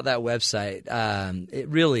check out that website. It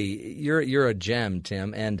really, you're a gem,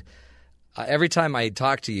 Tim. And every time I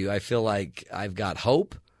talk to you, I feel like I've got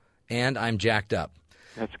hope and I'm jacked up.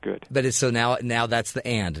 That's good. But it's so now that's the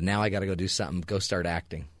and. Now I got to go do something. Go start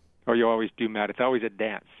acting. Oh, you always do, Matt. It's always a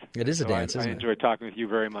dance. It is a dance, isn't it? I enjoy talking with you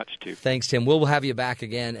very much, too. Thanks, Tim. We'll have you back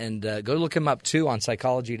again, and go look him up, too, on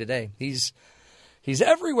Psychology Today. He's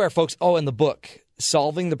everywhere, folks. Oh, and the book,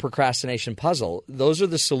 Solving the Procrastination Puzzle. Those are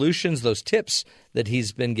the solutions, those tips that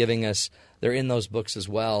he's been giving us. They're in those books as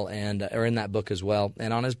well, and are in that book as well.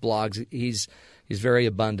 And on his blogs, he's very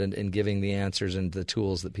abundant in giving the answers and the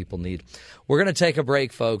tools that people need. We're going to take a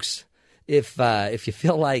break, folks. If you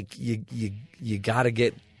feel like you got to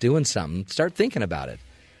get doing something, start thinking about it.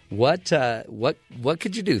 What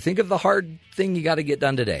could you do? Think of the hard thing you got to get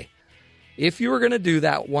done today. If you were going to do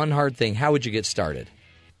that one hard thing, how would you get started?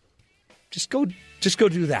 Just go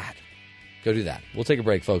do that. Go do that. We'll take a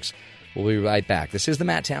break, folks. We'll be right back. This is the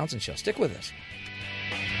Matt Townsend Show. Stick with us.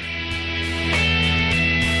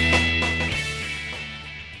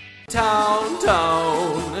 Town.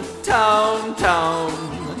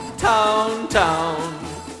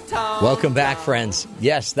 Welcome back, friends.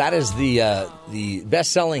 Yes, that is the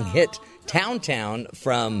best-selling hit Town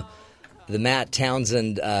from the Matt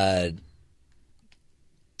Townsend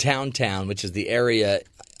Town, which is the area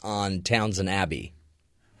on Townsend Abbey.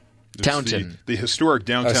 Taunton. The historic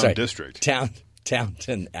downtown district.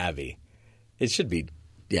 Taunton Abbey. It should be,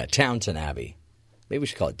 Taunton Abbey. Maybe we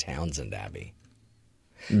should call it Townsend Abbey.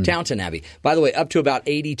 Taunton Abbey. By the way, up to about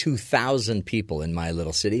 82,000 people in my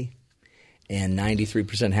little city. And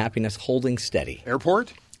 93% happiness, holding steady.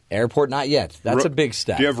 Airport? Airport, not yet. That's a big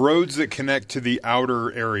step. Do you have roads that connect to the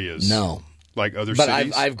outer areas? No. Like other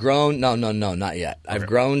cities? But I've grown. No, not yet. Okay. I've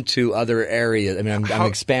grown to other areas. I mean, I'm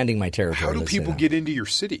expanding my territory. How do people get into your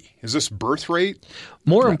city? Is this birth rate?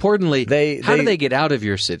 More importantly, how do they get out of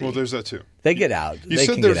your city? Well, there's that too. They get out. You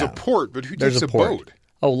said there's a port, but who takes a boat?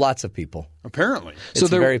 Oh, lots of people. Apparently. It's a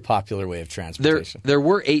very popular way of transportation. There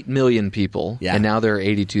were 8 million people, and now there are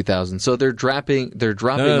 82,000. So they're dropping like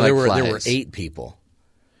flies. There were 8 people,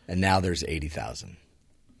 and now there's 80,000.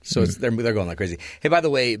 So they're going like crazy. Hey, by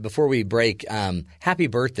the way, before we break, happy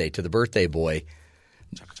birthday to the birthday boy.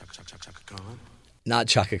 Chaka Khan. Not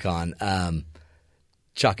Chaka Khan.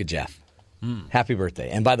 Chaka Jeff. Happy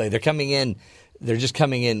birthday. And by the way, they're coming in they're just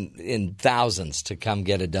coming in thousands to come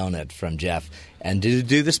get a donut from Jeff and do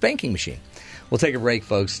the spanking machine. We'll take a break,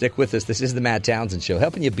 folks. Stick with us. This is the Matt Townsend Show,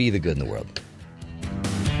 helping you be the good in the world.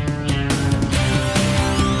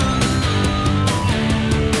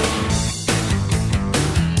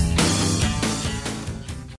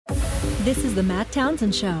 This is the Matt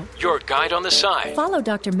Townsend Show. Your guide on the side. Follow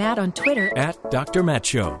Dr. Matt on Twitter At Dr. Matt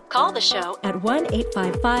Show. Call the show at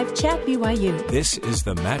 1-855-CHAT-BYU. This is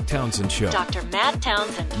the Matt Townsend Show. Dr. Matt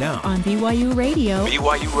Townsend. Now on BYU Radio.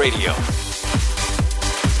 BYU Radio.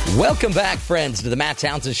 Welcome back, friends, to the Matt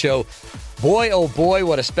Townsend Show. Boy, oh boy,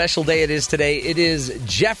 what a special day it is today. It is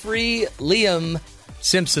Jeffrey Liam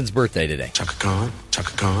Simpson's birthday today. Chaka Khan,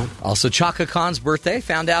 Chaka Khan. Also Chaka Khan's birthday.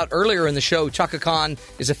 Found out earlier in the show Chaka Khan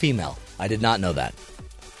is a female. I did not know that.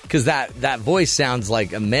 Because that voice sounds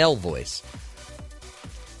like a male voice.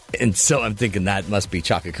 And so I'm thinking that must be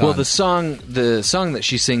Chaka Khan. Well, the song that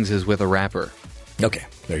she sings is with a rapper. Okay,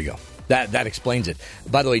 there you go. That explains it.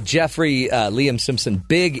 By the way, Jeffrey Liam Simpson,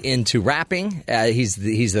 big into rapping. He's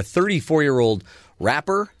the 34-year-old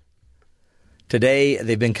rapper. Today,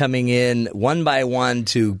 they've been coming in one by one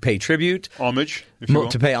to pay tribute. Homage, if you will.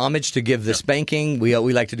 To pay homage, to give the spanking. We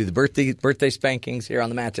like to do the birthday spankings here on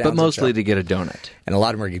the Matt Townsend But mostly Show. to get a donut. And a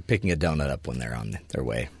lot of them are picking a donut up when they're on their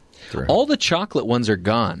way through. All the chocolate ones are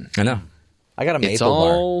gone. I know. I got a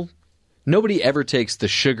maple bar. Nobody ever takes the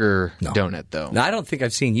sugar donut, though. No, I don't think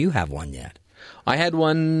I've seen you have one yet. I had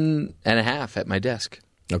 1.5 at my desk.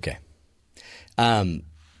 Okay.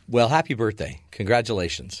 Well, happy birthday.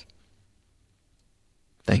 Congratulations.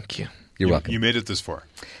 Thank you. You're welcome. You made it this far.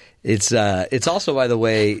 It's also, by the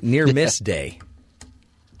way, near miss day.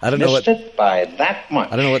 I don't know Missed it by that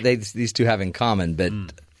much. I don't know what these two have in common, but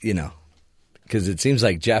because it seems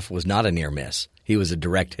like Jeff was not a near miss. He was a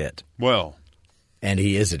direct hit. Well, and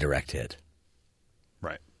he is a direct hit.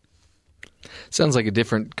 Right. Sounds like a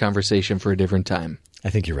different conversation for a different time. I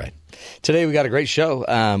think you're right. Today we got a great show.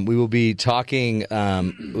 We will be talking,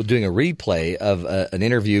 we're doing a replay of an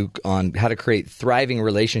interview on how to create thriving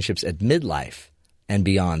relationships at midlife and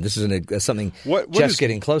beyond. This is something Jeff's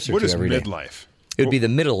getting closer to every day. What is midlife? It would be the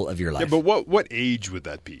middle of your life. Yeah, but what age would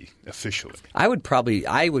that be officially? I would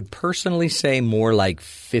personally say more like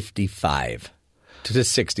 55 to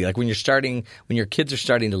 60, like when your kids are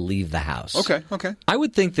starting to leave the house. Okay. I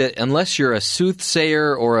would think that unless you're a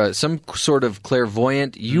soothsayer or some sort of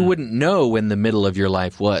clairvoyant, you wouldn't know when the middle of your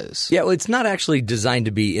life was. Yeah, well, it's not actually designed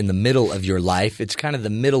to be in the middle of your life. It's kind of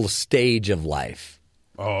the middle stage of life.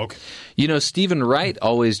 Oh, okay. Stephen Wright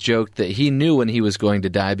always joked that he knew when he was going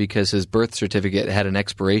to die because his birth certificate had an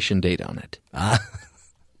expiration date on it.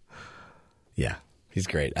 Yeah, he's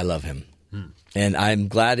great. I love him. And I'm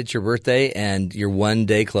glad it's your birthday and you're one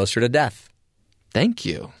day closer to death. Thank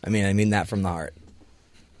you. I mean that from the heart.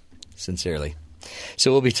 Sincerely.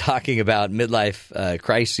 So we'll be talking about midlife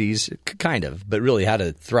crises, kind of, but really how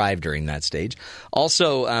to thrive during that stage.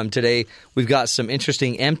 Also, today we've got some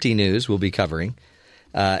interesting empty news we'll be covering.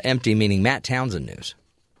 Empty meaning Matt Townsend news.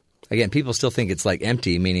 Again, people still think it's like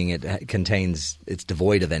empty, meaning it's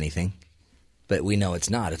devoid of anything. But we know it's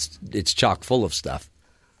not. It's chock full of stuff.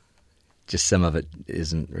 Just some of it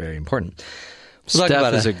isn't very important.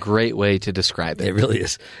 Stuff is a great way to describe it. It really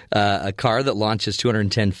is. A car that launches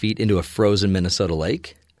 210 feet into a frozen Minnesota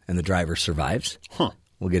lake, and the driver survives. Huh.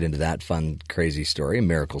 We'll get into that fun, crazy story, a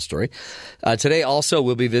miracle story. Today also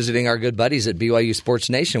we'll be visiting our good buddies at BYU Sports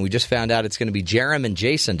Nation. We just found out it's going to be Jerem and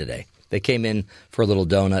Jason today. They came in for a little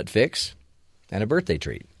donut fix and a birthday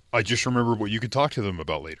treat. I just remembered what you could talk to them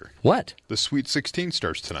about later. What? The Sweet 16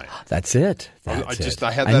 starts tonight. That's it. I had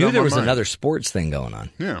that I knew on there my was mind. another sports thing going on.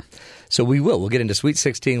 Yeah. So we'll get into Sweet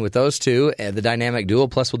 16 with those two, the dynamic duo,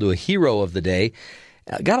 plus we'll do a hero of the day.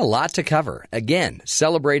 Got a lot to cover. Again,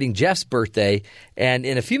 celebrating Jeff's birthday, and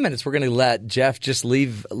in a few minutes we're going to let Jeff just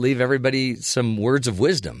leave everybody some words of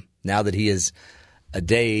wisdom now that he is a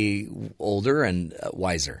day older and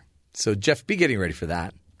wiser. So Jeff, be getting ready for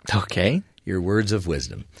that. Okay. Your words of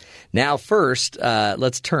wisdom. Now, first,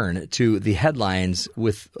 let's turn to the headlines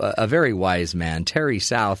with a very wise man, Terry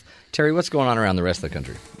South. Terry, what's going on around the rest of the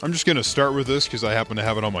country? I'm just going to start with this because I happen to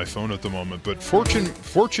have it on my phone at the moment. But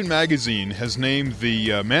Fortune magazine has named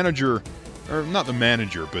the manager, or not the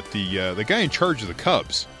manager, but the guy in charge of the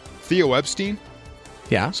Cubs, Theo Epstein.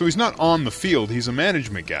 Yeah. So he's not on the field; he's a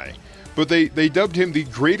management guy. But they dubbed him the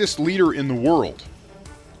greatest leader in the world.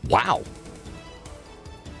 Wow.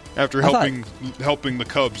 After helping the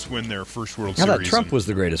Cubs win their first World Series. I thought Trump was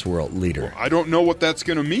the greatest world leader. Well, I don't know what that's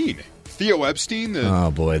going to mean. Theo Epstein?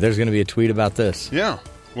 Oh, boy. There's going to be a tweet about this. Yeah.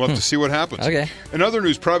 We'll have to see what happens. Okay. In other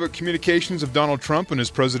news, private communications of Donald Trump and his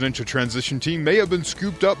presidential transition team may have been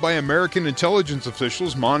scooped up by American intelligence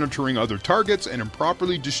officials monitoring other targets and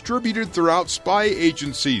improperly distributed throughout spy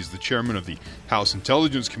agencies, the chairman of the House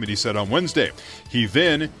Intelligence Committee said on Wednesday. He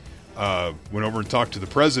then went over and talked to the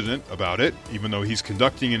president about it, even though he's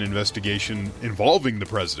conducting an investigation involving the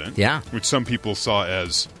president, which some people saw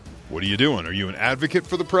as, what are you doing? Are you an advocate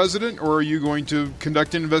for the president, or are you going to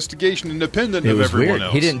conduct an investigation independent of everyone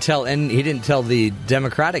else? He didn't tell the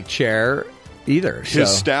Democratic chair either. His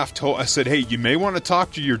staff I said, hey, you may want to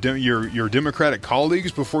talk to your Democratic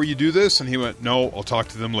colleagues before you do this. And he went, no, I'll talk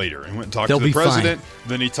to them later. And went and talked to the president. Fine.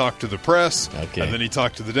 Then he talked to the press. Okay. And then he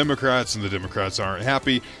talked to the Democrats, and the Democrats aren't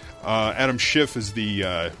happy. Adam Schiff is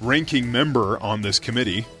the ranking member on this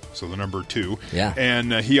committee. So the number 2. Yeah.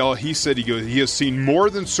 And he said he has seen more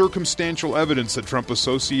than circumstantial evidence that Trump their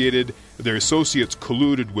associates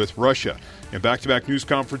colluded with Russia. In back-to-back news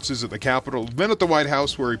conferences at the Capitol, then at the White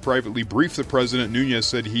House, where he privately briefed the president, Nunes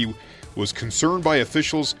said he was concerned by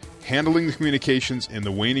officials handling the communications in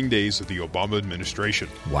the waning days of the Obama administration.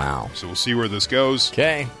 Wow. So we'll see where this goes.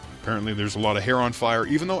 Okay. Apparently there's a lot of hair on fire,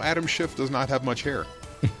 even though Adam Schiff does not have much hair.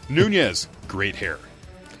 Nunez, great hair.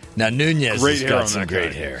 Now, Nunez has got some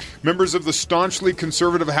great hair. Members of the staunchly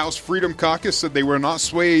conservative House Freedom Caucus said they were not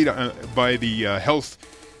swayed by the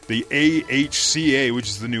AHCA, which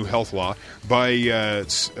is the new health law, by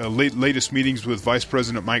latest meetings with Vice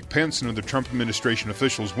President Mike Pence and other Trump administration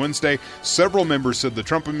officials Wednesday. Several members said the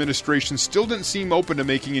Trump administration still didn't seem open to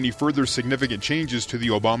making any further significant changes to the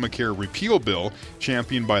Obamacare repeal bill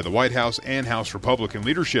championed by the White House and House Republican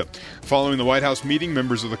leadership. Following the White House meeting,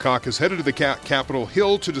 members of the caucus headed to the Capitol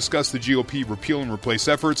Hill to discuss the GOP repeal and replace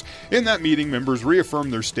efforts. In that meeting, members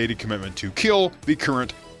reaffirmed their stated commitment to kill the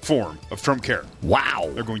current form of Trump care. Wow.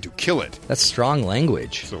 They're going to kill it. That's strong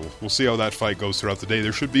language. So we'll see how that fight goes throughout the day.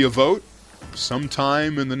 There should be a vote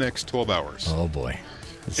sometime in the next 12 hours. Oh, boy.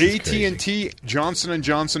 AT&T, Johnson &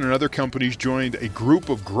 Johnson, and other companies joined a group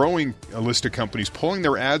of growing list of companies pulling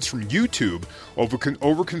their ads from YouTube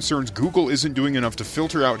over concerns Google isn't doing enough to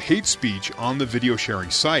filter out hate speech on the video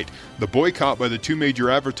sharing site. The boycott by the two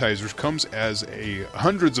major advertisers comes as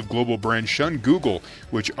hundreds of global brands shun Google,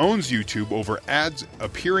 which owns YouTube, over ads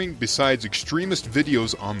appearing besides extremist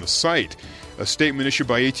videos on the site. A statement issued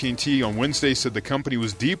by AT&T on Wednesday said the company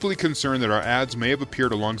was deeply concerned that our ads may have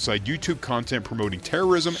appeared alongside YouTube content promoting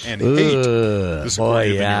terrorism and hate. This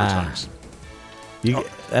according to the New York Times.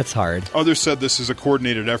 That's hard. Others said this is a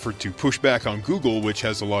coordinated effort to push back on Google, which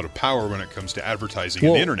has a lot of power when it comes to advertising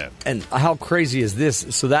on the internet. And how crazy is this?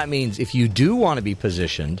 So that means if you do want to be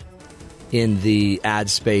positioned in the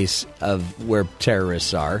ad space of where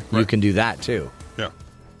terrorists are, you can do that too. Yeah.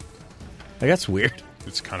 Like, that's weird.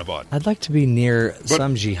 It's kind of odd. I'd like to be near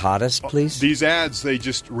some jihadist, please. These ads, they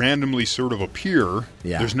just randomly sort of appear.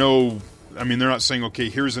 Yeah. There's no... I mean, they're not saying, okay,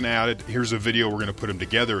 here's an ad, here's a video, we're going to put them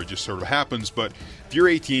together. It just sort of happens. But if you're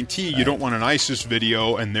AT&T, you don't want an ISIS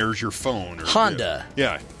video and there's your phone. Or, Honda.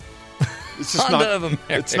 Yeah. It's just Honda of America.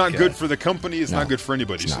 It's not good for the company. It's not good for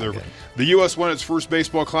anybody. So the U.S. won its first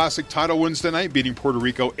baseball classic title Wednesday night, beating Puerto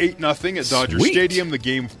Rico 8-0 at Dodger Stadium.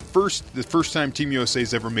 The first time Team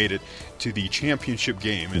USA's ever made it to the championship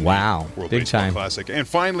game in the World Big Baseball time. Classic. And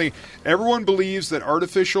finally, everyone believes that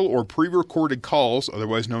artificial or pre-recorded calls,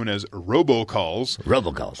 otherwise known as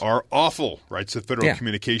robocalls, are awful, writes the Federal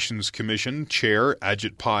Communications Commission Chair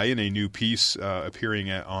Ajit Pai in a new piece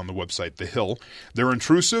appearing on the website The Hill. They're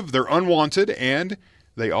intrusive, they're unwanted, and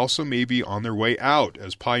they also may be on their way out.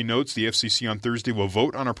 As Pai notes, the FCC on Thursday will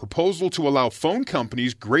vote on a proposal to allow phone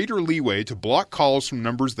companies greater leeway to block calls from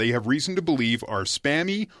numbers they have reason to believe are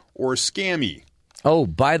spammy or scammy. Oh,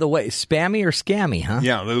 by the way, spammy or scammy, huh?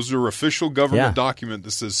 Yeah, those are official government document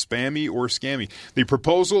that says spammy or scammy. The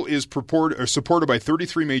proposal is supported by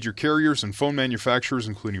 33 major carriers and phone manufacturers,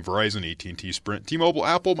 including Verizon, AT&T, Sprint, T-Mobile,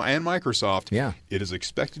 Apple, and Microsoft. Yeah. It is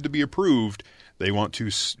expected to be approved. They want to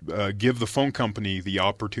give the phone company the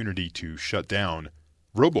opportunity to shut down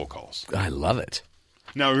robocalls. I love it.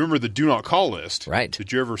 Now, remember the do not call list. Right.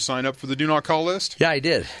 Did you ever sign up for the do not call list? Yeah, I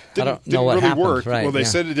did. Didn't really work. Right, well, they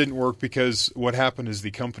said it didn't work because what happened is the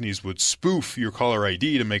companies would spoof your caller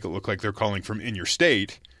ID to make it look like they're calling from in your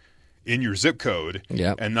state, in your zip code,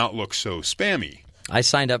 and not look so spammy. I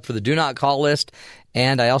signed up for the do not call list,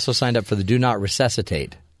 and I also signed up for the do not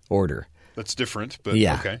resuscitate order. That's different, but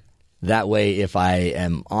okay. That way, if I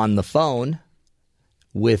am on the phone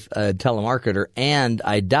with a telemarketer and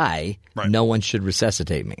I die, no one should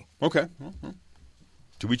resuscitate me. Okay. Well,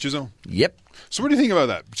 to each his own. Yep. So what do you think about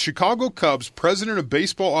that? Chicago Cubs president of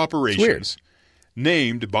baseball operations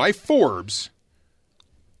named by Forbes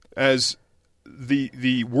as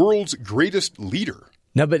the world's greatest leader.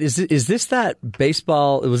 No, but is this that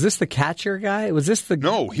baseball? Was this the catcher guy? Was this the?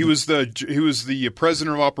 No, he was the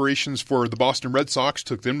president of operations for the Boston Red Sox.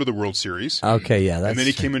 Took them to the World Series. Okay, yeah, and then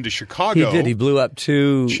he came into Chicago. He did. He blew up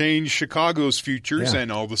changed Chicago's futures,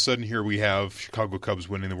 and all of a sudden here we have Chicago Cubs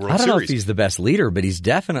winning the World Series. I don't know if he's the best leader, but he's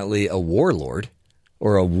definitely a warlord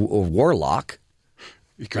or a warlock.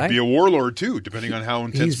 He could be a warlord too, depending on how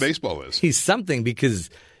intense baseball is. He's something because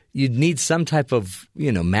you'd need some type of,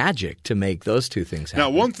 magic to make those two things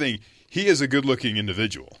happen. Now, one thing, he is a good-looking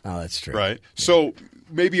individual. Oh, that's true. Right? Yeah. So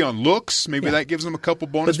maybe on looks, that gives him a couple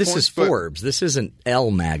bonus points. But this is Forbes. This isn't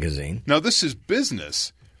Elle magazine. Now, this is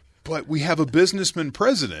business, but we have a businessman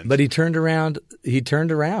president. But he turned around.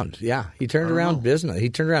 Yeah, he turned around business. He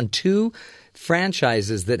turned around 2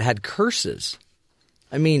 franchises that had curses.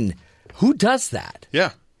 I mean, who does that?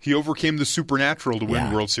 Yeah. He overcame the supernatural to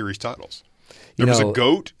win World Series titles. There was a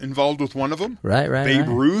goat involved with one of them. Right. Babe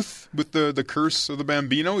Ruth with the curse of the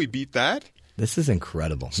Bambino. He beat that. This is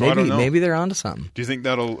incredible. So I don't know. Maybe they're onto something. Do you think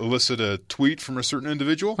that'll elicit a tweet from a certain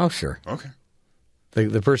individual? Oh, sure. Okay.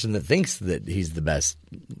 The person that thinks that he's the best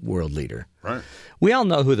world leader. Right. We all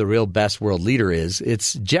know who the real best world leader is.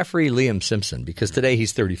 It's Jeffrey Liam Simpson, because today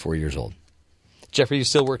he's 34 years old. Jeffrey, you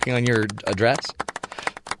still working on your address?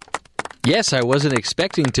 Yes, I wasn't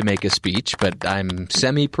expecting to make a speech, but I'm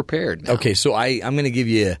semi-prepared now. Okay, so I'm going to give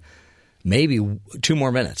you maybe 2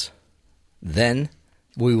 more minutes. Then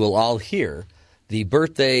we will all hear the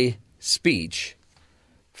birthday speech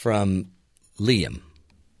from Liam.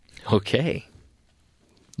 Okay.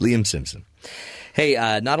 Liam Simpson. Hey,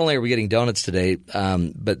 not only are we getting donuts today,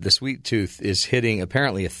 but the sweet tooth is hitting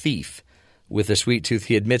apparently a thief with a sweet tooth.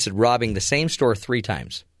 He admits at robbing the same store 3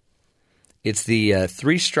 times. It's the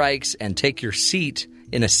 3 strikes and take your seat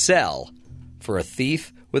in a cell for a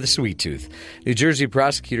thief with a sweet tooth. New Jersey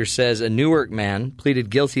prosecutor says a Newark man pleaded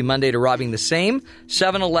guilty Monday to robbing the same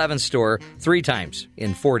 7-Eleven store 3 times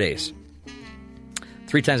in 4 days.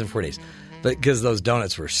 3 times in 4 days. But because those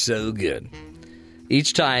donuts were so good.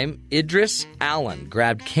 Each time, Idris Allen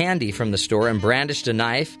grabbed candy from the store and brandished a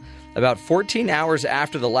knife. About 14 hours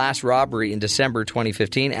after the last robbery in December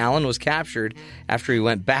 2015, Allen was captured after he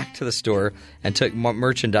went back to the store and took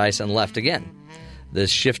merchandise and left again. The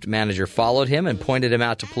shift manager followed him and pointed him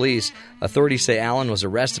out to police. Authorities say Allen was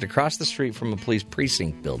arrested across the street from a police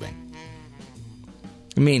precinct building.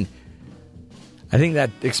 I mean, I think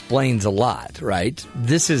that explains a lot, right?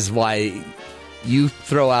 This is why you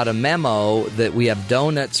throw out a memo that we have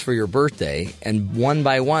donuts for your birthday, and one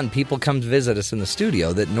by one, people come to visit us in the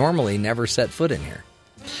studio that normally never set foot in here.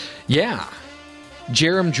 Yeah.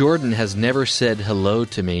 Jerem Jordan has never said hello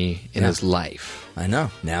to me in his life. I know.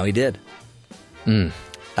 Now he did.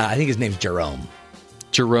 I think his name's Jerome.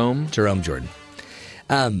 Jerome Jordan.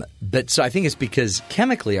 But so I think it's because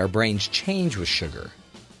chemically our brains change with sugar.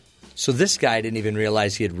 So this guy didn't even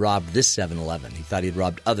realize he had robbed this 7-Eleven. He thought he had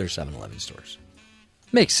robbed other 7-Eleven stores.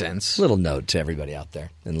 Makes sense. Little note to everybody out there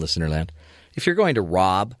in listener land. If you're going to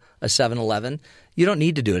rob a 7-Eleven, you don't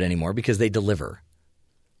need to do it anymore because they deliver.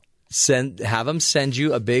 Have them send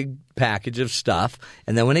you a big package of stuff,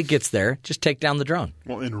 and then when it gets there, just take down the drone.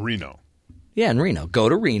 Well, in Reno. Yeah, in Reno. Go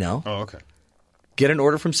to Reno. Oh, okay. Get an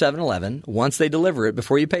order from 7-Eleven. Once they deliver it,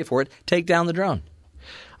 before you pay for it, take down the drone.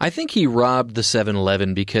 I think he robbed the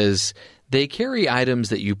 7-Eleven because they carry items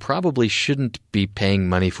that you probably shouldn't be paying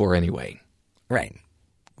money for anyway. Right.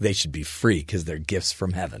 They should be free because they're gifts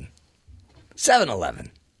from heaven.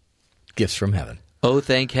 7-Eleven. Gifts from heaven. Oh,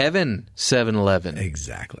 thank heaven, 7-Eleven.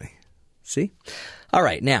 Exactly. See? All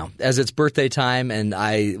right. Now, as it's birthday time, and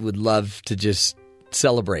I would love to just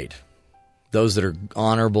celebrate those that are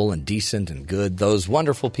honorable and decent and good, those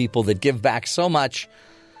wonderful people that give back so much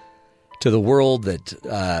to the world,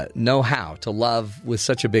 that know how to love with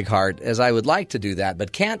such a big heart, as I would like to do that,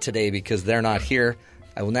 but can't today because they're not here.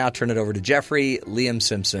 I will now turn it over to Jeffrey Liam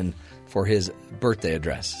Simpson for his birthday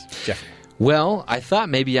address. Jeffrey. Well, I thought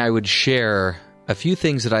maybe I would share a few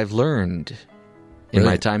things that I've learned in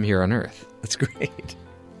my time here on Earth. That's great.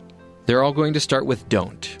 They're all going to start with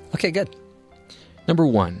don't. Okay, good. Number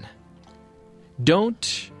 1,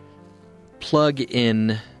 don't plug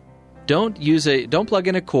in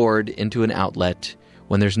a cord into an outlet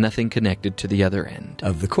when there's nothing connected to the other end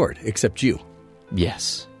of the cord, except you.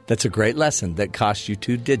 Yes. That's a great lesson that costs you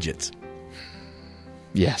 2 digits.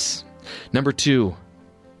 Yes. Number 2,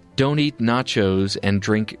 don't eat nachos and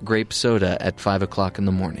drink grape soda at 5 o'clock in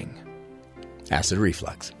the morning. Acid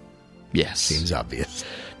reflux. Yes. Seems obvious.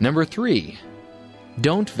 Number 3,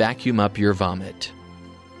 don't vacuum up your vomit.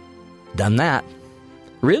 Done that.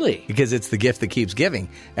 Really? Because it's the gift that keeps giving.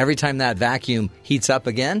 Every time that vacuum heats up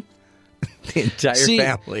again, the entire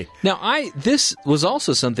family. Now, this was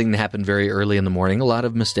also something that happened very early in the morning. A lot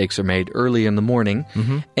of mistakes are made early in the morning.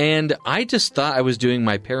 Mm-hmm. And I just thought I was doing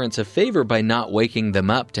my parents a favor by not waking them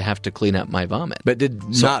up to have to clean up my vomit. But did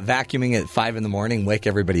not vacuuming at 5 in the morning wake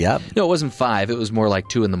everybody up? No, it wasn't 5. It was more like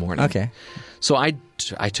 2 in the morning. Okay. So I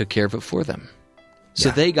took care of it for them. So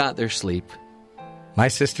they got their sleep. My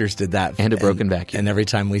sisters did that. And a broken vacuum. And every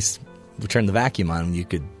time we turned the vacuum on, you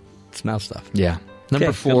could smell stuff. Yeah.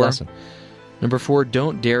 Number 4,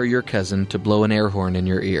 don't dare your cousin to blow an air horn in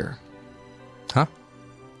your ear. Huh?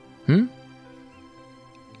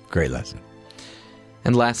 Great lesson.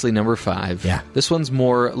 And lastly, number 5. Yeah. This one's a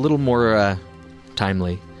little more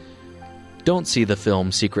timely. Don't see the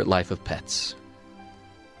film Secret Life of Pets.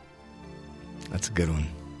 That's a good one.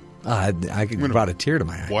 I brought a tear to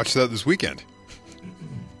my eye. Watch that this weekend.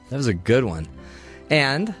 That was a good one.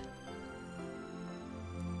 And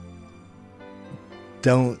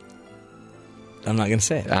I'm not going to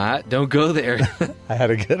say it. Don't go there. I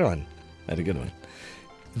had a good one.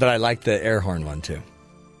 But I like the air horn one, too.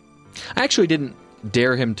 I actually didn't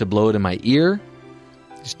dare him to blow it in my ear.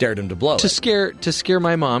 Just dared him to blow it. To scare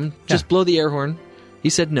my mom. Just blow the air horn. He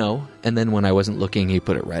said no, and then when I wasn't looking, he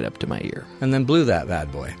put it right up to my ear. And then blew that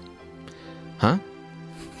bad boy. Huh?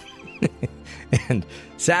 And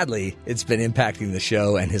sadly, it's been impacting the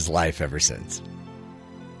show and his life ever since.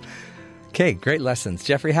 Okay, great lessons.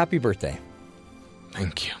 Jeffrey, happy birthday.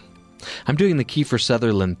 Thank you. I'm doing the Kiefer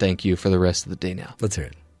Sutherland thank you for the rest of the day now. Let's hear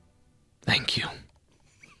it. Thank you.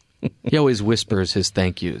 He always whispers his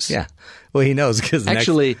thank yous. Yeah. Well, he knows because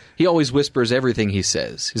he always whispers everything he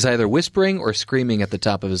says. He's either whispering or screaming at the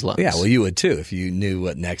top of his lungs. Yeah, well, you would too if you knew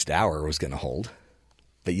what next hour was going to hold.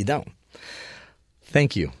 But you don't.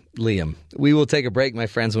 Thank you, Liam. We will take a break, my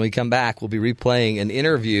friends. When we come back, we'll be replaying an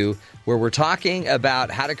interview where we're talking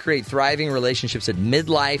about how to create thriving relationships at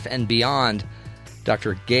midlife and beyond.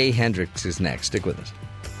 Dr. Gay Hendricks is next. Stick with us.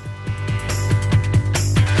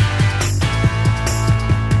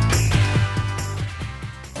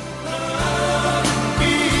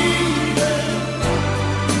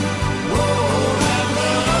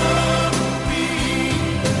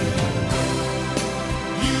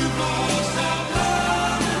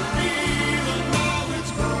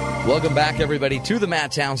 Welcome back, everybody, to the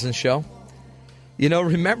Matt Townsend Show. You know,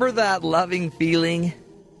 remember that loving feeling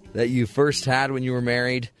that you first had when you were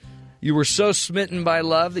married? You were so smitten by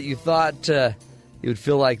love that you thought you would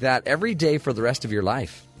feel like that every day for the rest of your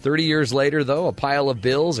life. 30 years later, though, a pile of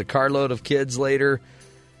bills, a carload of kids later,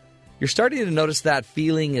 you're starting to notice that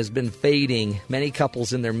feeling has been fading. Many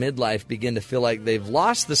couples in their midlife begin to feel like they've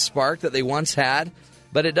lost the spark that they once had.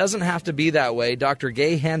 But it doesn't have to be that way. Dr.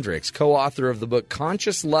 Gay Hendricks, co-author of the book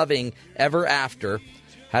Conscious Loving Ever After,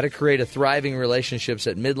 How to Create a Thriving Relationships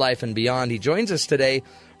at Midlife and Beyond. He joins us today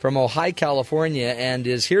from Ojai, California, and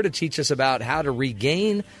is here to teach us about how to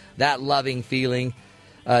regain that loving feeling.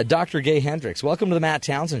 Dr. Gay Hendricks, welcome to the Matt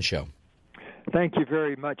Townsend Show. Thank you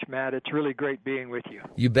very much, Matt. It's really great being with you.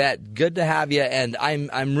 You bet. Good to have you, and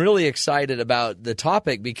I'm really excited about the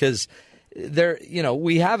topic because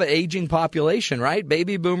we have an aging population, right?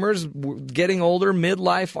 Baby boomers getting older,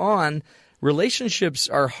 midlife on. Relationships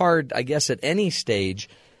are hard, I guess, at any stage,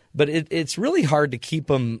 but it's really hard to keep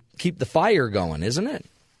the fire going, isn't it?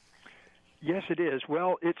 Yes, it is.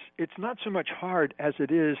 Well, it's not so much hard as it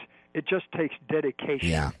just takes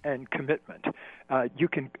dedication and commitment. You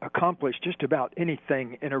can accomplish just about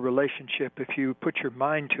anything in a relationship if you put your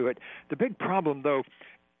mind to it. The big problem, though,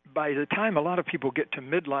 by the time a lot of people get to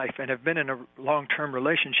midlife and have been in a long-term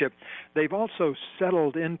relationship, they've also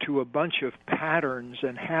settled into a bunch of patterns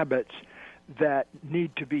and habits that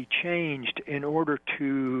need to be changed in order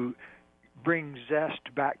to bring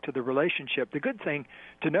zest back to the relationship. The good thing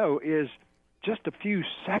to know is just a few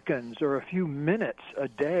seconds or a few minutes a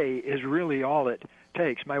day is really all it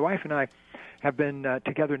takes. My wife and I have been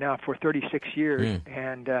together now for 36 years,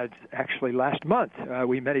 and actually last month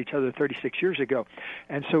we met each other 36 years ago.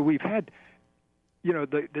 And so we've had,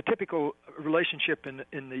 the typical relationship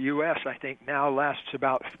in the U.S., I think, now lasts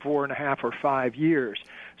about 4.5 or 5 years.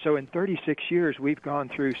 So in 36 years, we've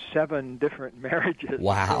gone through 7 different marriages.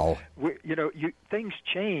 Wow. So, things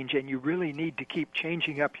change, and you really need to keep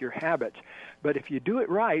changing up your habits. But if you do it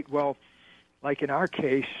right, well, like in our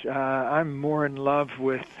case, I'm more in love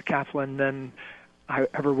with Kathleen than I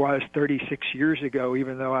ever was 36 years ago,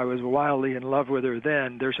 even though I was wildly in love with her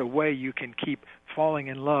then. There's a way you can keep falling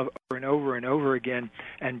in love over and over and over again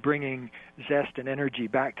and bringing zest and energy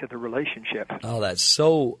back to the relationship. Oh, that's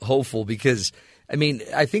so hopeful because,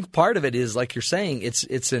 I think part of it is, like you're saying,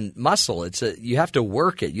 it's a muscle. You have to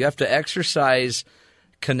work it. You have to exercise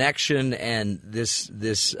connection and this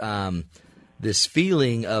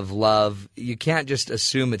feeling of love, you can't just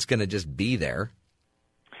assume it's going to just be there.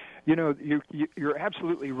 You know, you're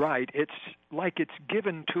absolutely right. It's like it's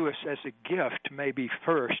given to us as a gift maybe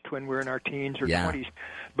first when we're in our teens or 20s.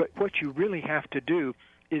 But what you really have to do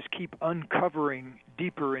is keep uncovering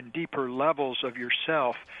deeper and deeper levels of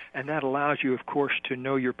yourself, and that allows you, of course, to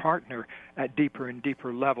know your partner at deeper and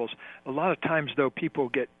deeper levels. A lot of times, though, people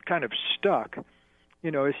get kind of stuck.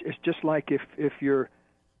 You know, it's just like if you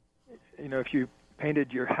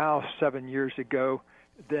painted your house 7 years ago,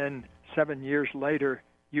 then 7 years later,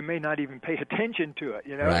 you may not even pay attention to it.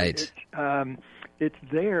 You know, right. It's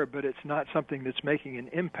there, but it's not something that's making an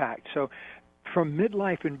impact. So from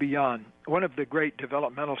Midlife and Beyond, one of the great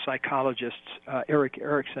developmental psychologists, Erik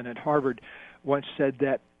Erikson at Harvard, once said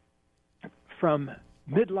that from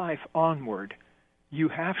midlife onward, you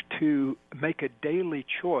have to make a daily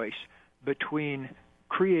choice between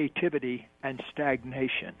creativity and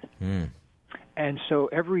stagnation. And so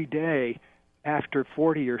every day after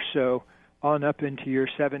 40 or so, on up into your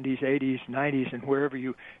 70s, 80s, 90s, and wherever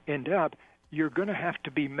you end up, you're going to have to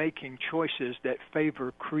be making choices that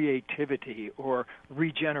favor creativity or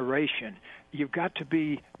regeneration. You've got to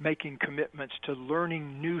be making commitments to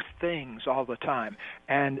learning new things all the time.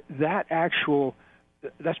 And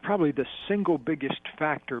that's probably the single biggest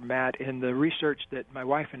factor, Matt, in the research that my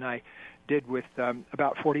wife and I did with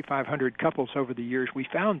about 4,500 couples over the years. We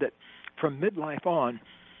found that from midlife on,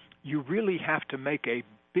 you really have to make a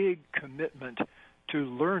big commitment to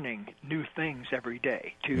learning new things every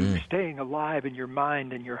day, to staying alive in your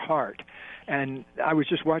mind and your heart. And I was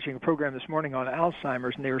just watching a program this morning on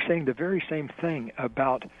Alzheimer's, and they were saying the very same thing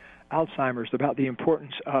about Alzheimer's, about the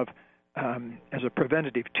importance of, as a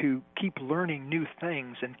preventative, to keep learning new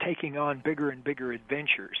things and taking on bigger and bigger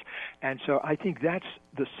adventures. And so I think that's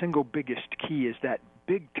the single biggest key, is that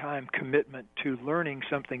big-time commitment to learning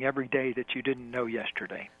something every day that you didn't know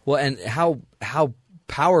yesterday. Well, and how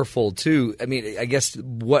powerful, too. I mean, I guess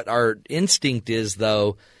what our instinct is,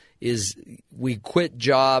 though, is we quit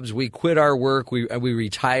jobs, we quit our work, we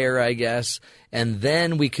retire, I guess, and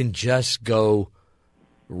then we can just go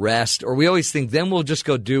rest. Or we always think then we'll just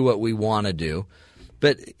go do what we want to do.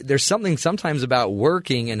 But there's something sometimes about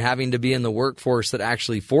working and having to be in the workforce that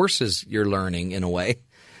actually forces your learning in a way.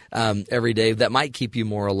 Every day that might keep you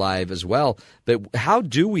more alive as well. But how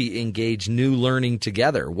do we engage new learning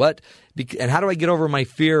together? And how do I get over my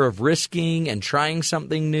fear of risking and trying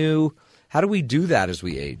something new? How do we do that as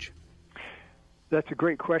we age? That's a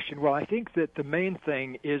great question. Well, I think that the main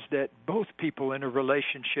thing is that both people in a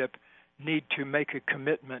relationship need to make a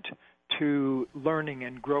commitment to learning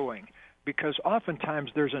and growing, because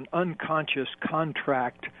oftentimes there's an unconscious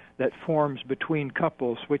contract that forms between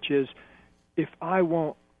couples, which is, if I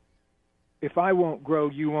won't grow,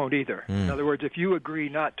 you won't either. In other words, if you agree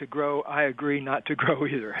not to grow, I agree not to grow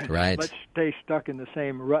either. Right. Let's stay stuck in the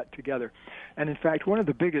same rut together. And in fact, one of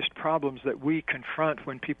the biggest problems that we confront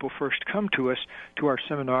when people first come to us, to our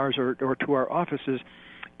seminars or to our offices,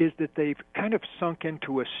 is that they've kind of sunk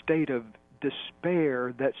into a state of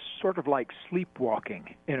despair that's sort of like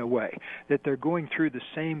sleepwalking in a way, that they're going through the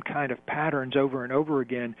same kind of patterns over and over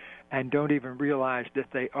again and don't even realize that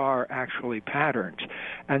they are actually patterns.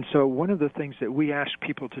 And so one of the things that we ask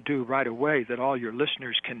people to do right away, that all your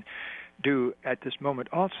listeners can do at this moment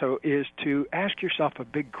also, is to ask yourself a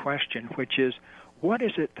big question, which is, what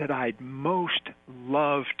is it that I'd most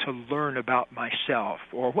love to learn about myself?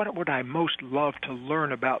 Or what would I most love to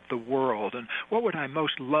learn about the world? And what would I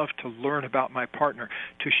most love to learn about my partner?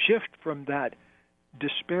 To shift from that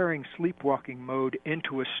despairing sleepwalking mode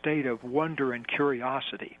into a state of wonder and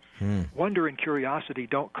curiosity. Wonder and curiosity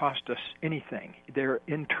don't cost us anything. They're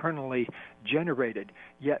internally generated,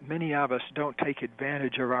 yet many of us don't take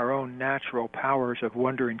advantage of our own natural powers of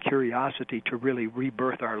wonder and curiosity to really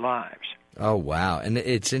rebirth our lives. Oh, wow. And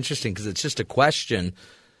it's interesting because it's just a question,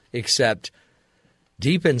 except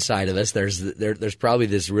deep inside of us, there's probably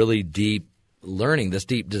this really deep learning, this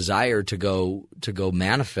deep desire to go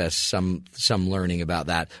manifest some learning about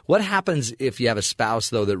that. What happens if you have a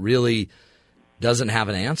spouse, though, that really doesn't have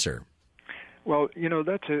an answer? Well,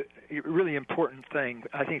 that's a really important thing,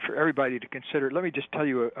 I think, for everybody to consider. Let me just tell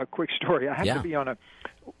you a quick story. I happened to be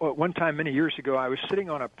one time many years ago, I was sitting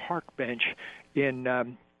on a park bench in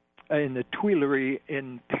the Tuileries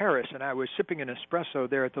in Paris, and I was sipping an espresso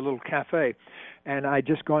there at the little cafe, and I'd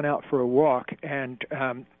just gone out for a walk, and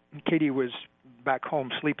Katie was back home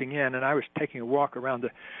sleeping in, and I was taking a walk around the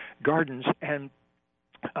gardens, and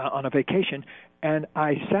on a vacation, and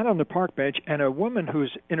I sat on the park bench, and a woman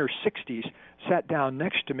who's in her 60s sat down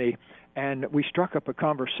next to me, and we struck up a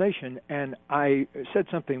conversation, and I said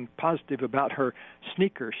something positive about her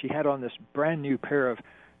sneakers. She had on this brand new pair of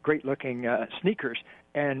great-looking sneakers,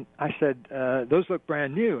 and I said, those look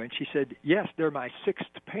brand new. And she said, yes, they're my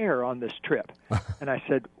 6th pair on this trip. And I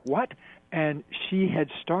said, what? And she had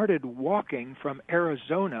started walking from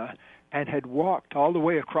Arizona and had walked all the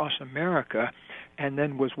way across America and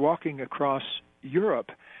then was walking across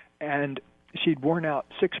Europe, and she'd worn out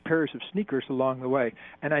 6 pairs of sneakers along the way.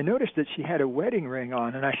 And I noticed that she had a wedding ring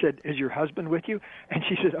on, and I said, is your husband with you? And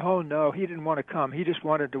she said, oh, no, he didn't want to come. He just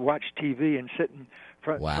wanted to watch TV and sit in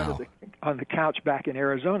front of on the couch back in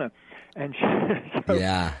Arizona. And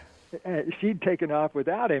she'd taken off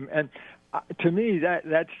without him. And to me,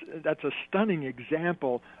 that's a stunning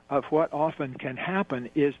example of what often can happen,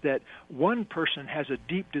 is that one person has a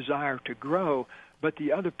deep desire to grow, but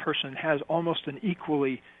the other person has almost an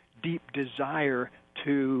equally deep desire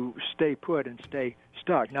to stay put and stay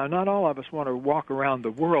stuck. Now, not all of us want to walk around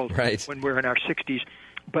the world when we're in our 60s,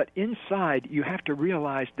 but inside you have to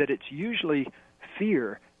realize that it's usually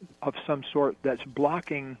fear of some sort that's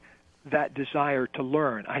blocking that desire to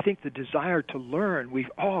learn. I think the desire to learn,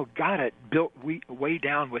 we've all got it built way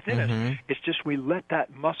down within us. It's just we let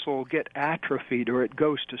that muscle get atrophied, or it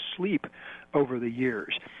goes to sleep over the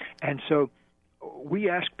years. And so we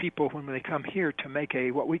ask people when they come here to make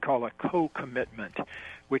what we call a co-commitment,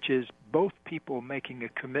 which is both people making a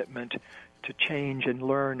commitment to change and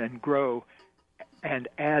learn and grow and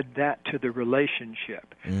add that to the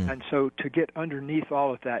relationship. And so to get underneath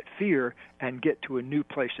all of that fear and get to a new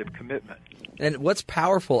place of commitment. And what's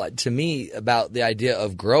powerful to me about the idea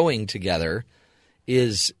of growing together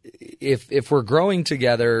is if we're growing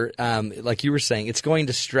together, like you were saying, it's going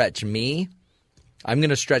to stretch me. I'm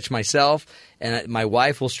going to stretch myself, and my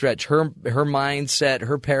wife will stretch her mindset,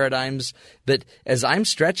 her paradigms. But as I'm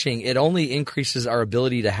stretching, it only increases our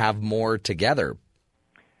ability to have more together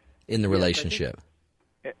in the relationship.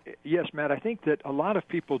 Yes, Matt, I think that a lot of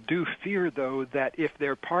people do fear, though, that if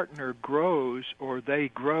their partner grows or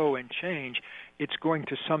they grow and change, it's going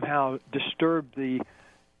to somehow disturb the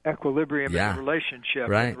equilibrium in the relationship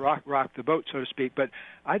and rock the boat, so to speak. But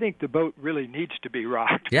I think the boat really needs to be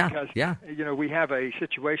rocked because we have a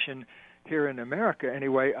situation here in America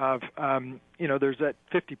anyway of there's that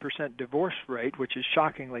 50% divorce rate, which is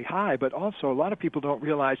shockingly high, but also a lot of people don't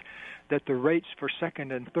realize that the rates for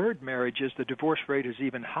second and third marriages, the divorce rate is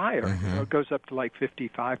even higher. It goes up to like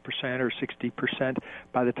 55% or 60%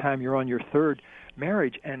 by the time you're on your third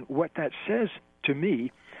marriage. And what that says to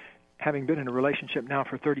me, having been in a relationship now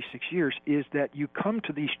for 36 years, is that you come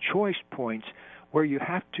to these choice points where you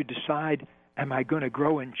have to decide, am I going to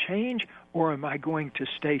grow and change, or am I going to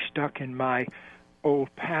stay stuck in my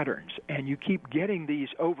old patterns? And you keep getting these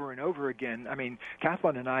over and over again. I mean,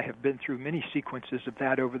 Kathleen and I have been through many sequences of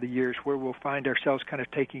that over the years where we'll find ourselves kind of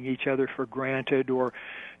taking each other for granted or,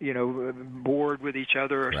 bored with each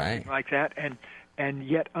other or something like that. And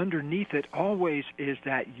yet underneath it always is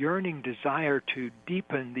that yearning desire to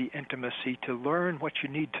deepen the intimacy, to learn what you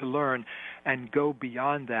need to learn and go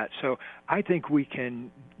beyond that. So I think we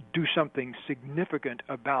can do something significant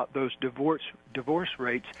about those divorce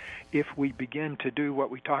rates if we begin to do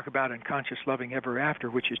what we talk about in Conscious Loving Ever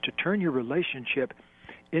After, which is to turn your relationship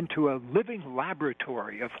into a living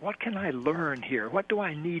laboratory of what can I learn here? What do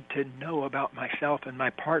I need to know about myself and my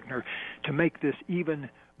partner to make this even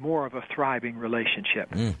more of a thriving relationship?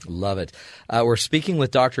 Love it. We're speaking with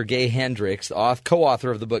Dr. Gay Hendricks, co-author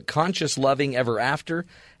of the book Conscious Loving Ever After,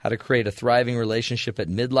 How to Create a Thriving Relationship at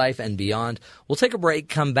Midlife and Beyond. We'll take a break,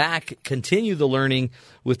 come back, continue the learning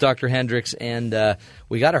with Dr. Hendricks, and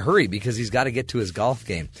we got to hurry because he's got to get to his golf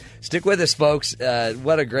game. Stick with us, folks.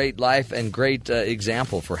 What a great life and great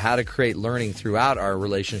example for how to create learning throughout our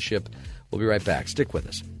relationship. We'll be right back. Stick with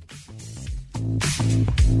us.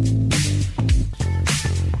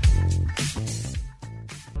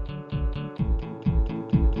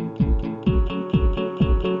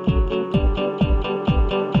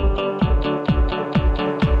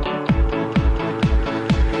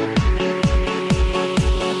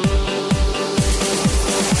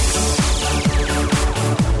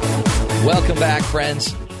 Welcome back,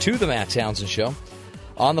 friends, to the Matt Townsend Show.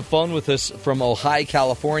 On the phone with us from Ojai,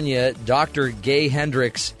 California, Dr. Gay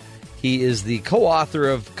Hendricks. He is the co-author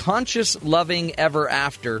of Conscious Loving Ever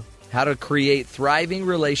After, How to Create Thriving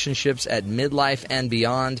Relationships at Midlife and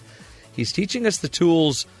Beyond. He's teaching us the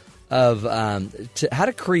tools of how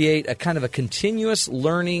to create a kind of a continuous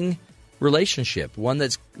learning relationship, one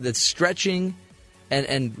that's stretching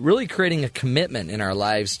and really creating a commitment in our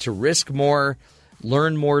lives to risk more,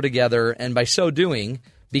 learn more together, and by so doing,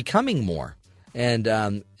 becoming more, and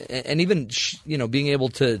even being able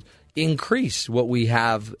to increase what we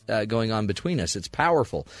have going on between us. It's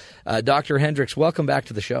powerful. Dr. Hendricks, welcome back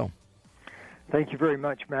to the show. Thank you very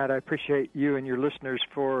much, Matt. I appreciate you and your listeners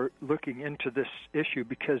for looking into this issue,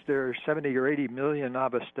 because there are 70 or 80 million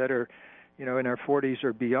of us that are, in our 40s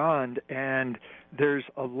or beyond, and there's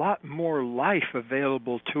a lot more life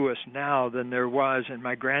available to us now than there was in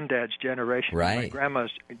my granddad's generation, my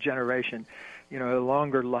grandma's generation, a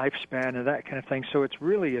longer lifespan and that kind of thing. So it's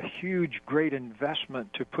really a huge, great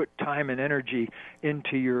investment to put time and energy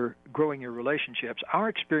into growing your relationships. Our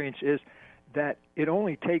experience is that it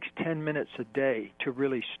only takes 10 minutes a day to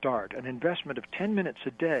really start. An investment of 10 minutes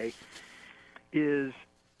a day is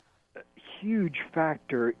a huge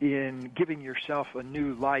factor in giving yourself a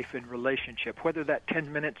new life in relationship, whether that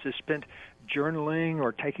 10 minutes is spent journaling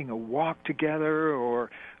or taking a walk together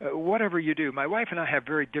or whatever you do. My wife and I have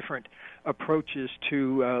very different approaches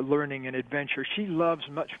to learning and adventure. She loves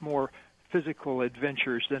much more physical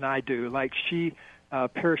adventures than I do. Like she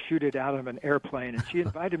parachuted out of an airplane, and she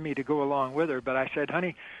invited me to go along with her, but I said,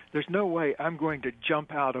 honey, there's no way I'm going to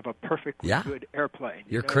jump out of a perfectly good airplane.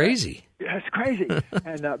 You're crazy. That's crazy.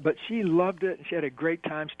 But she loved it, and she had a great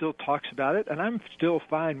time, still talks about it, and I'm still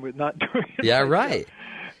fine with not doing it. Yeah, right.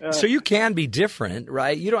 So you can be different,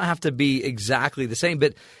 right? You don't have to be exactly the same,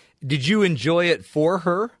 but did you enjoy it for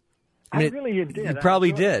her? I really did. You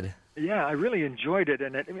probably did. Yeah, I really enjoyed it,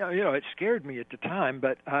 and it scared me at the time,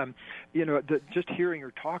 but just hearing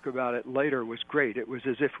her talk about it later was great. It was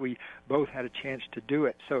as if we both had a chance to do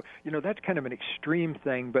it. So, that's kind of an extreme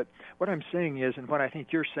thing, but what I'm saying is, and what I think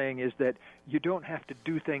you're saying is that you don't have to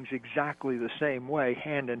do things exactly the same way,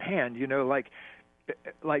 hand in hand.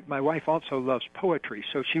 Like my wife also loves poetry,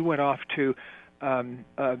 so she went off to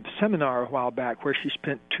a seminar a while back where she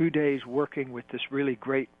spent 2 days working with this really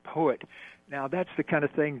great poet. Now, that's the kind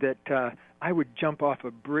of thing that I would jump off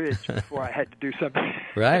a bridge before I had to do something.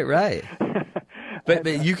 Right. But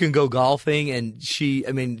you can go golfing, and she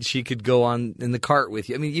could go on in the cart with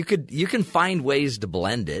you. I mean, you can find ways to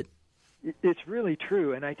blend it. It's really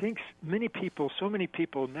true, and I think so many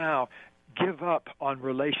people now give up on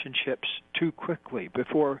relationships too quickly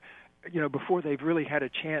before they've really had a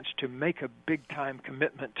chance to make a big-time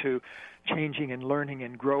commitment to changing and learning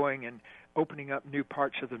and growing and opening up new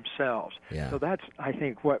parts of themselves. Yeah. So that's, I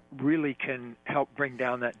think, what really can help bring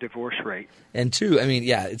down that divorce rate. And two,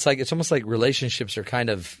 it's almost like relationships are kind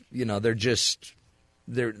of, they're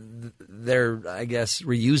I guess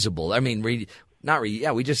reusable. I mean, we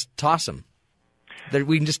just toss them.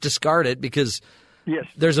 We can just discard it because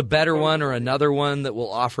there's a better one or another one that will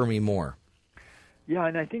offer me more. Yeah,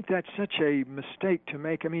 and I think that's such a mistake to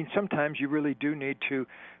make. I mean, sometimes you really do need to.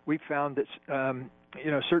 We've found that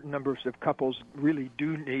certain numbers of couples really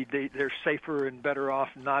do they're safer and better off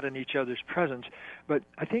not in each other's presence. But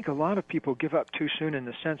I think a lot of people give up too soon in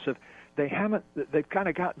the sense of they've kind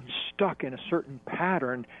of gotten stuck in a certain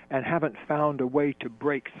pattern and haven't found a way to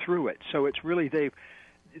break through it. So it's really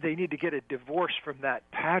they need to get a divorce from that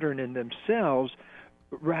pattern in themselves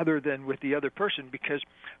rather than with the other person, because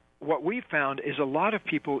what we found is a lot of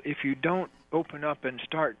people, if you don't open up and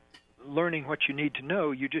start learning what you need to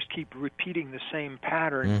know, you just keep repeating the same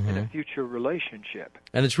pattern in a future relationship.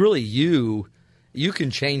 And it's really you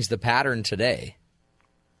can change the pattern today.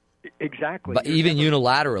 Exactly. But even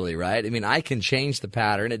unilaterally, right? I mean, I can change the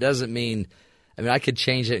pattern. It doesn't mean, I could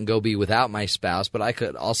change it and go be without my spouse, but I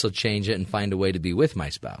could also change it and find a way to be with my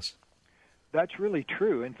spouse. That's really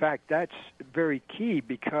true. In fact, that's very key,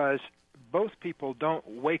 because both people don't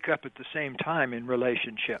wake up at the same time in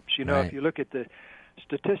relationships. Right. If you look at the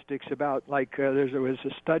statistics about, there was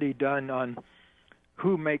a study done on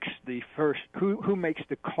who makes the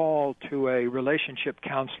call to a relationship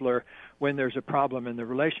counselor when there's a problem in the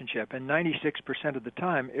relationship, and 96% of the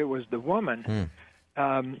time it was the woman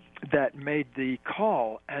that made the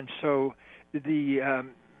call. And so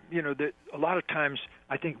a lot of times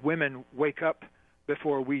I think women wake up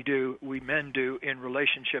before we men do in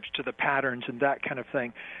relationships to the patterns and that kind of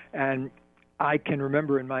thing. And I can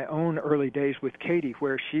remember in my own early days with Katie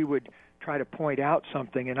where she would try to point out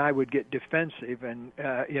something and I would get defensive and,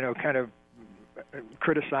 kind of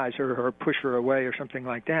criticize her or push her away or something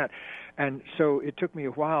like that. And so it took me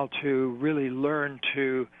a while to really learn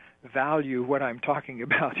to value what I'm talking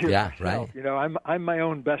about here. Yeah, myself. right. I'm my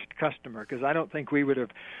own best customer, because I don't think we would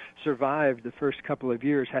have survived the first couple of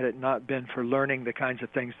years had it not been for learning the kinds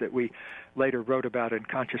of things that we later wrote about in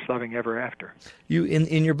Conscious Loving Ever After. You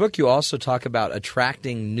in your book, you also talk about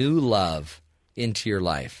attracting new love into your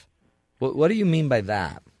life. What do you mean by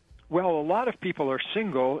that? Well, a lot of people are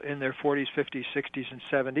single in their 40s, 50s, 60s, and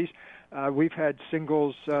 70s. We've had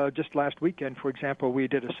singles just last weekend, for example. We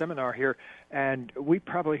did a seminar here, and we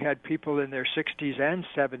probably had people in their 60s and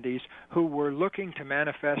 70s who were looking to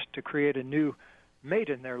manifest to create a new mate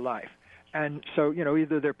in their life. And so,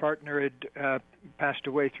 either their partner had passed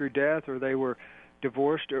away through death, or they were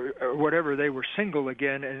divorced, or whatever. They were single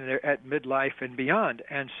again, and they're at midlife and beyond.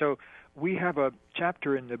 And so we have a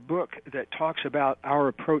chapter in the book that talks about our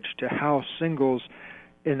approach to how singles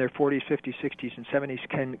in their 40s, 50s, 60s, and 70s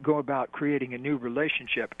can go about creating a new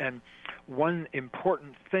relationship. And one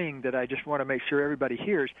important thing that I just want to make sure everybody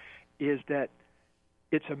hears is that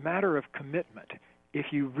it's a matter of commitment. If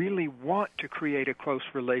you really want to create a close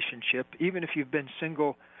relationship, even if you've been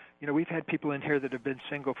single, we've had people in here that have been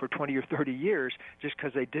single for 20 or 30 years just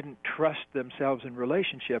because they didn't trust themselves in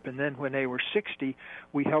relationship. And then when they were 60,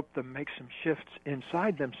 we helped them make some shifts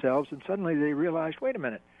inside themselves, and suddenly they realized, wait a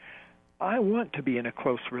minute, I want to be in a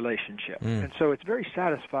close relationship. And so it's very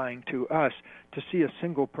satisfying to us to see a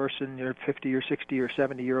single person, 50 or 60 or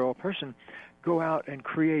 70-year-old person, go out and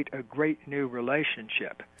create a great new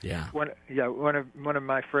relationship. Yeah. One of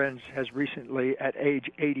my friends has recently, at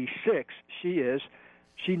age 86, she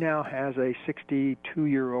now has a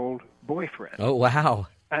 62-year-old boyfriend. Oh, wow.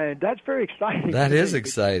 And that's very exciting. That is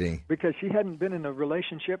exciting. Because she hadn't been in a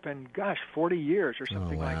relationship in, 40 years or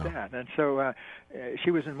something like that. And so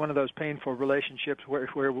she was in one of those painful relationships where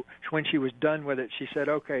when she was done with it, she said,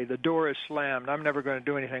 okay, the door is slammed. I'm never going to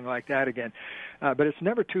do anything like that again. But it's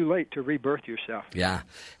never too late to rebirth yourself. Yeah.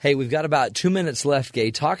 Hey, we've got about 2 minutes left,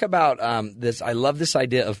 Gay. Talk about this. I love this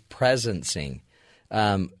idea of presencing.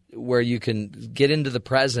 Where you can get into the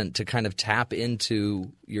present to kind of tap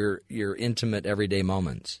into your intimate everyday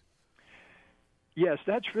moments. Yes,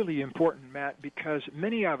 that's really important, Matt, because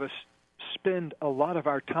many of us spend a lot of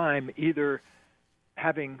our time either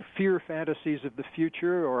having fear fantasies of the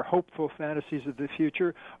future or hopeful fantasies of the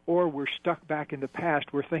future, or we're stuck back in the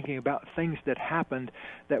past. We're thinking about things that happened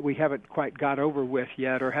that we haven't quite got over with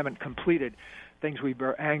yet or haven't completed. Things we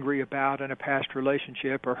were angry about in a past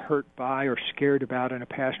relationship or hurt by or scared about in a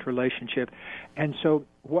past relationship. And so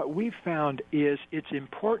what we've found is it's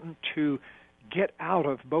important to get out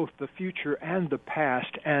of both the future and the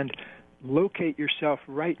past and locate yourself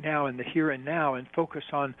right now in the here and now and focus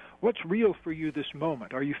on what's real for you this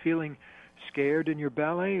moment. Are you feeling scared in your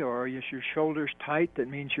belly, or is your shoulders tight? That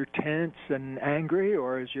means you're tense and angry,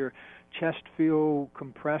 or is your chest feel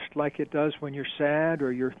compressed like it does when you're sad,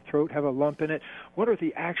 or your throat have a lump in it? What are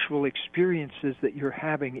the actual experiences that you're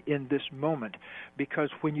having in this moment? Because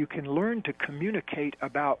when you can learn to communicate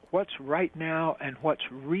about what's right now and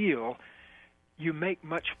what's real, you make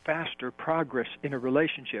much faster progress in a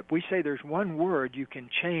relationship. We say there's one word you can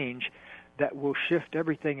change that will shift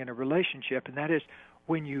everything in a relationship, and that is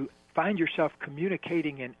when you find yourself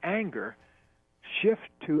communicating in anger, shift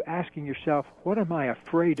to asking yourself, what am I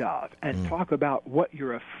afraid of? And talk about what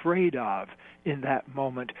you're afraid of in that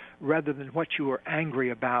moment rather than what you were angry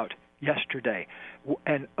about yesterday.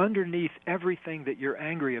 And underneath everything that you're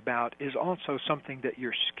angry about is also something that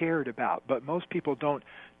you're scared about. But most people don't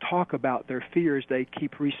talk about their fears. They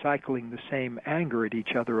keep recycling the same anger at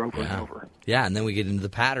each other over and over. Yeah, and then we get into the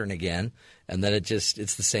pattern again, and then it's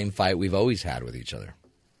the same fight we've always had with each other.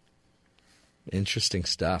 Interesting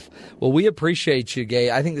stuff. Well, we appreciate you,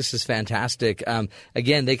 Gay. I think this is fantastic.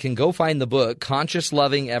 Again, they can go find the book, Conscious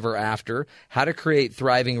Loving Ever After, How to Create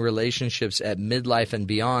Thriving Relationships at Midlife and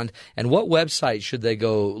Beyond. And what website should they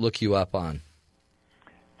go look you up on?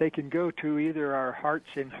 They can go to either our Hearts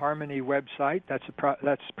in Harmony website. That's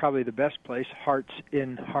probably the best place,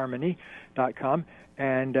 heartsinharmony.com,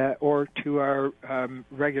 and or to our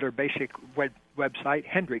regular basic website,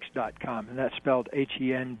 Hendricks.com, and that's spelled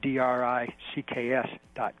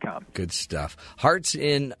HENDRICKS.com. Good stuff. Hearts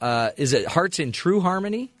in is it Hearts in True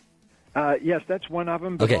Harmony? Yes, that's one of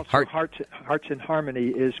them, but okay, also Hearts in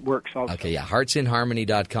Harmony works also. Okay, yeah,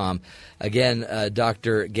 heartsinharmony.com. Again,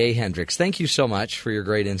 Dr. Gay Hendricks, thank you so much for your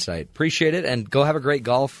great insight. Appreciate it, and go have a great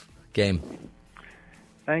golf game.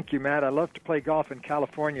 Thank you, Matt. I love to play golf in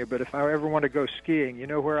California, but if I ever want to go skiing, you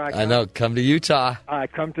know where I go? I know. Come to Utah. I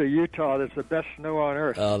come to Utah. That's the best snow on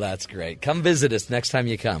earth. Oh, that's great. Come visit us next time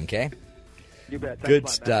you come, okay? You bet. Thanks good a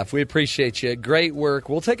lot, stuff. Matt. We appreciate you. Great work.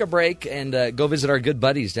 We'll take a break and go visit our good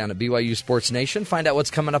buddies down at BYU Sports Nation. Find out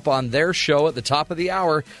what's coming up on their show at the top of the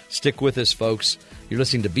hour. Stick with us, folks. You're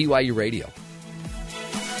listening to BYU Radio.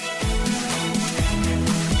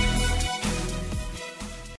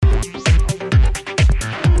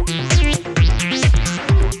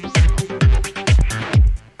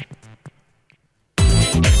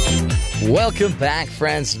 Welcome back,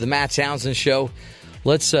 friends, to the Matt Townsend Show.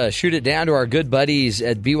 Let's shoot it down to our good buddies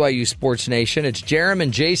at BYU Sports Nation. It's Jerem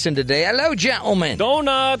and Jason today. Hello, gentlemen.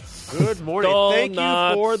 Donuts. Good morning. Thank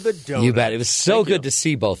you for the donuts. You bet. It was so good to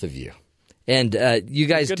see both of you. And you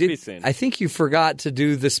guys good did. To be seen. I think you forgot to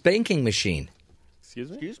do the spanking machine. Excuse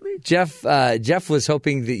me? Jeff was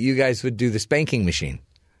hoping that you guys would do the spanking machine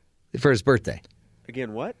for his birthday.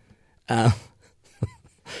 Again, what?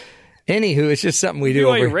 Anywho, it's just something we do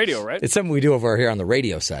over radio, right? It's something we do over here on the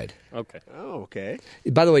radio side. Okay. Oh, okay.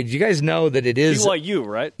 By the way, did you guys know that it is BYU,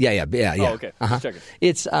 right? Yeah. Oh, okay. Just checking.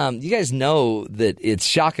 It's you guys know that it's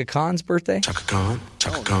Shaka Khan's birthday? Chaka Khan.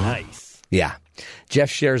 Nice. Yeah. Jeff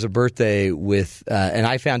shares a birthday with and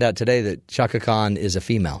I found out today that Shaka Khan is a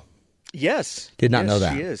female. Yes. Did not know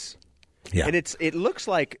that. She is. Yeah. And it looks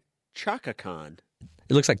like Chaka Khan.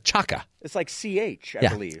 It looks like Chaka. It's like CH, I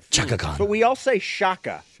believe. Chaka Khan. But we all say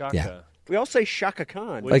Shaka. Shaka. Yeah. We all say Shaka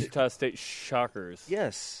Khan. Wichita State Shockers.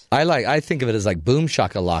 Yes. I think of it as like Boom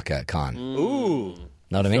Shakalaka Khan. Ooh.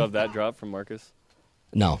 Know what I mean? Still have that drop from Marcus?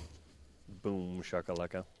 No. Boom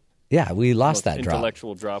shakalaka. Yeah, we lost that drop.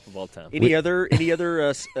 Intellectual drop of all time. Any other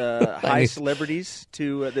high celebrities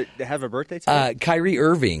that have a birthday today? Kyrie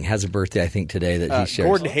Irving has a birthday, I think, today that he shares.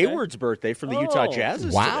 Gordon Hayward's birthday from the Utah Jazz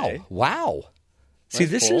is today. Wow. See,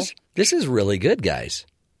 Nice this is really good, guys.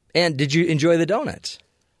 And did you enjoy the donuts?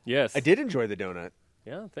 Yes. I did enjoy the donut.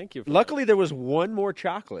 Yeah, thank you. Luckily, there was one more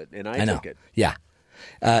chocolate, and I know. took it. Yeah.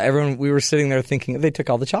 Everyone, we were sitting there thinking they took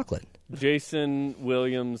all the chocolate. Jason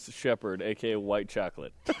Williams Shepard, a.k.a. White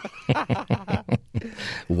Chocolate.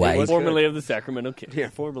 White. Formerly of the Sacramento Kings. Yeah,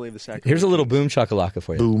 formerly of the Sacramento Here's a little Boom Shakalaka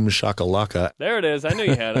for you. Boom shakalaka. There it is. I knew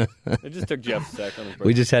you had it. It just took Jeff's sec on his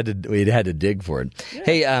birthday. We had to dig for it. Yeah.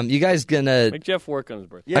 Hey, you guys gonna make Jeff work on his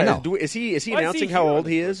birthday? Yeah, I know. Is he announcing how old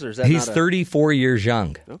he is, or is that he's not 34 years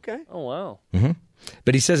young. Okay. Oh wow. Mm-hmm.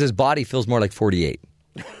 But he says his body feels more like 48.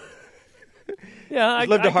 Yeah, I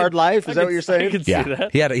lived a hard life. Is that what you're saying? I can see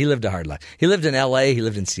that. He lived a hard life. He lived in L.A. He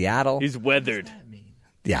lived in Seattle. He's weathered.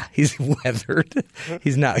 Yeah, he's weathered.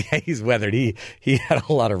 He's not. Yeah, he's weathered. He had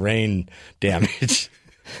a lot of rain damage.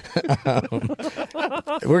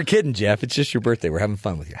 We're kidding, Jeff. It's just your birthday. We're having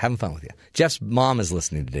fun with you. Jeff's mom is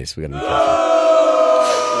listening today, so we got to be careful.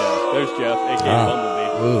 Yeah, there's Jeff, a.k.a.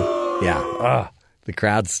 Bumblebee. Ooh, yeah. The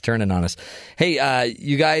crowd's turning on us. Hey,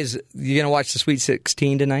 you guys, you gonna watch the Sweet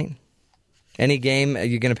 16 tonight? Any game are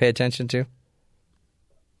you going to pay attention to?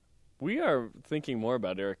 We are thinking more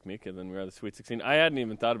about Eric Mika than we are the Sweet 16. I hadn't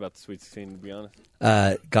even thought about the Sweet 16, to be honest.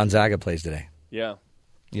 Gonzaga plays today. Yeah.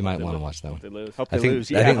 You might want to watch that one. They lose. Hope they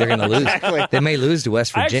lose. I think they're going to lose. Exactly. They may lose to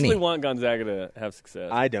West Virginia. I actually want Gonzaga to have success.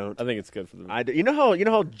 I don't. I think it's good for them. You know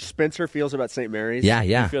how Spencer feels about St. Mary's? Yeah.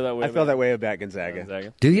 You feel that way? I feel that way about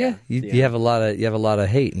Gonzaga. Do you? You have a lot of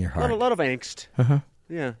hate in your heart. A lot of angst. Uh-huh.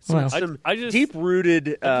 Yeah, some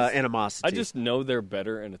deep-rooted animosity. I just know they're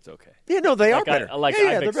better, and it's okay. Yeah, no, they are better.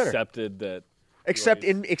 I've accepted that. Except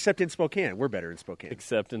in Spokane, we're better in Spokane.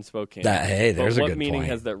 Except in Spokane. Hey, there's a good point. What meaning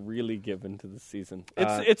has that really given to the season?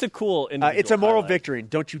 It's a cool. It's a moral highlight. victory, and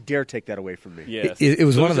don't you dare take that away from me. Yes. It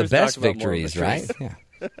was one of the Losers best talk about victories, moral right?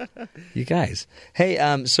 Yeah. You guys.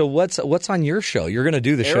 Hey, so what's on your show? You're going to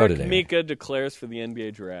do the show today. Eric Mika declares for the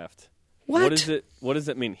NBA draft. What? What does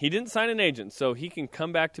it mean? He didn't sign an agent, so he can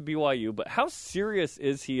come back to BYU. But how serious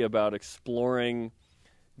is he about exploring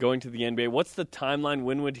going to the NBA? What's the timeline?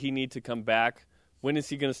 When would he need to come back? When is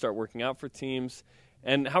he going to start working out for teams?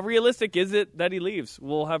 And how realistic is it that he leaves?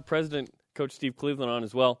 We'll have President Coach Steve Cleveland on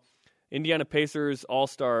as well. Indiana Pacers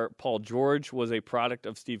All-Star Paul George was a product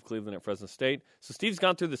of Steve Cleveland at Fresno State. So Steve's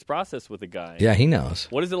gone through this process with a guy. Yeah, he knows.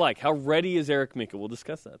 What is it like? How ready is Eric Mika? We'll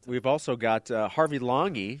discuss that. We've also got Harvey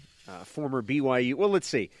Longy, former BYU. Well, let's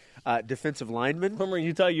see. Defensive lineman. Former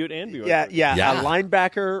Utah Ute and BYU. Yeah.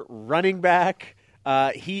 Linebacker, running back.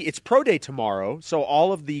 It's pro day tomorrow, so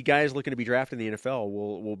all of the guys looking to be drafted in the NFL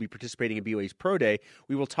will be participating in BYU's pro day.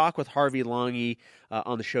 We will talk with Harvey Longy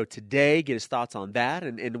on the show today, get his thoughts on that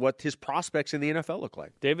and what his prospects in the NFL look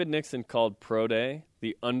like. David Nixon called pro day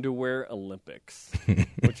the Underwear Olympics,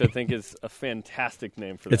 which I think is a fantastic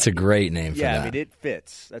name for that. It's a great name for that. Yeah, I mean, it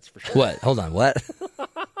fits. That's for sure. What? Hold on. What?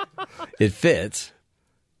 It fits.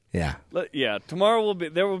 Yeah. Yeah. Tomorrow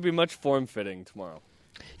there will be much form fitting tomorrow.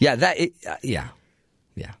 Yeah. Yeah.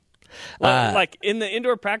 Well, like in the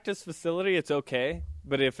indoor practice facility, it's okay,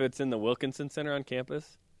 but if it's in the Wilkinson Center on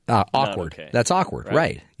campus, awkward. Okay. That's awkward,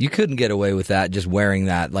 right? You couldn't get away with that just wearing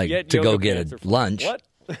that to go get a lunch. What?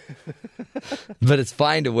 But it's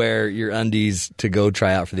fine to wear your undies to go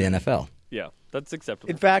try out for the NFL. Yeah, that's acceptable.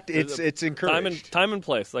 In fact, it's encouraged. Time and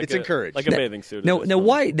place. Like it's encouraged. Like a bathing suit.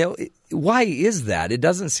 Why is that? It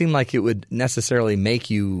doesn't seem like it would necessarily make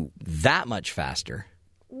you that much faster.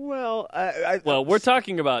 Well, we're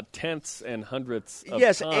talking about tenths and hundredths of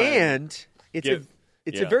yes, time. And it's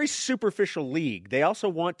a very superficial league. They also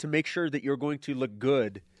want to make sure that you're going to look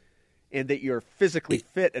good and that you're physically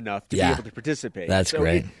fit enough to be able to participate. That's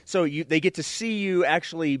great. They get to see you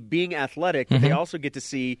actually being athletic, but they also get to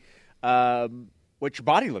see what your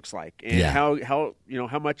body looks like and how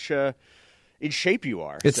much in shape you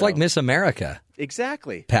are. It's like Miss America.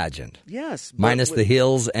 Exactly. Pageant. Yes. Minus the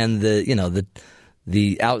hills and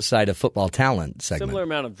the outside of football talent segment. Similar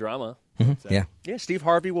amount of drama. Mm-hmm. Yeah. Yeah, Steve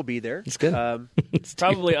Harvey will be there. It's good. It's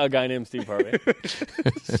probably a guy named Steve Harvey.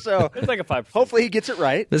 So it's like a 5%. Hopefully he gets it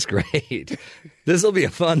right. That's great. This will be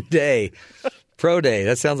a fun day. Pro Day.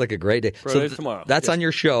 That sounds like a great day. Pro Day's tomorrow. That's on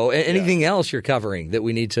your show. Anything else you're covering that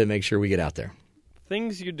we need to make sure we get out there?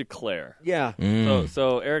 Things you declare. Yeah.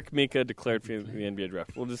 So Eric Mika declared for the NBA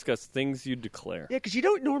draft. We'll discuss things you declare. Yeah, because you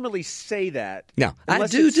don't normally say that. No, I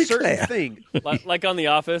do declare. Certain thing. like on The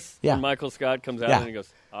Office, when Michael Scott comes out and he goes,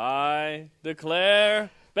 "I declare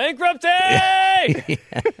bankruptcy,"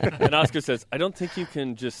 and Oscar says, "I don't think you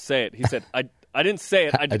can just say it." He said, "I didn't say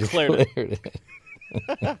it. I declared it."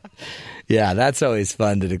 Yeah, that's always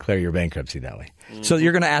fun to declare your bankruptcy that way. Mm-hmm. So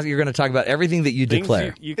you're going to talk about everything that you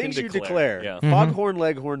declare. Things you declare. Yeah. Foghorn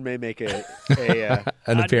Leghorn may make an appearance.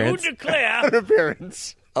 I do declare an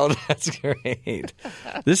appearance. Oh, that's great.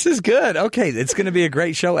 This is good. Okay, it's going to be a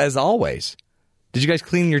great show as always. Did you guys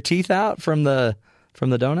clean your teeth out from the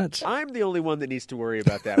donuts? I'm the only one that needs to worry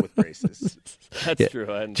about that with braces. That's true.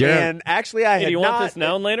 And actually, I have not. Do you want this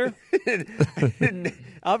noun later?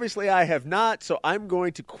 Obviously, I have not, so I'm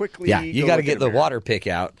going to quickly. Yeah, you got to get the water pick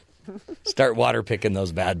out. Start water picking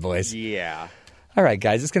those bad boys. Yeah. All right,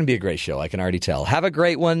 guys, it's going to be a great show. I can already tell. Have a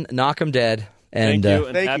great one. Knock 'em dead. And, thank you,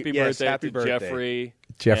 and thank happy you. birthday happy to birthday. Jeffrey.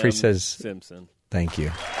 Jeffrey says Simpson. Thank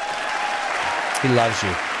you. He loves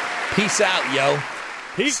you. Peace out, yo.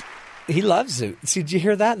 Peace. He loves you. See, did you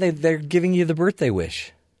hear that? They're giving you the birthday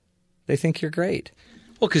wish. They think you're great.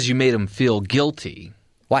 Well, because you made them feel guilty.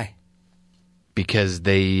 Why? Because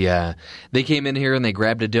they came in here and they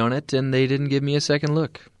grabbed a donut and they didn't give me a second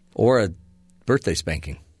look. Or a birthday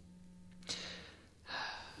spanking.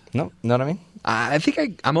 No, know what I mean? I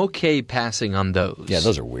think I'm okay passing on those. Yeah,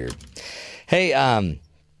 those are weird. Hey,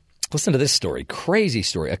 listen to this story. Crazy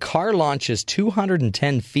story. A car launches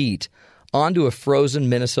 210 feet onto a frozen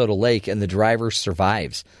Minnesota lake and the driver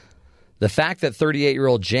survives. The fact that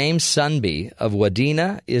 38-year-old James Sunby of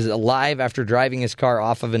Wadena is alive after driving his car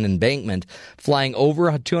off of an embankment, flying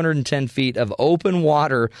over 210 feet of open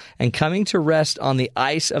water and coming to rest on the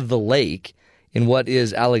ice of the lake in what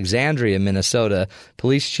is Alexandria, Minnesota,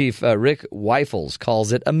 Police Chief Rick Weifels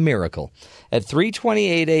calls it a miracle. At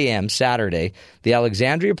 3:28 a.m. Saturday, the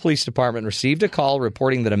Alexandria Police Department received a call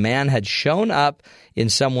reporting that a man had shown up in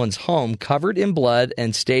someone's home covered in blood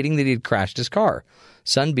and stating that he had crashed his car.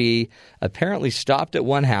 Sunby apparently stopped at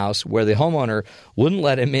one house where the homeowner wouldn't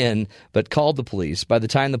let him in, but called the police. By the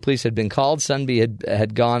time the police had been called, Sunby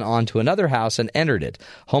had gone on to another house and entered it.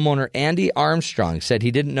 Homeowner Andy Armstrong said he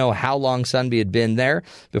didn't know how long Sunby had been there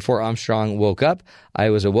before Armstrong woke up. I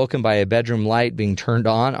was awoken by a bedroom light being turned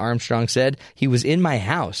on, Armstrong said. He was in my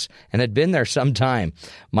house and had been there some time.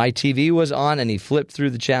 My TV was on and he flipped through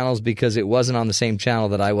the channels because it wasn't on the same channel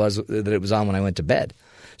that it was on when I went to bed.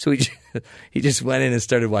 So he just went in and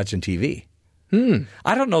started watching TV.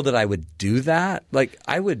 I don't know that I would do that. Like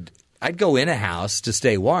I'd go in a house to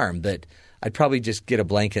stay warm, but I'd probably just get a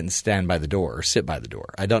blanket and stand by the door or sit by the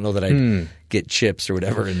door. I don't know that I'd get chips or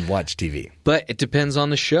whatever and watch TV. But it depends on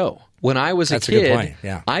the show. When I was a kid, good point.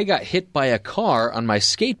 Yeah. I got hit by a car on my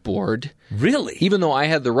skateboard. Really? Even though I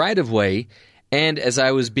had the right of way. And as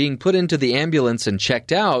I was being put into the ambulance and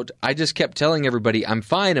checked out, I just kept telling everybody, I'm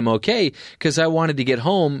fine, I'm okay, because I wanted to get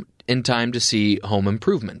home in time to see Home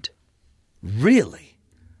Improvement. Really?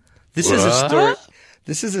 This is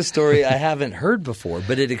a story I haven't heard before,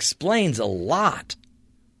 but it explains a lot.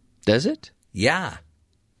 Does it? Yeah.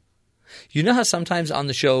 You know how sometimes on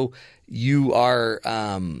the show you are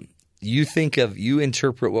you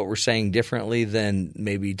interpret what we're saying differently than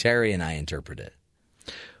maybe Terry and I interpret it.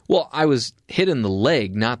 Well, I was hit in the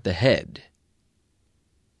leg, not the head.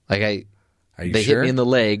 They hit me in the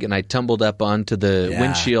leg, and I tumbled up onto the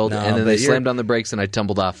windshield, and then they slammed on the brakes, and I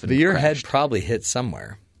tumbled off. But your head probably hit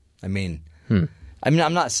somewhere. I mean, I'm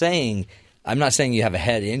not saying you have a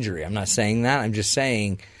head injury. I'm not saying that. I'm just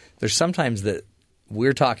saying there's sometimes that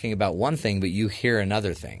we're talking about one thing, but you hear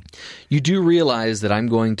another thing. You do realize that I'm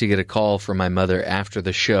going to get a call from my mother after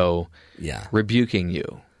the show, rebuking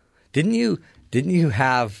you. Didn't you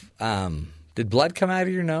have did blood come out of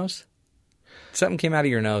your nose? Something came out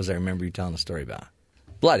of your nose I remember you telling the story about.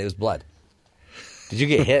 Blood. It was blood. Did you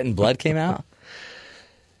get hit and blood came out?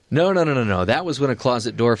 No. That was when a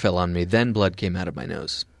closet door fell on me. Then blood came out of my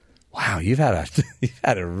nose. Wow, you've had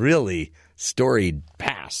a really storied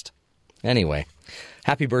past. Anyway,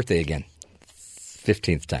 happy birthday again.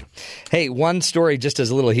 15th time. Hey, one story just as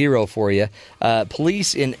a little hero for you.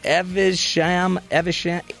 Police in Evesham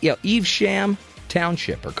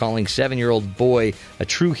Township are calling 7-year-old boy a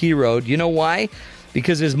true hero. Do you know why?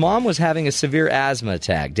 Because his mom was having a severe asthma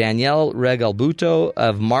attack. Danielle Regalbuto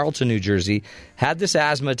of Marlton, New Jersey, had this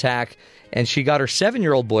asthma attack, and she got her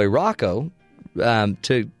 7-year-old boy, Rocco,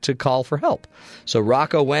 to call for help. So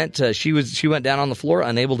Rocco went. She went down on the floor,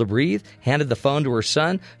 unable to breathe. Handed the phone to her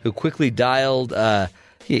son, who quickly dialed.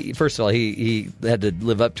 First of all, he had to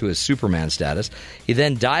live up to his Superman status. He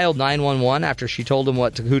then dialed 911 after she told him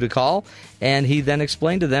who to call, and he then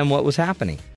explained to them what was happening.